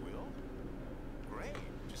 You will? Great.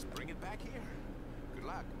 Just bring it back here. Good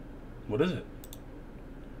luck. What is it?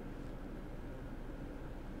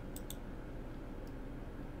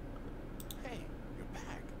 Hey, you're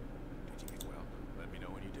back. Did you get well? Let me know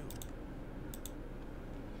when you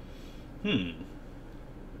do.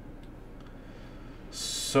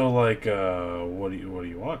 So, like, what do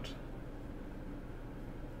you want?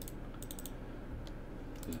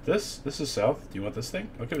 Is it this? This is south. Do you want this thing?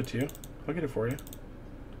 I'll give it to you. I'll get it for you.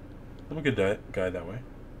 I'm a good guy that way.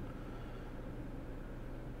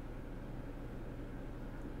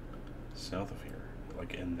 South of here.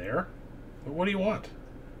 Like in there? What do you want?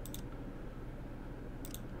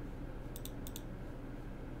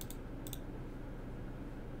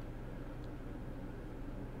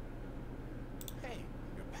 Hey,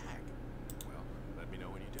 you're back. Well, let me know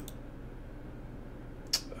when you do.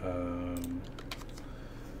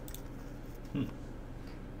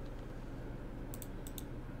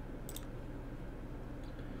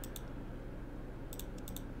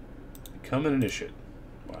 Become an initiate.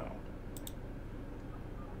 Wow.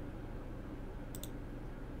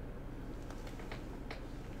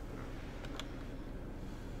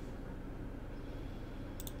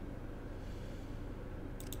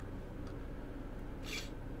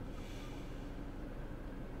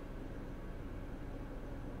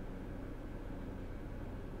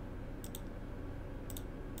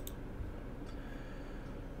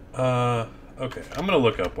 Okay. I'm gonna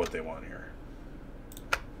look up what they want here.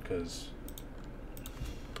 Because...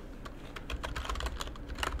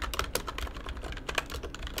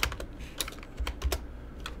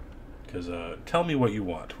 tell me what you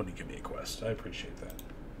want when you give me a quest. I appreciate that.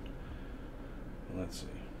 Let's see.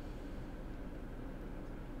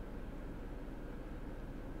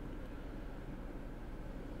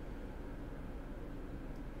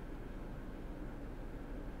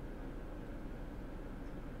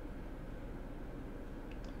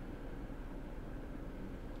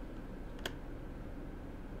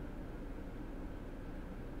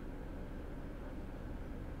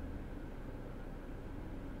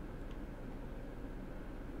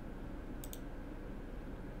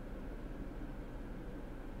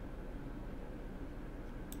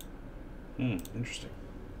 Interesting.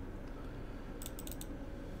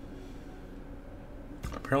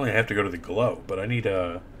 Apparently I have to go to the glow, but I need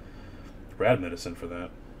rad medicine for that.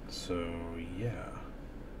 So, yeah.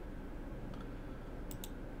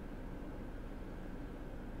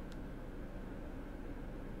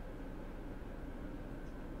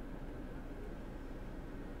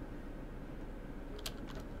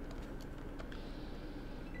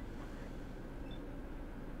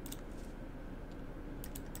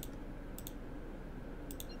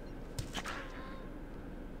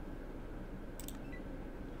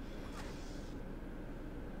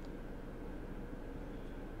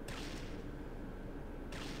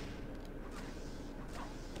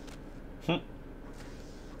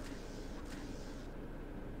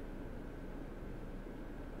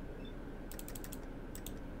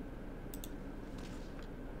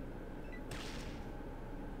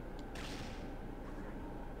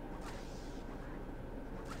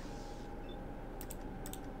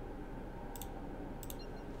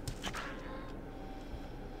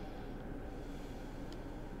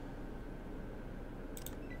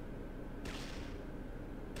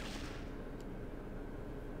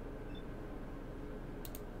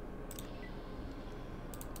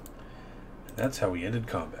 That's how we ended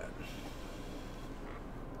combat.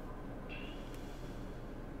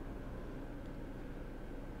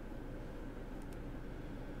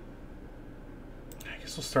 I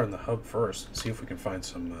guess we'll start in the hub first and see if we can find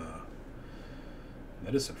some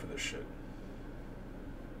medicine for this shit.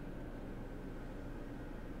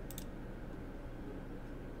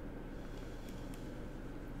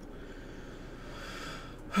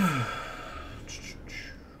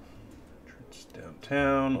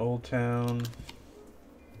 town, Old Town.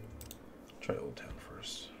 Try Old Town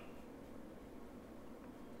first.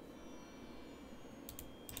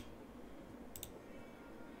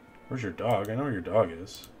 Where's your dog? I know where your dog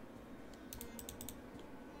is.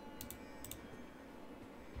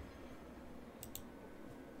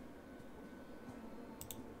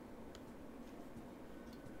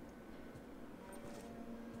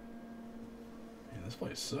 Man, this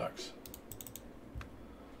place sucks.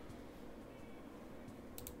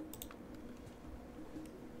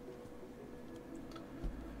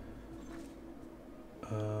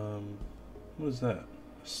 What is that? A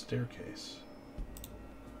staircase.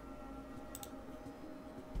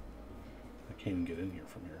 I can't even get in here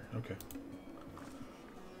from here. Okay.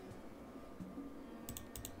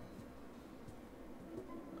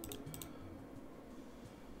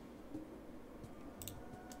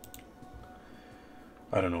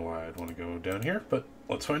 I don't know why I'd want to go down here, but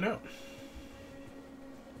let's find out.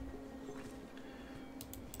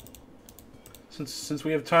 Since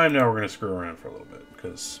we have time now, we're going to screw around for a little bit,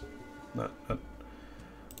 because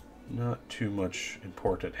not too much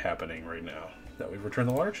important happening right now that we've returned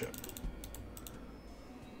the water chip.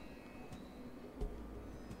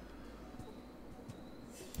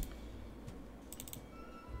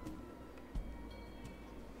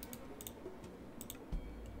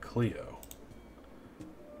 Cleo.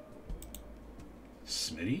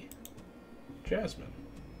 Smitty? Jasmine.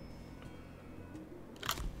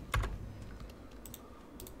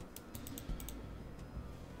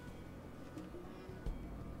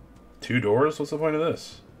 Two doors? What's the point of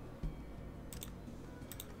this?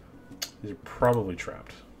 These are probably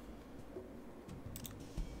trapped.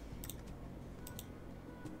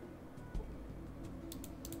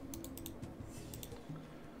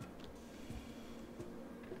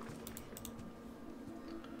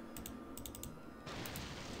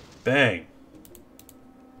 Bang.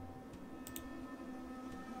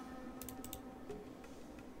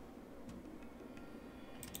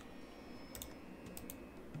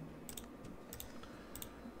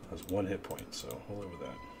 That's 1 hit point, so we'll live with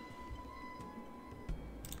that.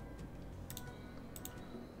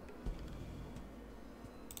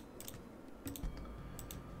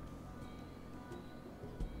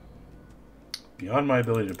 Beyond my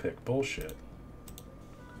ability to pick. Bullshit.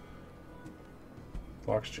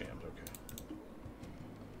 Lock's jammed, okay.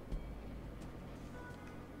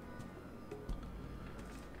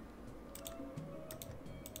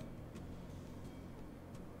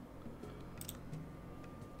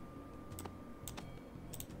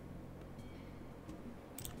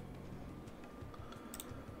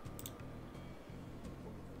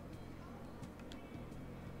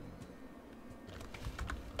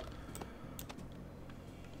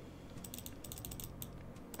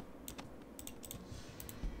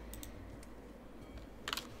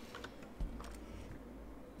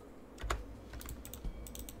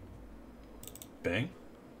 Bang. You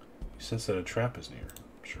sense that a trap is near.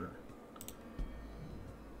 Sure.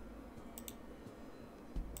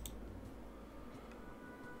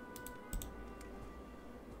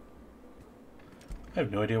 I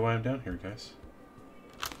have no idea why I'm down here, guys.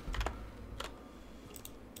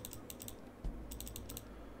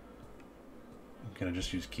 Can I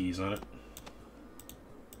just use keys on it?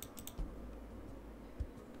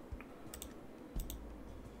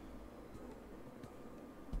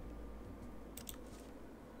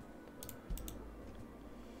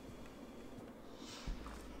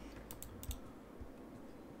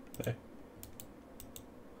 Hey.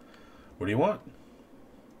 What do you want?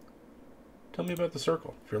 Tell me about the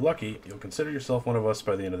circle. If you're lucky, you'll consider yourself one of us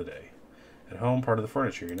by the end of the day. At home, part of the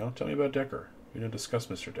furniture, you know? Tell me about Decker. We don't discuss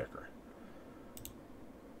Mr. Decker.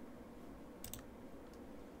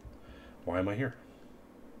 Why am I here?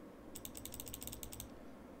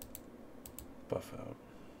 Buff out.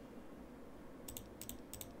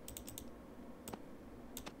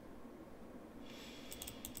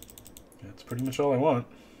 That's pretty much all I want.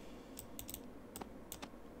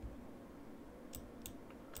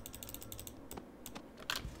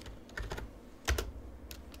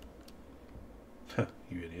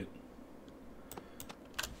 You idiot.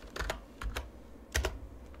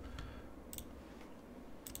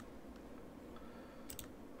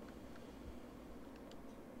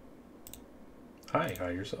 Hi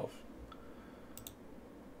yourself.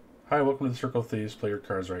 Hi, welcome to the Circle of Thieves. Play your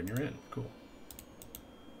cards right and you're in. Cool.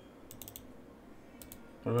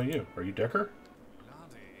 What about you? Are you Decker?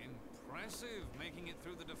 Bloody impressive, making it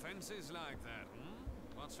through the defenses like that,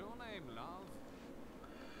 What's your name, love?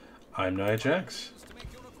 I'm Nia Jax. To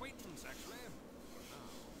make your acquaintance, actually.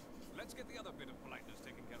 Now, let's get the other bit of politeness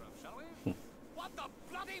taken care of, shall we? What the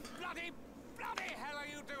bloody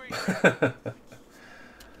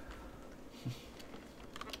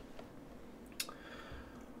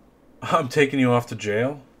I'm taking you off to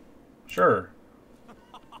jail? Sure.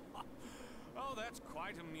 Oh, that's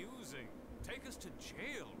quite amusing. Take us to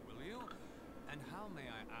jail, will you? And how, may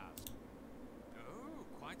I ask? Oh,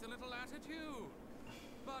 quite a little attitude.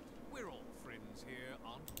 But we're all friends here,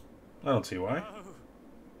 aren't we? I don't see why. Oh,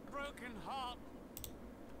 broken heart.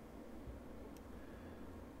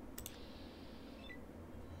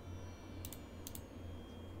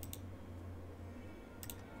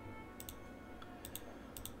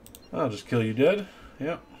 I'll just kill you dead.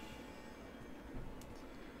 Yep.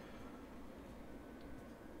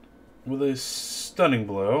 With a stunning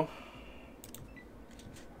blow.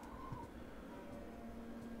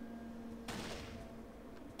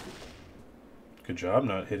 Good job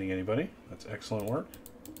not hitting anybody. That's excellent work.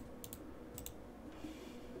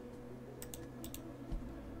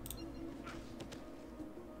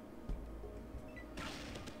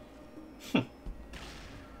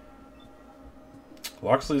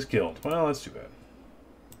 Loxley's killed. Well, that's too bad.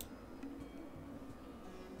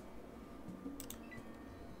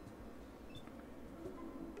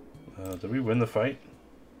 Did we win the fight?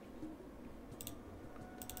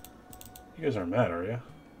 You guys aren't mad, are you?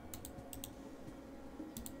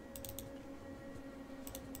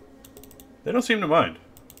 They don't seem to mind.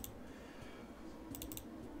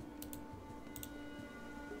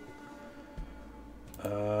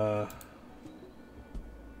 Yeah,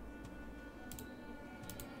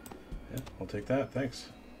 I'll take that. Thanks.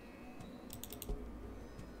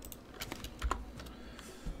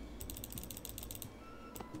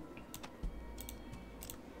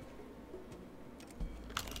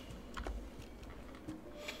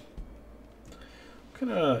 What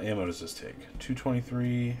kind of ammo does this take?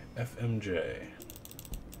 223 FMJ.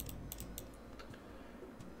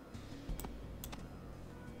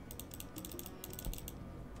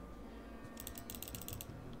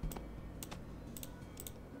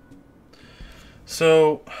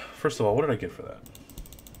 So, first of all, what did I get for that?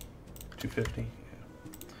 250?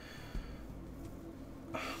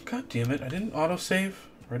 Yeah. God damn it, I didn't autosave?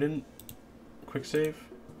 Or I didn't quick save?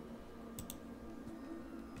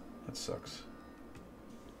 That sucks.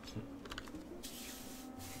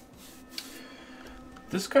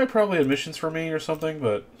 This guy probably had missions for me or something,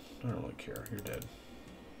 but I don't really care. You're dead.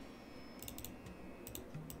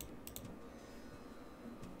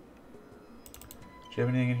 Do you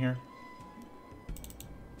have anything in here?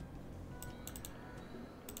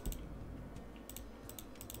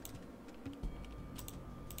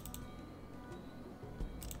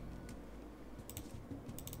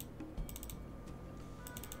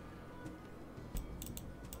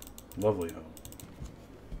 Lovely home.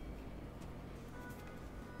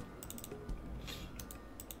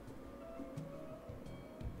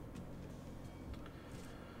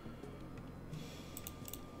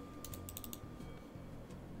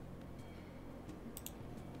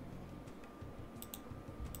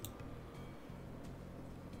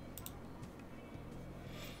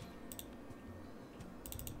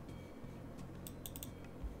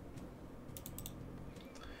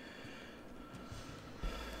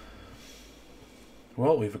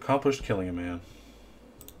 Well, we've accomplished killing a man.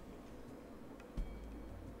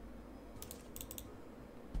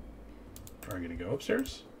 Are you going to go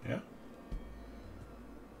upstairs? Yeah?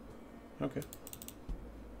 Okay.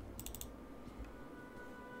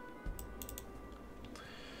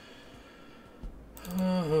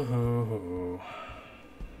 Oh.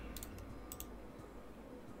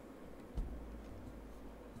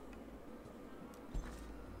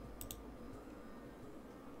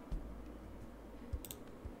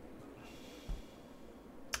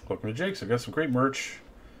 Welcome to Jake's. I've got some great merch.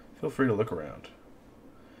 Feel free to look around.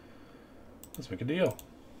 Let's make a deal.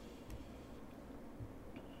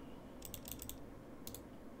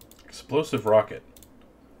 Explosive rocket.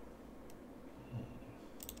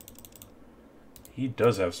 He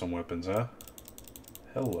does have some weapons, huh?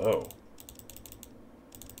 Hello.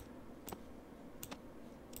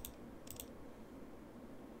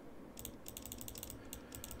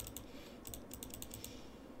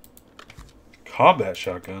 Combat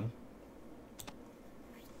shotgun.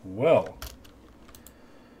 Well.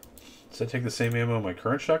 Does that take the same ammo my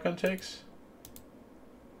current shotgun takes?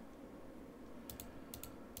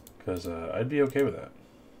 Because I'd be okay with that.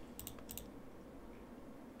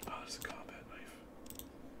 Oh, it's a combat knife.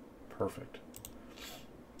 Perfect.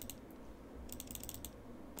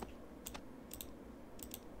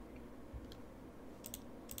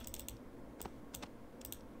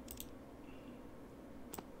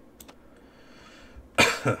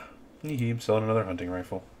 I'm selling another hunting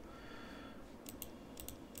rifle.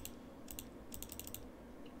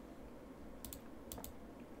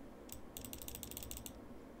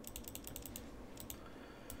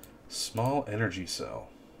 Small energy cell.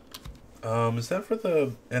 Is that for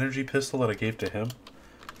the energy pistol that I gave to him?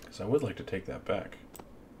 Because I would like to take that back.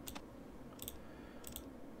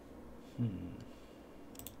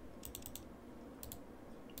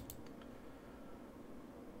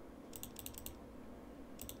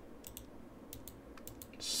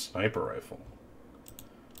 Sniper rifle.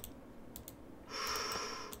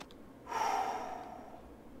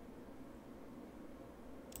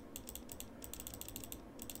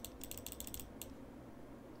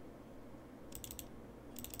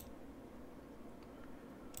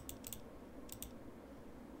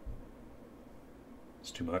 It's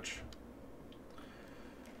too much.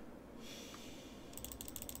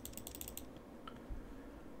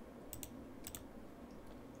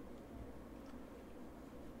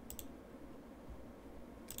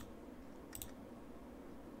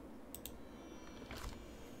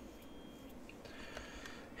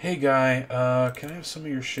 Hey guy, can I have some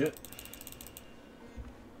of your shit?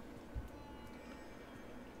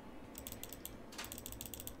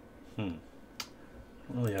 I don't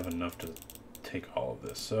really have enough to take all of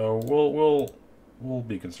this, so we'll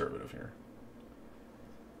be conservative here.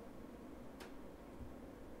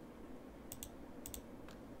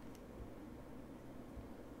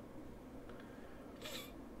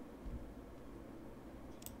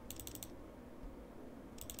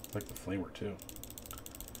 I like the flamer too.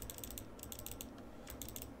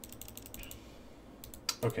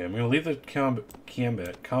 Okay, I'm gonna leave the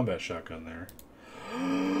combat shotgun there.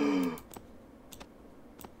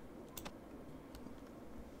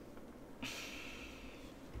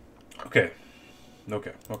 Okay.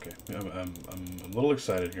 I'm a little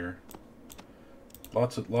excited here.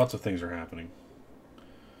 Lots of things are happening.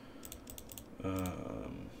 I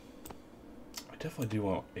definitely do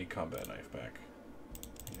want a combat knife back.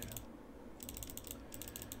 Yeah.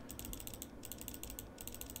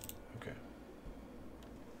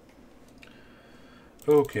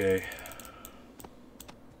 Okay.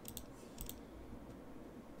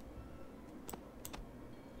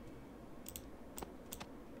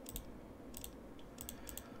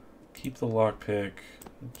 Keep the lockpick.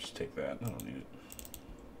 Just take that. I don't need it.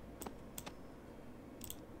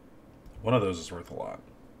 One of those is worth a lot.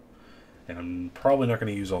 And I'm probably not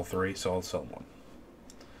going to use all three, so I'll sell one.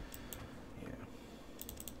 Yeah.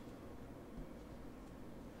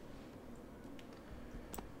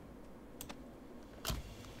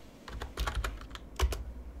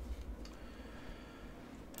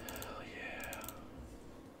 Hell yeah.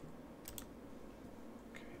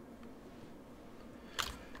 Okay.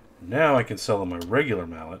 Now I can sell my regular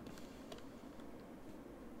mallet.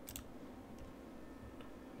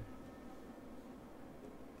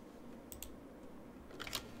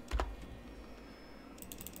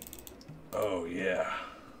 Oh, yeah.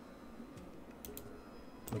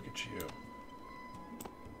 Look at you.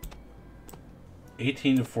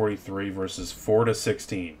 18 to 43 versus 4 to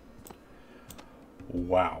 16.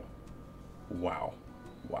 Wow. Wow.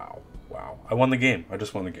 Wow. Wow. I won the game. I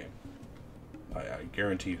just won the game. I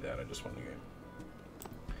guarantee you that. I just won the game.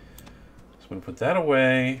 So I'm going to put that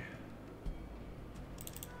away.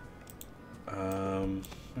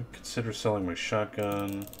 I consider selling my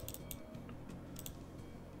shotgun.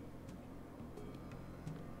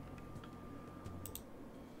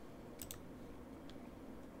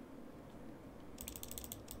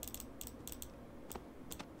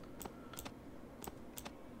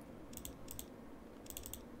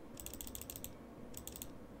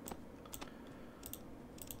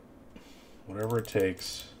 Whatever it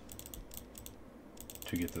takes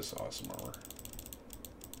to get this awesome armor.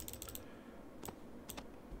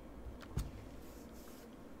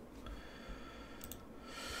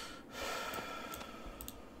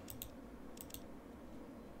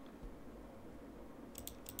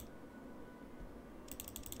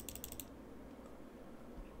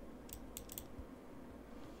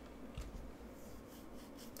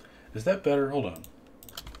 Is that better? Hold on.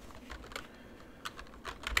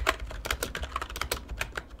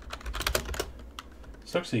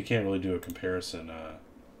 Sucks that you can't really do a comparison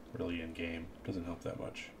really in game. Doesn't help that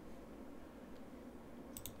much.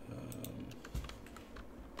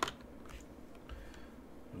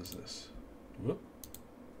 What is this? Whoop.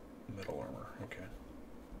 Metal armor. Okay.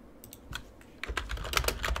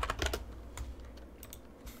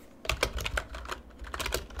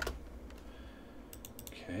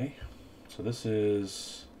 Okay. So this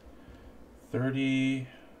is 30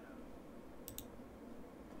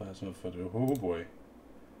 plasma photo. Oh boy.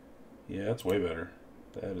 Yeah, that's way better.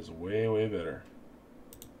 That is way, way better.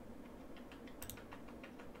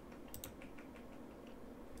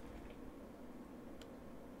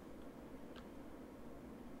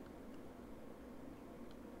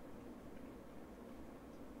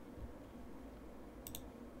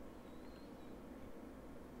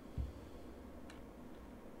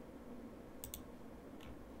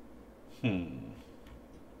 All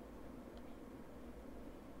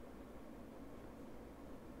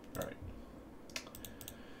right.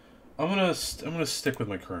 I'm gonna stick with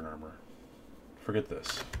my current armor. Forget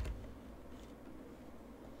this.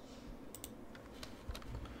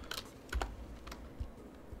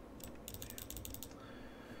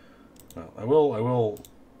 Well, I will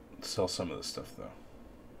sell some of this stuff though.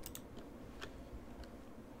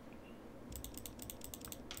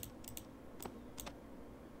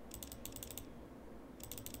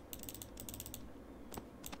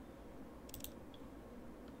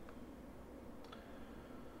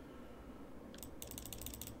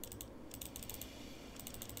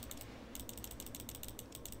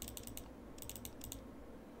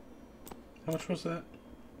 How much was that?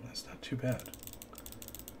 That's not too bad.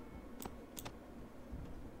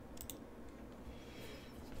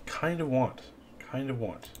 Kind of want.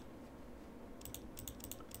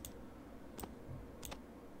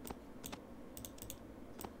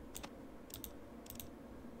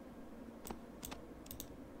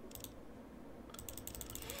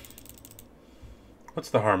 What's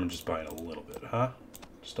the harm in just buying a little bit, huh?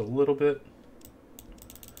 Just a little bit?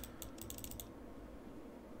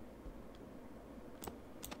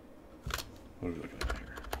 What are we looking at here?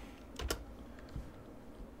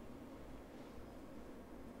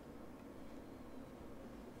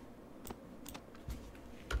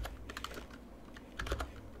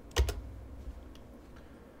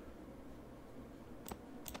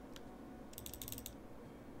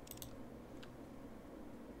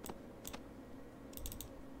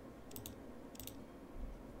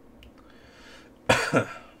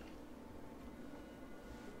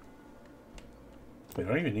 Wait, I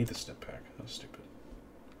don't even need the step pack. That's stupid.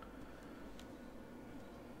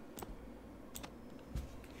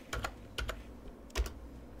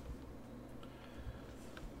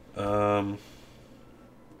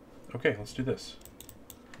 Okay, let's do this.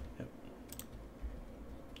 Yep.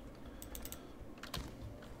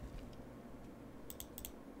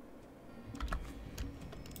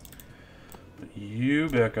 Put you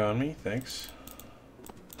back on me, thanks.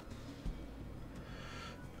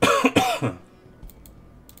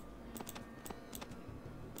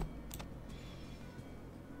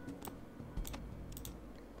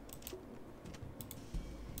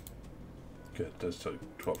 Good, does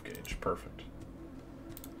 12 gauge, perfect.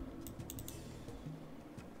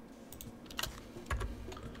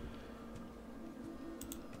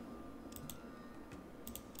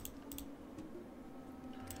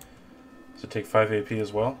 So take 5 AP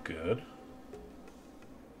as well, good.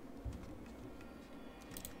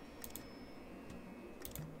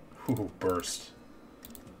 Ooh, burst.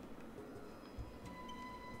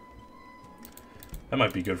 That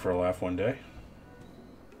might be good for a laugh one day.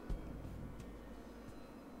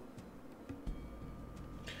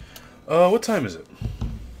 What time is it?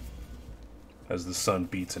 As the sun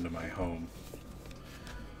beats into my home.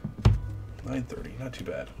 9:30, not too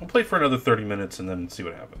bad. I'll play for another 30 minutes and then see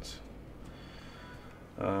what happens.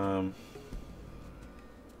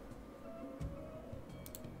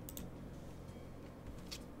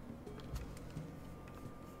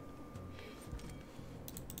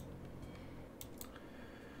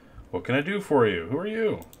 What can I do for you? Who are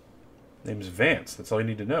you? Name's Vance. That's all you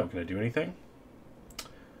need to know. Can I do anything?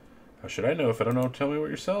 How should I know if I don't know? Tell me what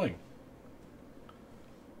you're selling.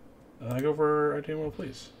 Go over ID world,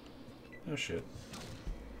 please. Oh shit.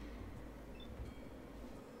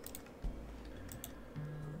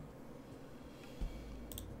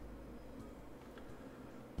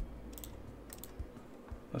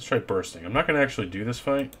 Let's try bursting. I'm not going to actually do this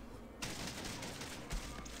fight.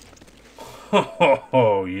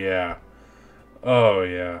 Oh yeah. Oh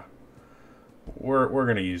yeah. We're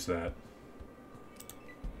going to use that.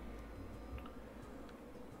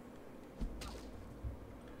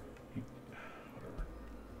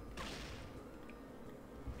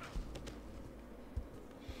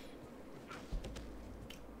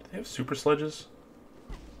 They have super sledges.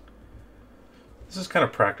 This is kind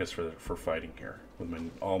of practice for fighting here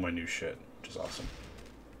with all my new shit, which is awesome.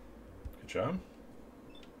 Good job.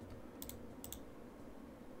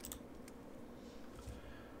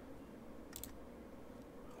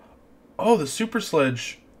 Oh, the super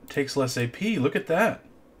sledge takes less AP. Look at that.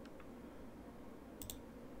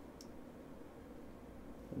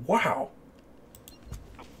 Wow.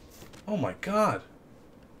 Oh my god.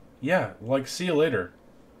 Yeah, like, see you later.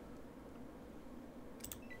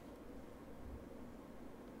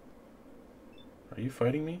 Are you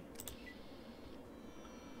fighting me?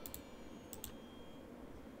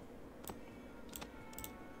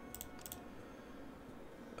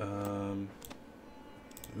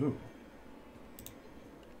 Ooh.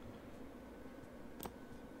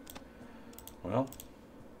 Well,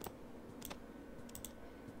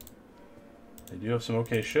 they do have some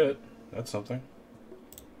okay shit. That's something.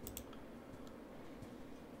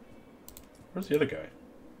 Where's the other guy?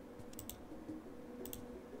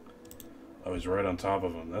 Oh, he's right on top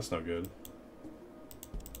of him. That's no good.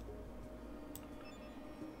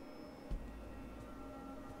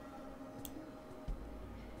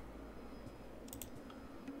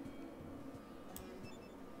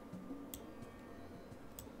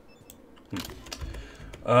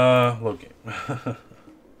 Low game.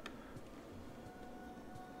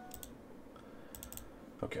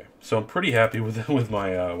 Okay, so I'm pretty happy with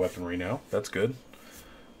my weaponry now. That's good.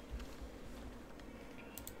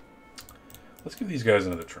 Let's give these guys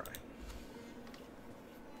another try.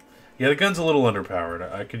 Yeah, the gun's a little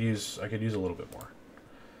underpowered. I could use a little bit more.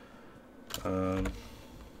 Yeah.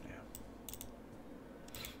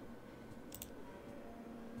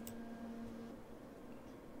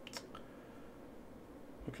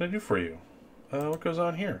 What can I do for you? What goes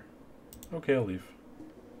on here? Okay, I'll leave.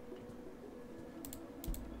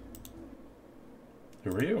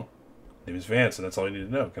 Who are you? Name is Vance, and that's all I need to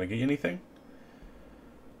know. Can I get you anything?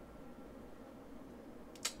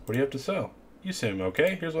 What do you have to sell? You seem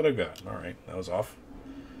okay. Here's what I've got. Alright, that was off.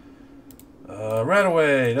 Right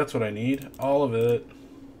away. That's what I need. All of it.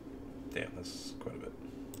 Damn, that's quite a bit.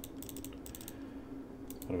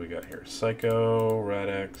 What do we got here? Psycho,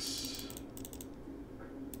 Radex.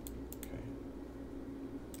 Okay.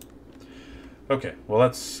 Okay, well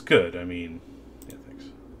that's good. I mean, yeah, thanks.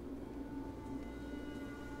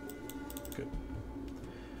 Good.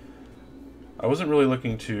 I wasn't really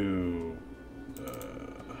looking to... let's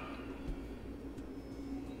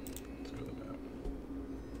go to the map.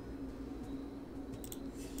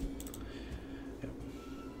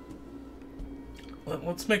 Yeah.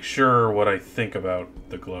 Let's make sure what I think about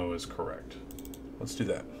the glow is correct. Let's do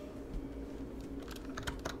that.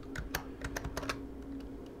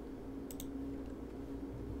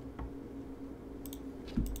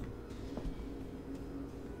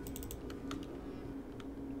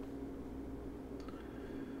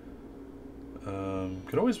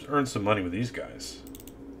 Could always earn some money with these guys.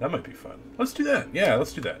 That might be fun. Let's do that. Yeah,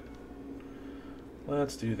 let's do that.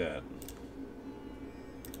 Let's do that.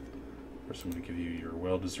 First, I'm going to give you your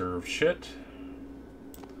well-deserved shit.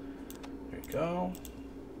 There you go.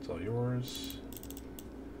 It's all yours.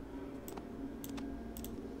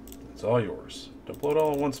 It's all yours. Don't blow it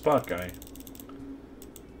all in one spot, guy.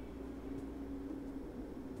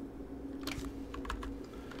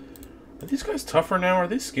 Are these guys tougher now? Are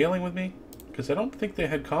they scaling with me? Because I don't think they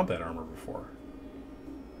had combat armor before.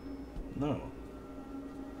 No.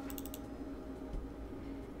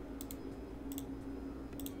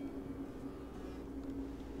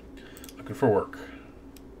 Looking for work.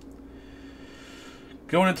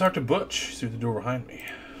 Go in and talk to Butch. He's through the door behind me.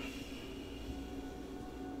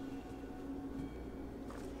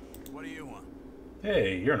 What do you want?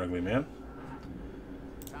 Hey, you're an ugly man.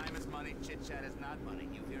 Time is money, chit-chat is not money.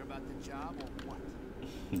 You hear about the job or what?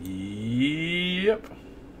 Yep.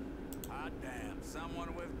 Hot damn,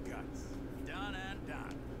 someone with guts. Done and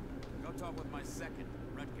done. Go talk with my second,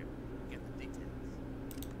 Rutger. Get the details.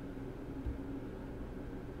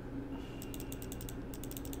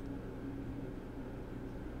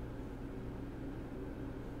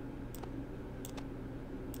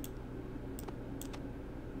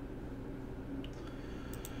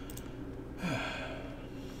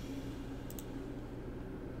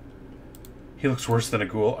 He looks worse than a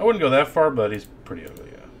ghoul. I wouldn't go that far, but he's pretty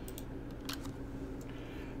ugly, yeah.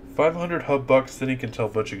 500 hub bucks, then he can tell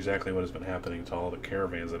Butch exactly what has been happening to all the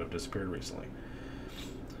caravans that have disappeared recently.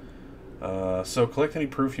 So collect any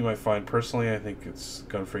proof you might find. Personally, I think it's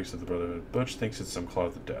gun freaks of the Brotherhood. Butch thinks it's some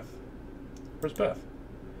cloth of death. Where's Beth?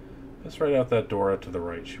 Let's right out that door out to the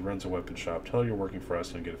right. She runs a weapon shop. Tell her you're working for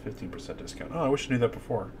us and get a 15% discount. Oh, I wish I knew that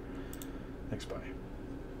before. Thanks, bye.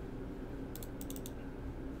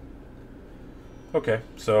 Okay,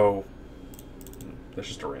 so that's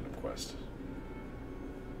just a random quest.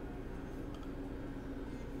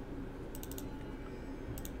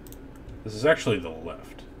 This is actually the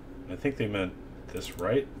left. I think they meant this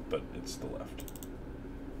right, but it's the left.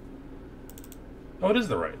 Oh, it is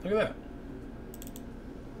the right. Look at that.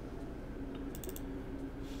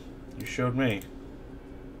 You showed me.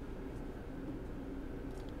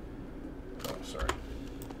 Oh, sorry.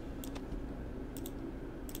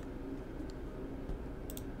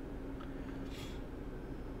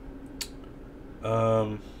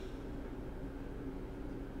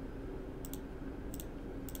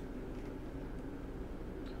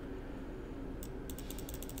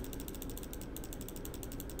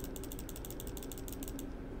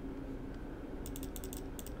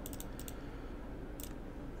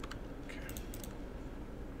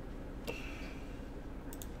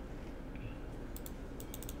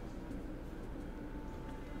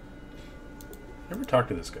 never talked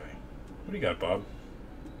to this guy. What do you got, Bob?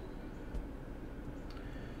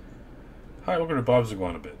 Hi, welcome to Bob's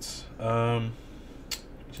Iguana Bits. Tell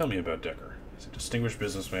me about Decker. He's a distinguished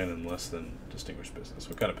businessman in less than distinguished business.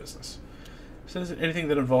 What kind of business? He says anything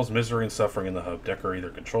that involves misery and suffering in the hub, Decker either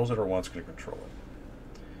controls it or wants to control it.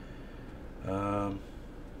 I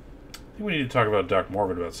think we need to talk about Doc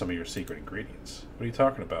Morbid about some of your secret ingredients. What are you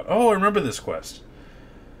talking about? Oh, I remember this quest.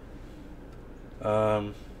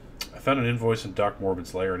 I found an invoice in Doc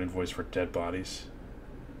Morbid's lair, an invoice for dead bodies.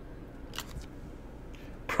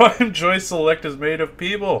 Prime Joy Select is made of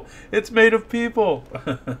people. It's made of people.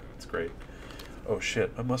 It's great. Oh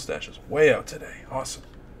shit, my mustache is way out today. Awesome.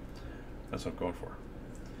 That's what I'm going for.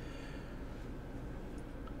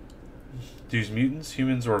 Do you use mutants,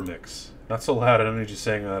 humans, or a mix? Not so loud. I don't need you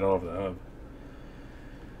saying that all over the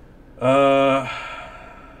hub.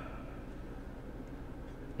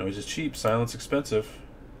 Noise is cheap. Silence expensive.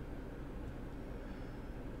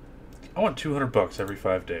 I want $200 every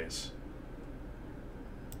 5 days.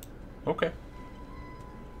 Okay.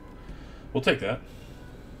 We'll take that.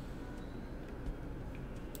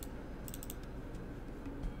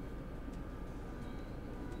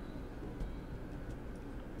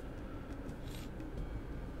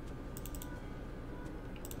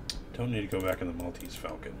 Don't need to go back in the Maltese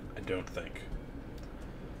Falcon, I don't think.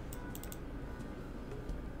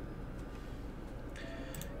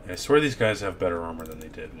 Yeah, I swear these guys have better armor than they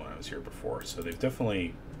did when I was here before, so they've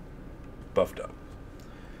definitely buffed up.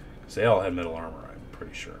 Because they all had metal armor, I'm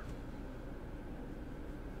pretty sure.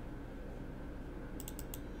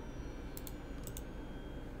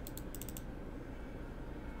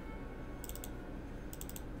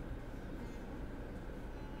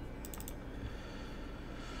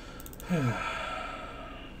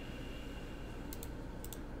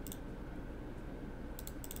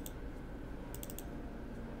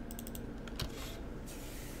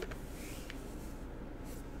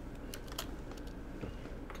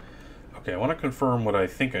 Okay, I want to confirm what I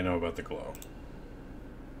think I know about the glow.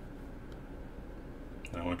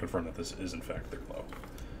 I want to confirm that this is in fact the glow.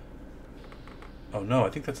 Oh no, I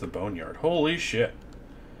think that's the boneyard. Holy shit.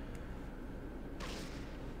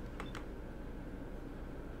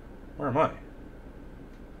 Where am I?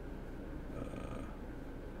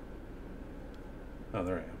 Oh,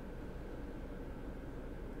 there I am.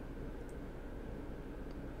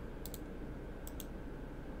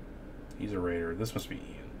 He's a raider. This must be Ian.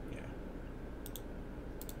 Yeah.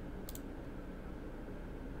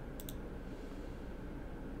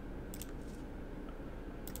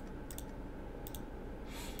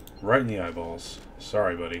 Right in the eyeballs.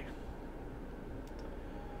 Sorry, buddy.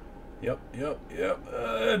 Yep.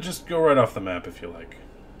 Just go right off the map if you like.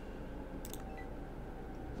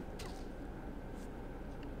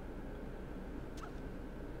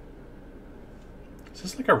 Is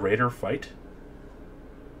this like a raider fight?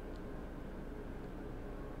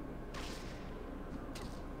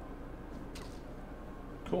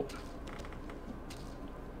 Cool.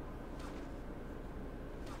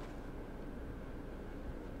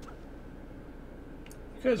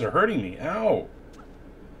 You guys are hurting me. Ow!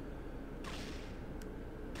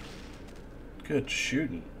 Good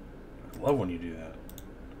shooting. I love when you do that.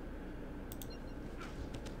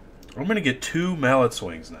 I'm gonna get 2 mallet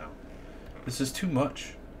swings now. This is too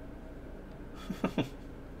much.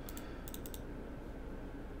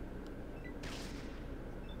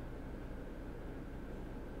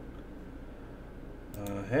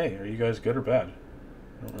 Hey, are you guys good or bad?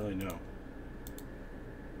 I don't really know.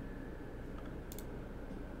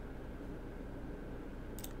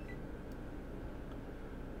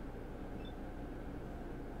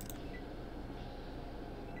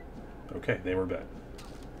 Okay, they were bad.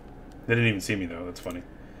 They didn't even see me though, that's funny.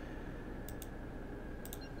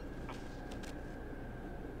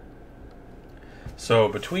 So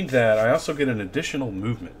between that, I also get an additional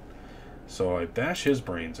movement. So I bash his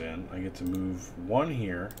brains in. I get to move 1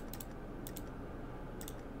 here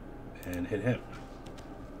and hit him.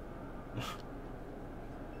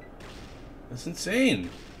 That's insane.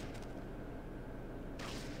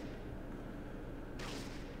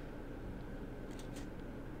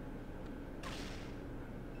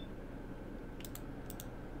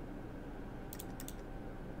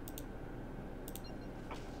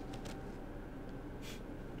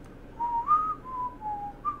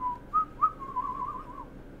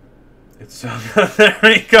 So there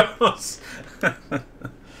he goes.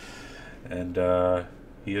 And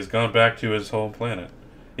he has gone back to his home planet.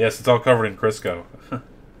 Yes, it's all covered in Crisco.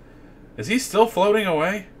 Is he still floating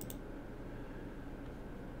away?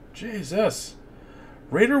 Jesus.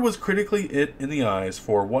 Raider was critically hit in the eyes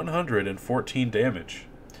for 114 damage.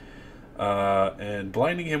 and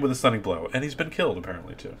blinding him with a stunning blow. And he's been killed,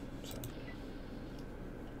 apparently, too. So.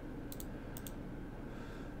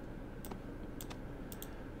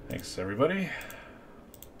 Thanks, everybody.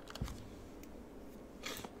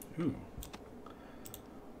 Ooh.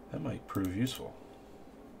 That might prove useful.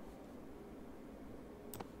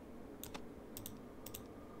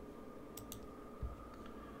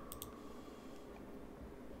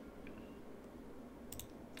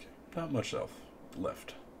 Okay, not much else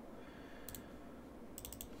left.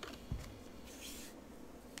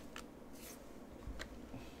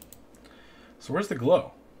 So where's the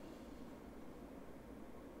glow?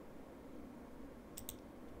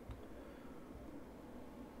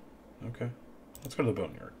 Okay, let's go to the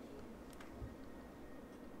boneyard.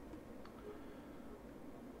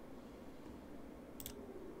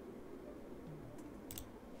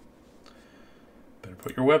 Better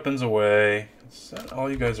put your weapons away. Is that all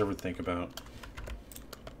you guys ever think about?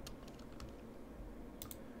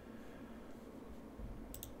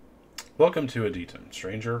 Welcome to Adytum.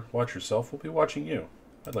 Stranger, watch yourself. We'll be watching you.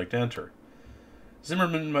 I'd like to enter.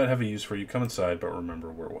 Zimmerman might have a use for you. Come inside, but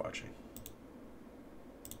remember we're watching.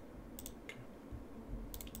 Okay.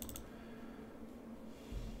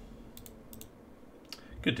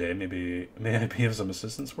 Good day. May I be of some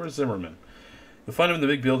assistance? Where's Zimmerman? You'll find him in the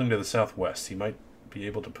big building to the southwest. He might be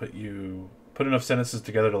able to put enough sentences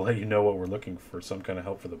together to let you know what we're looking for. Some kind of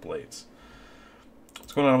help for the Blades.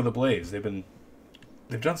 What's going on with the Blades?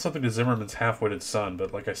 They've done something to Zimmerman's half-witted son,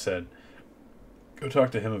 but like I said, go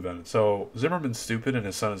talk to him about it. So, Zimmerman's stupid and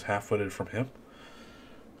his son is half-witted from him?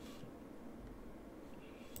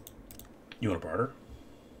 You want to barter?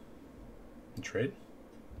 And trade?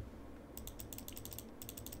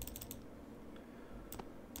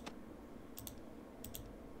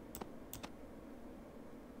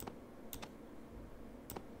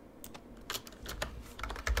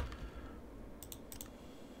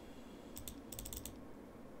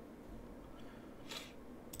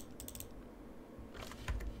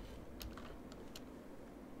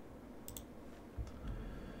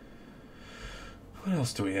 What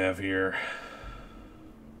else do we have here?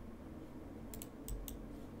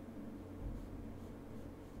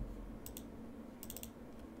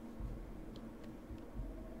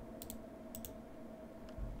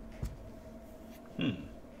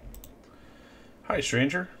 Hi,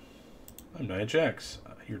 stranger. I'm Nia Jax.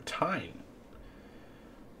 You're Tyne.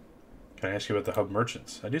 Can I ask you about the Hub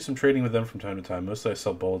Merchants? I do some trading with them from time to time. Mostly I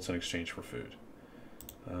sell bullets in exchange for food.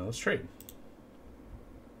 Let's trade.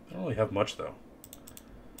 I don't really have much, though.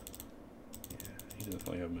 Yeah, he doesn't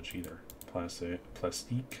really have much either.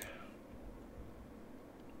 Plastique.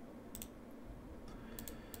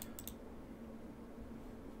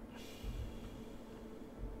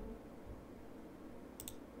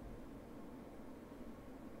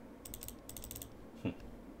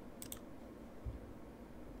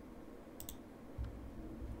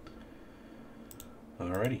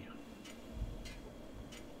 Alrighty.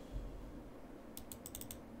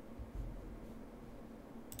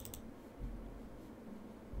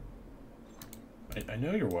 I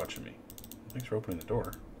know you're watching me. Thanks for opening the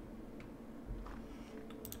door.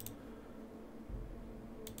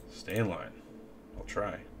 Stay in line. I'll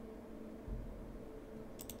try.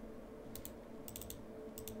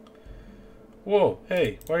 Whoa,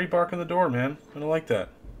 hey, why are you barking the door, man? I don't like that.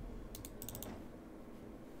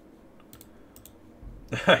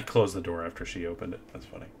 I closed the door after she opened it. That's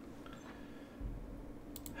funny.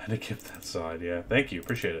 Had to give that side, yeah. Thank you,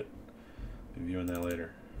 appreciate it. Be viewing that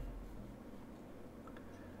later.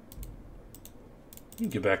 You can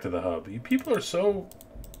get back to the hub. You people are so...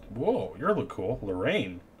 Whoa, you look cool.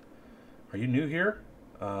 Lorraine. Are you new here?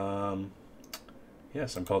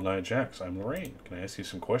 Yes, I'm called Nia Jax. I'm Lorraine. Can I ask you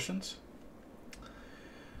some questions?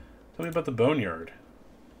 Tell me about the Boneyard.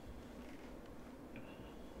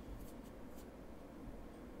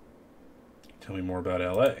 Tell me more about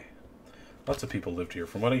LA. Lots of people lived here.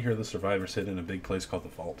 From what I hear, the survivors hid in a big place called the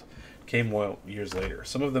Vault. It came well years later.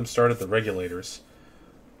 Some of them started the Regulators.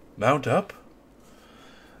 Mount up?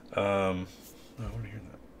 I want to hear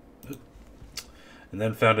that. And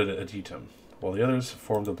then founded Adytum. While the others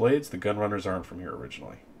formed the Blades, the Gunrunners aren't from here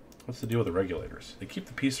originally. What's the deal with the Regulators? They keep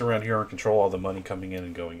the peace around here and control all the money coming in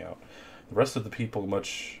and going out. The rest of the people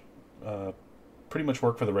pretty much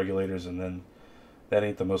work for the Regulators, and then that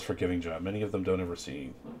ain't the most forgiving job. Many of them don't ever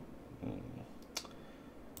see.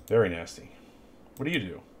 Very nasty. What do you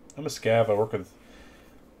do? I'm a scav. I work with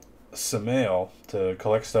Samael to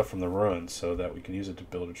collect stuff from the ruins so that we can use it to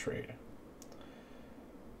build a trade.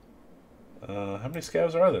 How many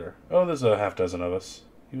scavs are there? Oh, there's a half dozen of us.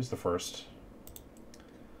 He was the first.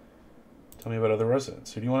 Tell me about other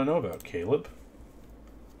residents. Who do you want to know about? Caleb?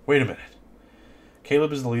 Wait a minute.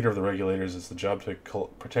 Caleb is the leader of the regulators. It's the job to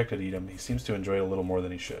protect Edom. He seems to enjoy it a little more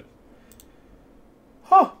than he should.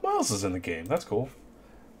 Huh, Miles is in the game. That's cool.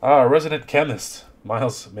 Ah, resident chemist.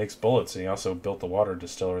 Miles makes bullets, and he also built the water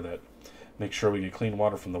distiller that makes sure we get clean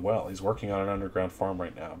water from the well. He's working on an underground farm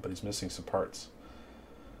right now, but he's missing some parts.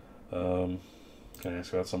 Can I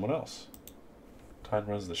ask about someone else? Time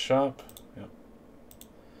runs the shop. Yep.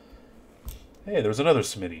 Hey, there's another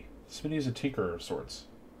Smitty. Smitty's a tinkerer of sorts.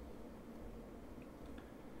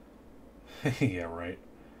 Yeah, right.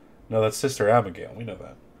 No, that's Sister Abigail. We know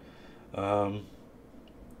that.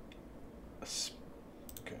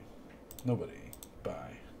 Okay. Nobody.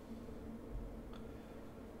 Bye.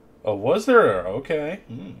 Oh, was there? Okay.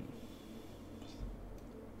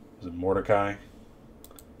 Was it Mordecai?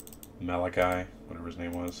 Malachi? Whatever his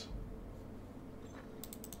name was.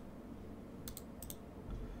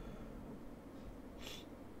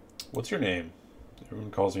 What's your name? Everyone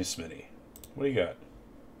calls me Smitty. What do you got?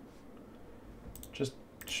 Just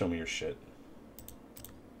show me your shit.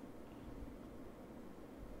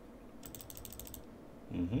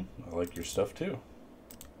 I like your stuff too.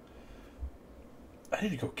 I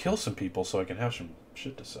need to go kill some people so I can have some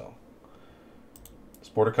shit to sell. Is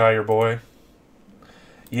Mordecai your boy?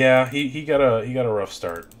 Yeah, he got a rough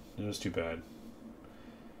start. It was too bad.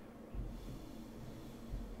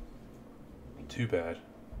 Too bad.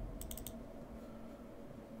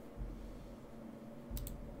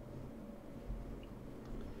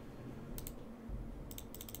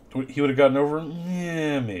 He would have gotten over him?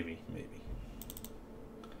 Yeah, maybe.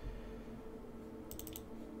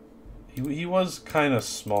 He was kind of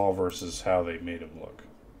small versus how they made him look.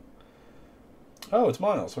 Oh, it's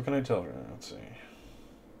Miles. What can I tell her? Let's see.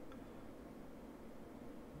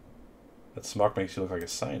 That smock makes you look like a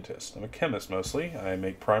scientist. I'm a chemist, mostly. I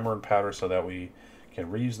make primer and powder so that we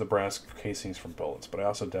can reuse the brass casings from bullets, but I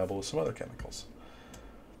also dabble with some other chemicals.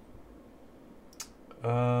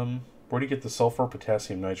 Where do you get the sulfur,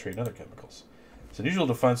 potassium nitrate, and other chemicals? It's unusual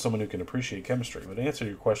to find someone who can appreciate chemistry, but to answer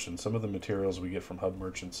your question, some of the materials we get from hub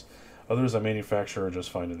merchants, others I manufacture or just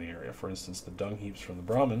find in the area. For instance, the dung heaps from the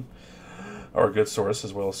Brahmin are a good source,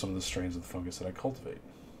 as well as some of the strains of the fungus that I cultivate.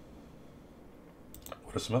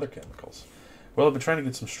 What are some other chemicals? Well, I've been trying to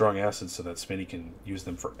get some strong acids so that Smitty can use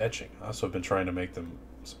them for etching. I also have been trying to make them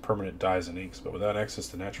some permanent dyes and inks, but without access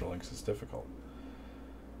to natural inks, it's difficult.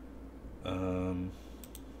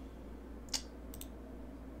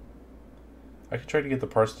 I could try to get the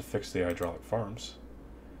parts to fix the hydraulic farms.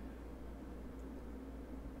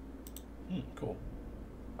 Cool.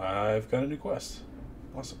 I've got a new quest.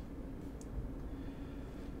 Awesome.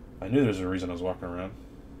 I knew there was a reason I was walking around.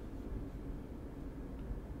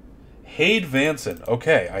 Hade Vanson.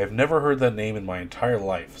 Okay, I have never heard that name in my entire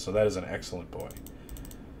life, so that is an excellent boy.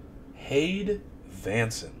 Hade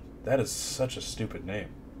Vanson. That is such a stupid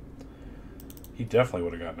name. He definitely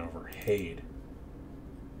would have gotten over Hade.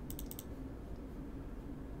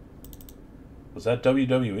 Was that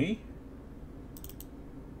WWE?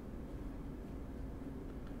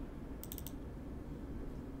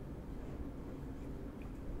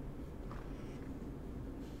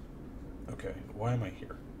 Okay, why am I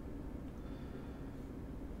here?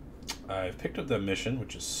 I've picked up that mission,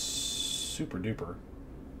 which is super duper.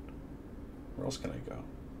 Where else can I go?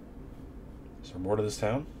 Is there more to this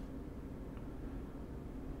town?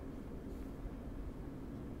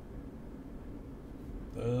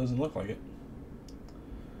 Doesn't look like it.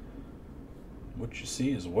 What you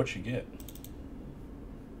see is what you get.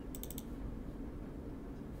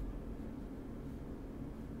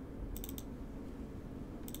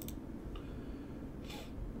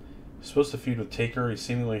 Supposed to feud with Taker. He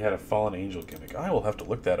seemingly had a fallen angel gimmick. I will have to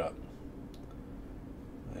look that up.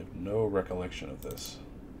 I have no recollection of this.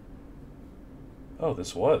 Oh,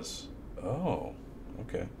 this was. Oh,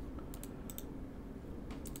 okay.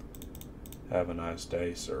 Have a nice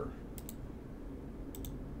day, sir.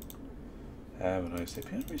 Have a nice day.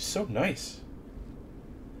 People are so nice.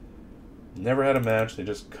 Never had a match. They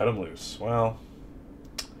just cut him loose. Well,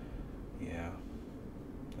 yeah,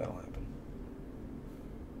 that'll happen.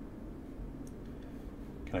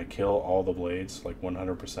 Can I kill all the blades? Like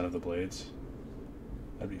 100% of the blades?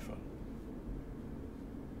 That'd be fun.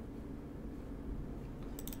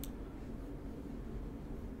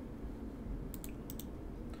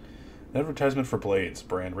 An advertisement for blades.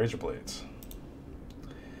 Brand Razor Blades.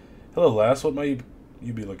 Hello, lass. What might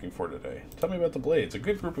you be looking for today? Tell me about the Blades. A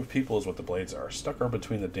good group of people is what the Blades are. Stuck are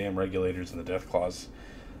between the damn regulators and the Death Claws.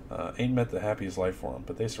 Ain't met the happiest life for them,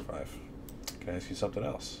 but they survive. Can I ask you something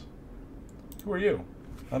else? Who are you?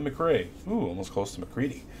 I'm McRae. Ooh, almost close to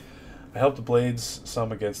McCready. I helped the Blades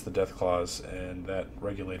some against the Deathclaws and that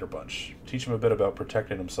Regulator bunch. Teach them a bit about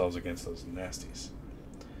protecting themselves against those nasties.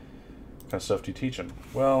 What kind of stuff do you teach them?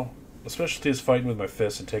 Well, the specialty is fighting with my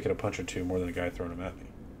fists and taking a punch or two more than a guy throwing them at me.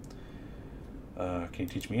 Can you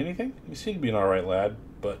teach me anything? You seem to be an alright lad,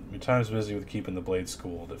 but your time's busy with keeping the Blades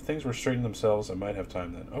schooled. If things were straightened themselves, I might have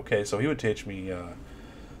time then. Okay, so he would teach me a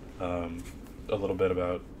little bit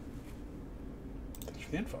about... Thanks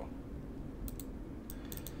for the info.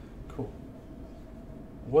 Cool.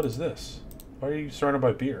 What is this? Why are you surrounded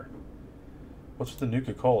by beer? What's with the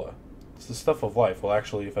Nuka-Cola? It's the stuff of life. Well,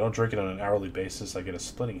 actually, if I don't drink it on an hourly basis, I get a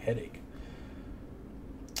splitting headache.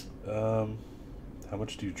 How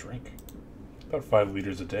much do you drink? About 5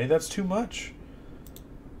 liters a day. That's too much.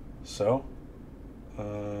 So,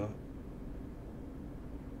 can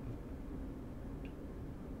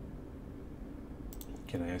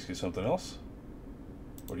I ask you something else?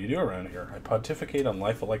 What do you do around here? I pontificate on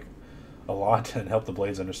life like a lot and help the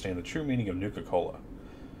Blades understand the true meaning of Nuka-Cola.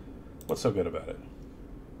 What's so good about it?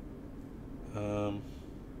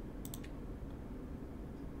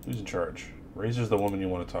 Who's in charge? Razor's the woman you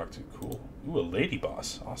want to talk to. Cool. Ooh, a lady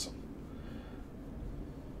boss. Awesome.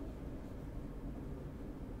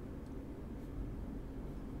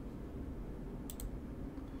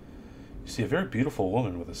 You see a very beautiful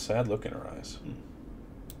woman with a sad look in her eyes.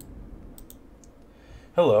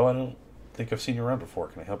 Hello, I don't think I've seen you around before.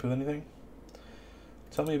 Can I help you with anything?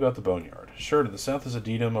 Tell me about the Boneyard. Sure, to the south is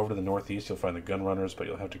Adidam. Over to the northeast you'll find the Gunrunners, but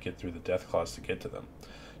you'll have to get through the Deathclaws to get to them.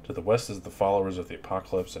 To the west is the Followers of the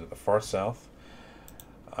Apocalypse, and to the far south,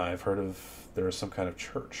 I've heard of there is some kind of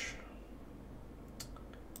church.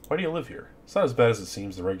 Why do you live here? It's not as bad as it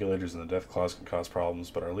seems. The Regulators and the Deathclaws can cause problems,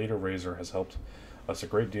 but our leader, Razor, has helped us a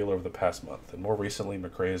great deal over the past month, and more recently,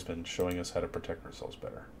 McRae has been showing us how to protect ourselves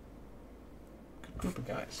better. Good group of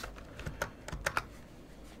guys.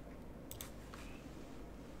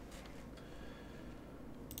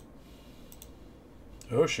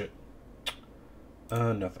 Oh shit.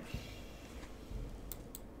 Nothing.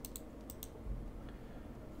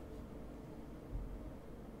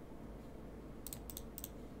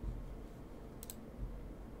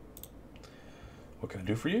 What can I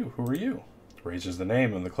do for you? Who are you? Razor's the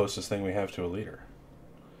name and the closest thing we have to a leader.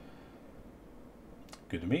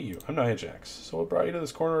 Good to meet you. I'm Niajax. So what brought you to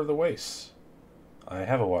this corner of the wastes? I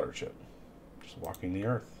have a water chip. Just walking the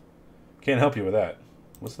earth. Can't help you with that.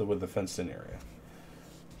 What's with the fenced-in area?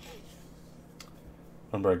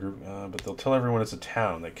 Run by a group, but they'll tell everyone it's a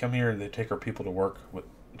town. They come here and they take our people to work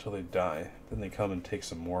until they die. Then they come and take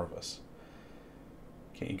some more of us.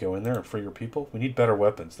 Can't you go in there and free your people? We need better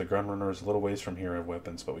weapons. The Gunrunners a little ways from here have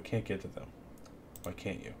weapons, but we can't get to them. Why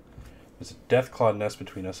can't you? There's a Deathclaw nest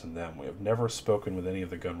between us and them. We have never spoken with any of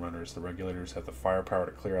the Gunrunners. The Regulators have the firepower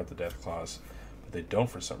to clear out the Deathclaws, but they don't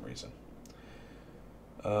for some reason.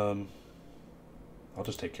 I'll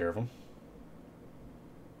just take care of them.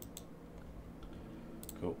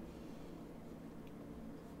 Cool.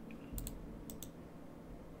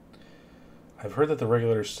 I've heard that the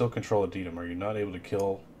Regulators still control Adidam. Are you not able to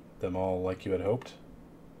kill them all like you had hoped?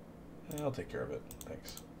 I'll take care of it.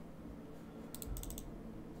 Thanks.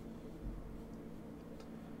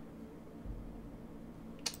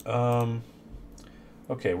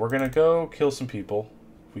 Okay, we're gonna go kill some people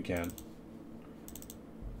if we can.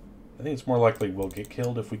 I think it's more likely we'll get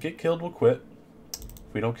killed. If we get killed, we'll quit.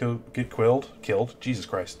 If we don't get killed, Jesus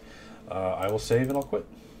Christ, I will save and I'll quit.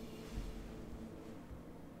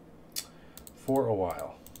 For a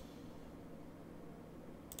while.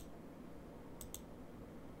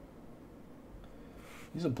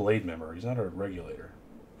 He's a Blade member. He's not a Regulator.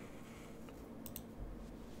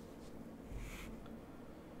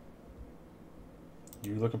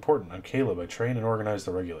 You look important. I'm Caleb. I train and organize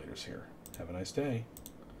the Regulators here. Have a nice day.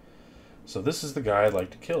 So this is the guy I'd like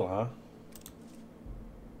to kill, huh?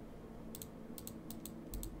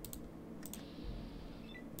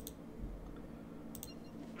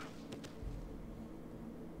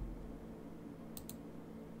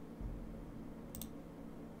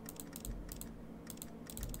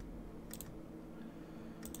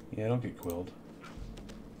 Yeah, don't get quilled.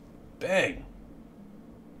 Bang!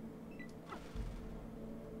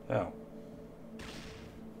 Ow.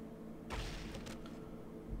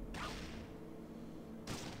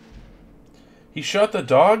 He shot the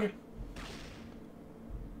dog?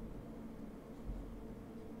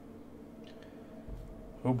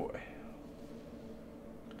 Oh boy.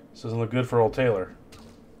 This doesn't look good for old Taylor.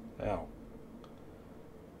 Ow.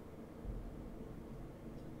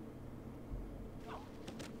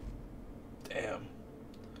 Damn.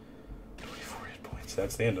 24 hit points.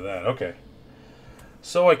 That's the end of that. Okay.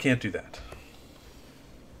 So I can't do that.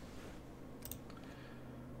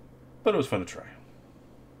 but it was fun to try.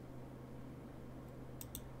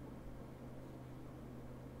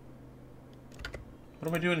 What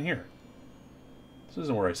am I doing here? This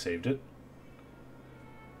isn't where I saved it.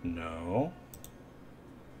 No.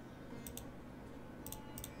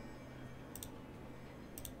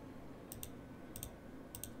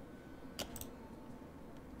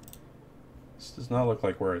 This does not look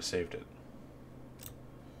like where I saved it.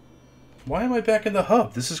 Why am I back in the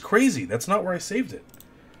hub? This is crazy. That's not where I saved it.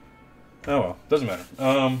 Oh well, doesn't matter.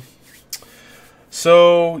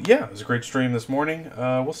 So yeah, it was a great stream this morning.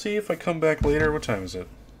 We'll see if I come back later. What time is it?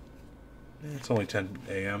 It's only 10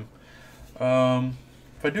 a.m.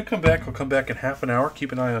 If I do come back, I'll come back in half an hour.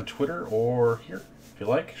 Keep an eye on Twitter or here, if you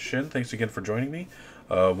like. Shin, thanks again for joining me.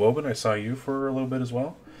 Woban, I saw you for a little bit as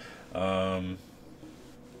well. Yeah,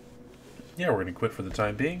 we're going to quit for the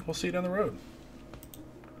time being. We'll see you down the road.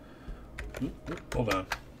 Oop, hold on.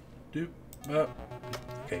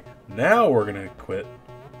 Okay, now we're going to quit,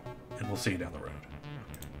 and we'll see you down the road.